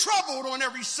 We are troubled on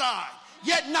every side,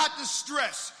 yet not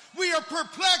distressed. We are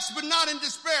perplexed, but not in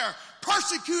despair.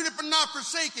 Persecuted, but not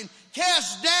forsaken.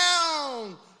 Cast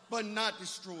down, but not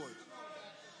destroyed.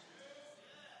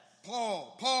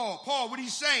 Paul, what are you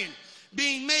saying?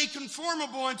 Being made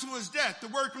conformable unto his death. The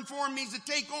word conform means to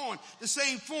take on the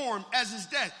same form as his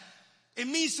death. It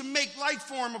means to make like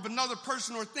form of another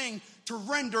person or thing, to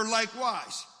render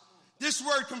likewise. This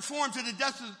word conform to the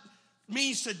death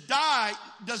means to die,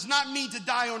 does not mean to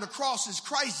die on the cross as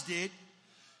Christ did.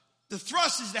 The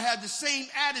thrust is to have the same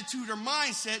attitude or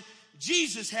mindset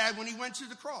Jesus had when he went to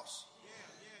the cross.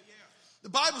 The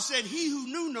Bible said he who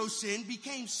knew no sin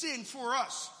became sin for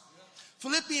us.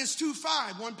 Philippians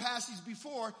 2:5, one passage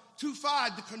before,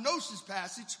 2:5, the kenosis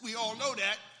passage, we all know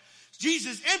that.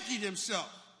 Jesus emptied himself.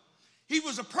 He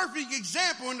was a perfect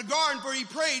example in the garden where he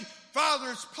prayed,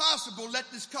 Father, it's possible, let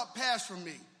this cup pass from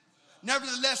me.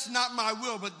 Nevertheless, not my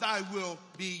will, but thy will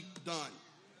be done.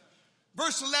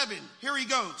 Verse 11, here he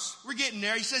goes. We're getting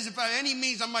there. He says, if by any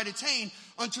means I might attain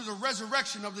unto the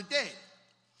resurrection of the dead.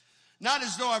 Not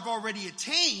as though I've already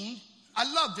attained.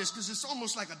 I love this because it's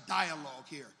almost like a dialogue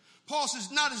here. Paul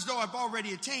says, not as though I've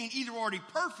already attained, either already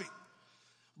perfect,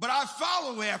 but I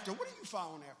follow after. What are you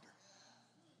following after?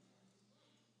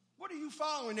 What are you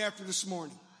following after this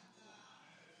morning?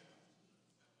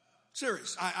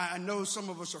 Serious. I know some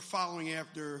of us are following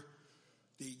after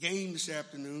the game this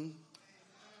afternoon.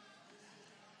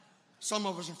 Some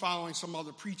of us are following some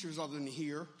other preachers other than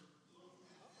here.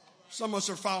 Some of us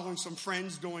are following some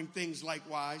friends doing things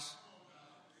likewise.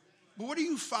 But what are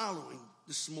you following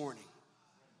this morning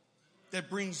that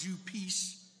brings you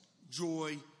peace,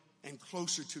 joy, and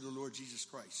closer to the Lord Jesus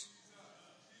Christ?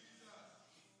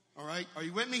 All right, are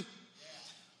you with me?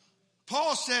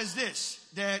 Paul says this,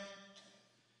 that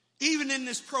even in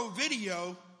this pro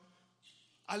video,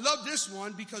 I love this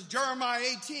one because Jeremiah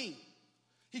 18,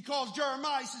 he calls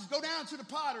Jeremiah, he says, go down to the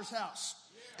potter's house,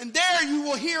 and there you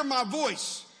will hear my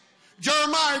voice.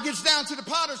 Jeremiah gets down to the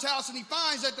potter's house and he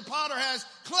finds that the potter has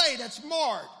clay that's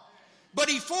marred, but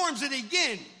he forms it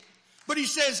again. But he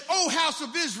says, O house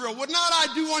of Israel, would not I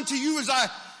do unto you as I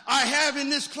have in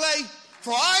this clay?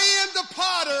 For I am the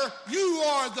potter, you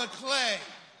are the clay.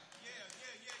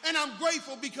 And I'm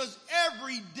grateful because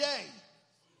every day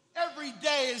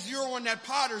as you're on that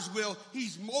potter's wheel,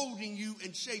 he's molding you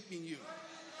and shaping you.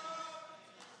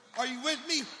 Are you with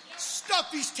me? Stuff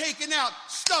he's taking out,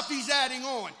 stuff he's adding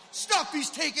on. Stuff he's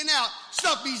taking out,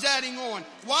 stuff he's adding on.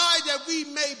 Why? That we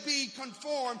may be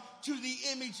conformed to the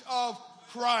image of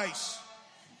Christ.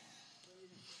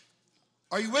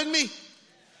 Are you with me?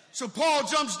 So Paul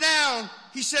jumps down.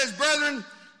 He says, brethren,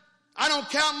 I don't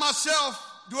count myself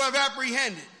to have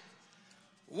apprehended.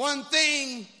 One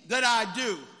thing that I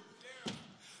do.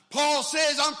 Paul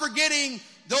says, I'm forgetting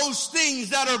those things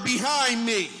that are behind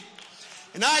me.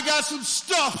 And I got some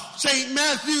stuff, St.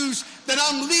 Matthews, that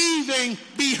I'm leaving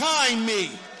behind me.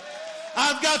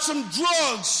 I've got some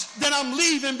drugs that I'm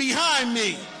leaving behind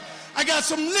me. I got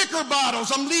some liquor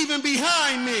bottles I'm leaving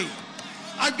behind me.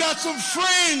 I've got some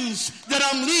friends that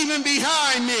I'm leaving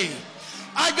behind me.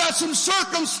 I got some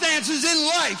circumstances in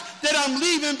life that I'm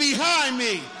leaving behind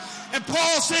me. And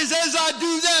Paul says, as I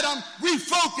do that, I'm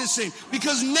refocusing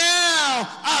because now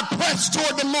I press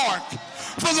toward the mark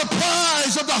for the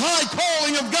prize of the high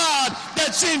calling of God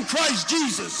that's in Christ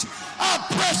Jesus. I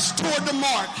press toward the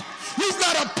mark. You've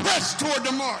got to press toward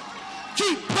the mark.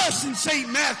 Keep pressing,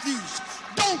 St. Matthews.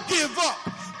 Don't give up.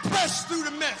 Press through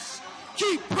the mess.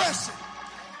 Keep pressing.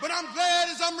 But I'm glad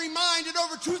as I'm reminded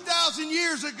over 2,000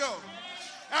 years ago,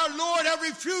 our Lord had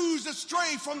refused to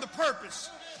stray from the purpose.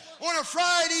 On a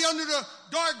Friday under the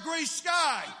dark gray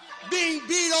sky, being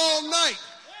beat all night,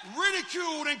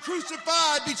 ridiculed and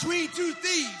crucified between two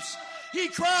thieves, he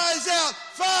cries out,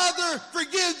 Father,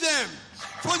 forgive them,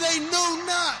 for they know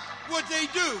not what they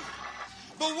do.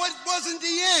 But what wasn't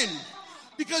the end?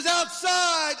 Because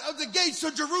outside of the gates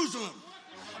of Jerusalem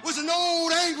was an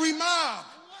old angry mob,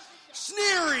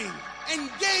 sneering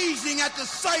and gazing at the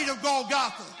sight of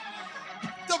Golgotha.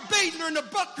 The Baitler and the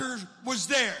Butler was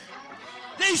there.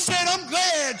 They said, I'm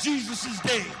glad Jesus is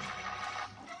dead.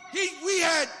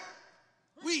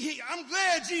 I'm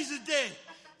glad Jesus is dead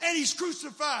and he's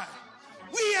crucified.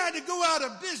 We had to go out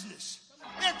of business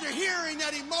after hearing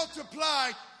that he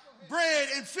multiplied bread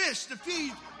and fish to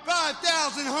feed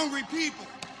 5,000 hungry people.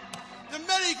 The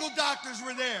medical doctors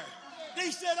were there.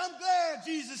 They said, I'm glad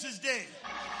Jesus is dead.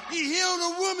 He healed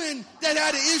a woman that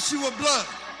had an issue of blood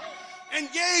and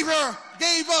gave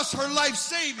us her life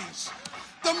savings.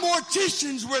 The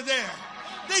morticians were there.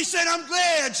 They said, I'm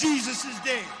glad Jesus is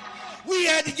dead. We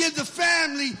had to give the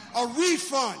family a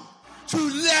refund to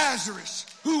Lazarus,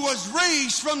 who was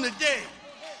raised from the dead.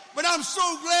 But I'm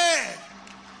so glad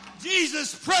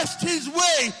Jesus pressed his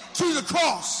way to the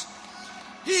cross.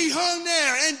 He hung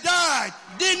there and died.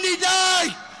 Didn't he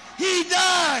die? He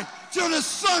died till the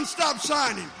sun stopped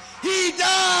shining. He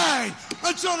died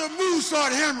until the moon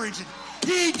started hemorrhaging.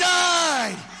 He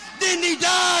died. Didn't he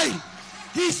die?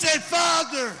 He said,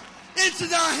 Father, into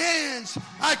thy hands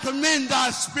I commend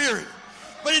thy spirit.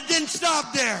 But it didn't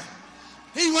stop there.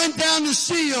 He went down to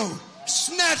Sheol,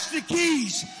 snatched the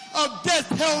keys of death,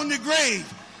 hell, and the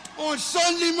grave. On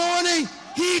Sunday morning,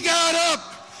 he got up.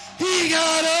 He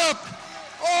got up.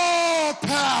 All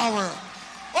power,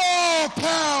 all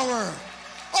power,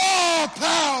 all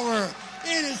power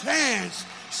in his hands.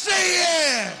 Say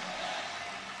yeah.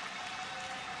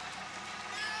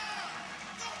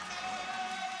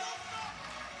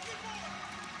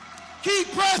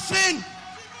 Keep pressing.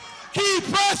 Keep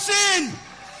pressing.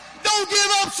 The Don't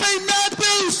give up, St.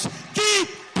 Matthews. Keep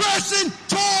pressing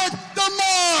toward the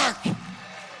mark.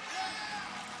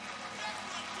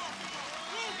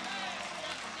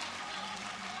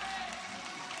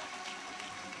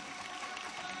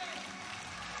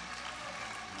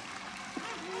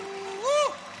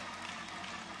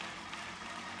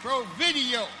 Pro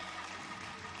video.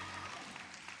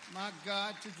 My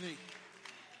God, to thee.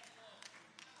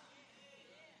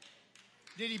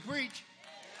 Did he preach?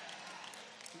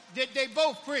 Did they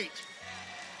both preach?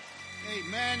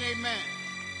 Amen, amen.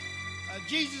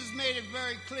 Jesus made it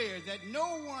very clear that no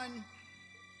one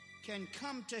can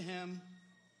come to him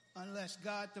unless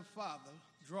God the Father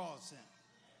draws him.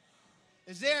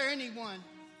 Is there anyone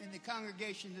in the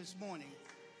congregation this morning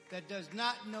that does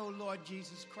not know Lord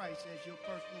Jesus Christ as your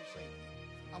personal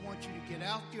Savior? I want you to get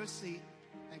out your seat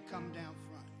and come down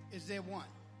front. Is there one?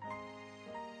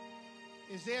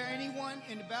 Is there anyone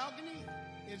in the balcony?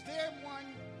 Is there one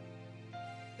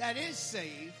that is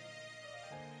saved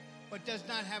but does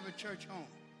not have a church home?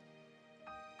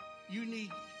 You need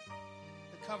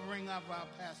the covering of our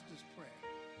pastor's prayer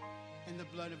and the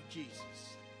blood of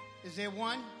Jesus. Is there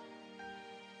one?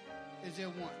 Is there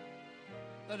one?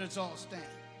 Let us all stand.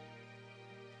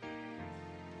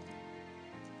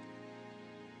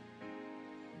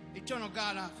 Eternal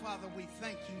God, our Father, we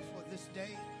thank you for this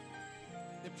day,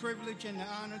 the privilege and the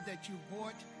honor that you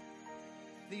brought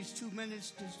these two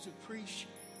ministers to preach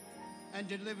and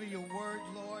deliver your word,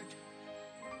 Lord,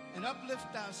 and uplift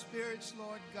our spirits,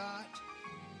 Lord God,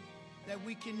 that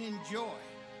we can enjoy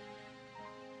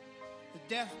the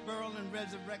death, burial, and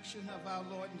resurrection of our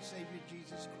Lord and Savior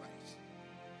Jesus Christ.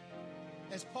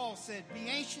 As Paul said, be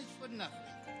anxious for nothing,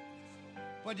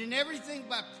 but in everything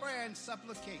by prayer and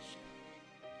supplication,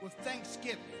 with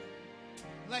thanksgiving,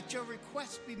 let your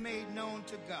requests be made known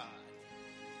to God.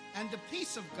 And the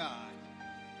peace of God,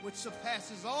 which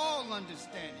surpasses all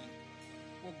understanding,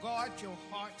 will guard your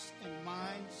hearts and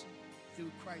minds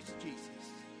through Christ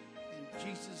Jesus. In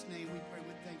Jesus' name we pray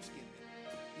with thanksgiving.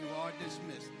 You are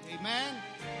dismissed. Amen.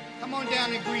 Come on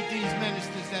down and greet these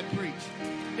ministers that preach.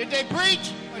 Did they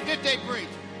preach or did they preach?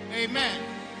 Amen.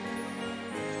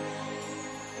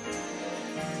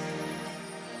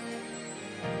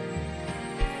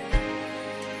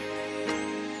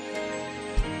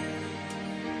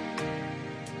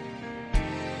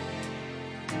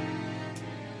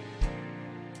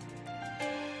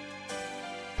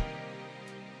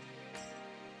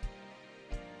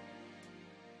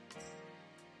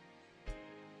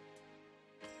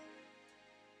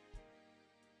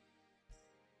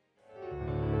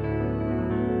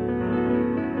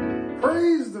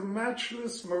 Praise the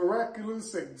matchless,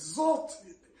 miraculous,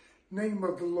 exalted name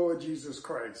of the Lord Jesus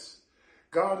Christ.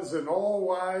 God is an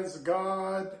all-wise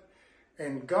God,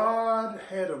 and God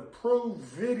had a pro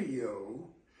video.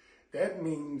 That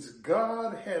means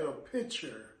God had a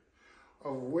picture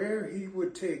of where he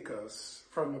would take us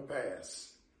from the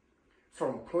past,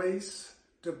 from place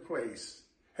to place.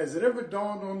 Has it ever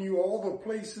dawned on you all the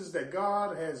places that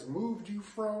God has moved you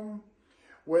from?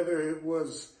 Whether it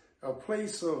was a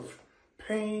place of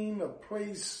pain, a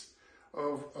place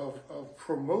of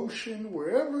promotion,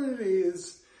 wherever it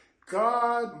is,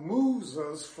 God moves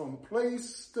us from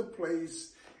place to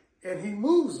place, and he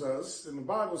moves us, and the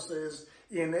Bible says,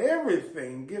 in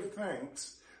everything give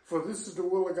thanks, for this is the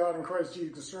will of God in Christ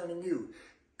Jesus concerning you.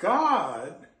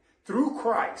 God, through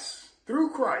Christ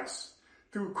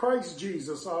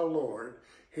Jesus our Lord,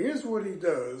 here's what he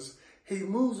does. He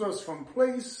moves us from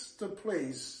place to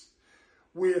place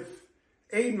with,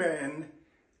 amen,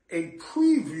 a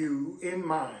preview in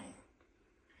mind.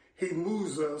 He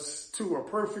moves us to a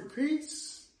perfect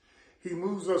peace. He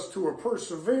moves us to a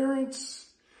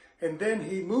perseverance. And then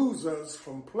he moves us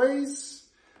from place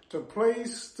to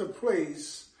place to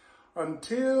place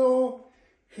until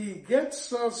he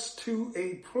gets us to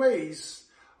a place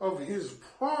of his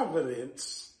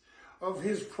providence, of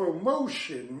his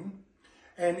promotion.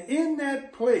 And in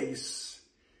that place,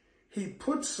 he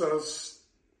puts us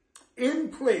in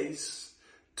place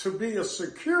to be a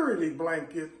security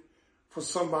blanket for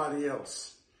somebody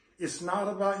else. It's not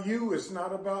about you. It's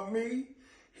not about me.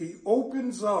 He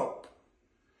opens up,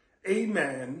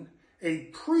 amen, a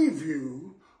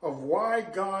preview of why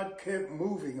God kept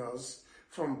moving us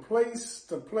from place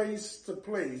to place to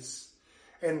place.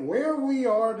 And where we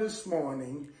are this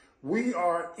morning, we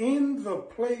are in the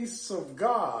place of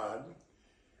God,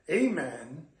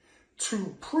 amen,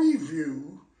 to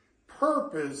preview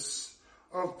purpose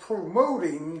of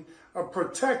promoting a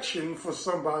protection for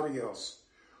somebody else.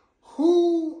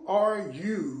 Who are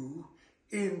you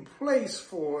in place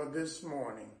for this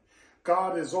morning?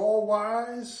 God is all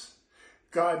wise.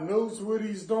 God knows what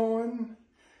he's doing.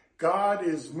 God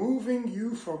is moving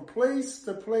you from place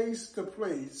to place to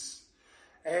place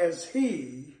as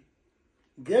he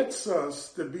gets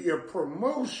us to be a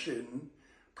promotion,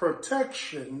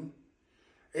 protection,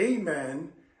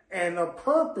 amen, and a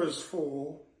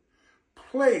purposeful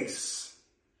place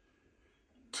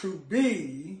to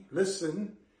be,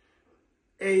 listen,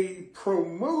 a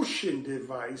promotion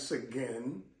device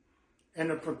again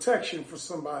and a protection for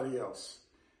somebody else.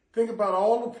 Think about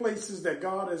all the places that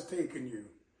God has taken you.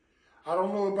 I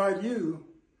don't know about you,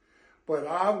 but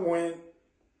I went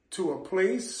to a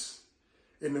place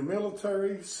in the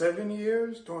military 7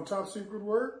 years doing top secret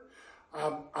work.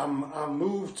 I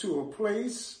moved to a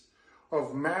place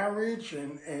of marriage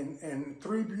and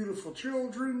 3 beautiful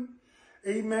children.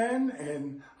 Amen.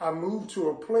 And I moved to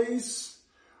a place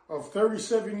of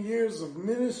 37 years of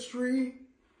ministry,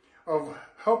 of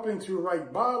helping to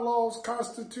write bylaws,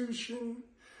 constitution,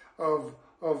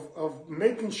 of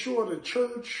making sure the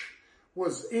church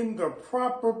was in the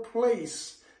proper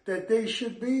place that they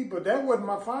should be. But that wasn't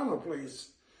my final place.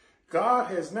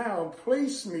 God has now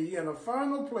placed me in a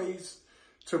final place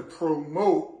to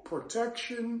promote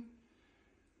protection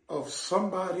of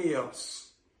somebody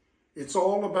else. It's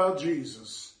all about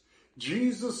Jesus.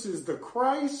 Jesus is the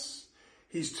Christ.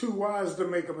 He's too wise to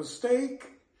make a mistake.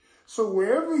 So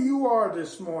wherever you are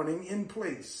this morning in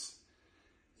place,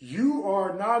 you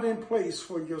are not in place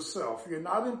for yourself. You're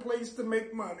not in place to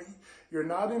make money. You're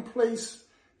not in place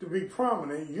to be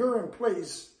prominent. You're in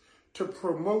place to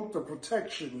promote the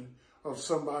protection of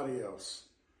somebody else.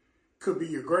 Could be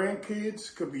your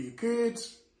grandkids, could be your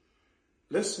kids.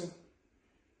 Listen,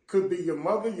 could be your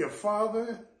mother, your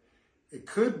father. It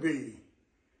could be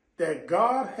that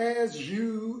God has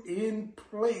you in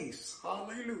place,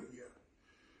 hallelujah,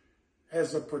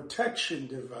 as a protection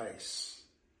device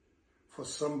for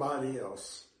somebody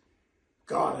else.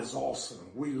 God is awesome.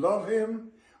 We love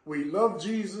him. We love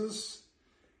Jesus.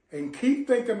 And keep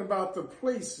thinking about the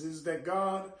places that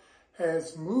God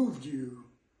has moved you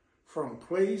from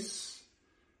place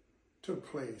to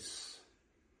place.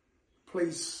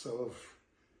 Place of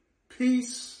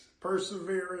peace,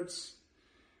 perseverance,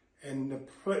 and the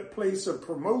place of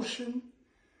promotion,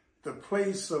 the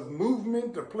place of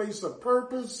movement, the place of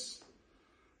purpose,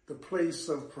 the place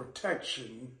of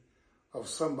protection of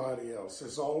somebody else.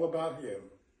 It's all about him.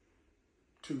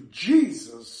 To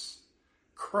Jesus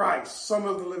Christ, Son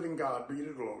of the living God, be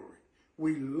the glory.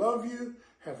 We love you.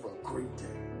 Have a great day.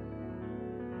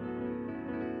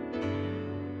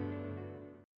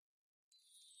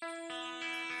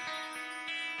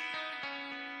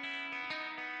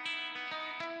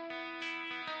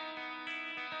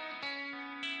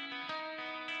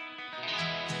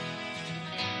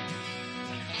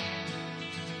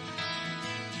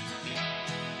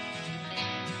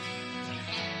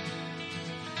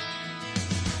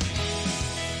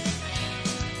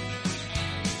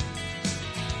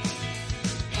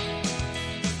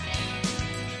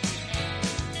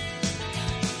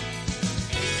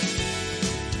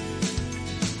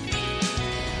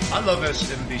 I love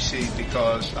SMBC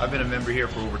because I've been a member here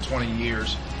for over 20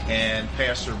 years, and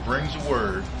Pastor brings a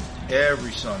word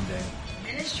every Sunday.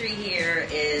 Ministry here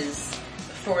is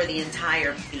for the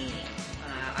entire being.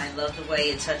 I love the way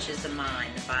it touches the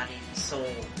mind, the body, the soul.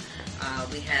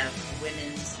 We have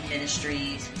women's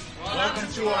ministries.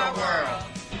 Welcome to our world.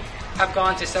 I've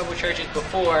gone to several churches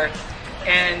before,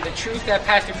 and the truth that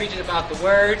Pastor preaches about the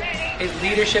word, his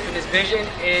leadership and his vision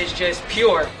is just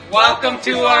pure. Welcome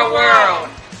to our world.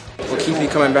 We'll keep you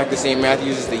coming back to St.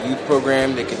 Matthew's is the youth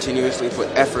program that continuously put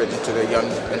effort into the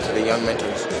young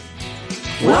mentors.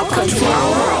 Welcome to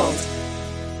our world.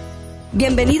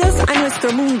 Bienvenidos a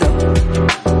nuestro mundo.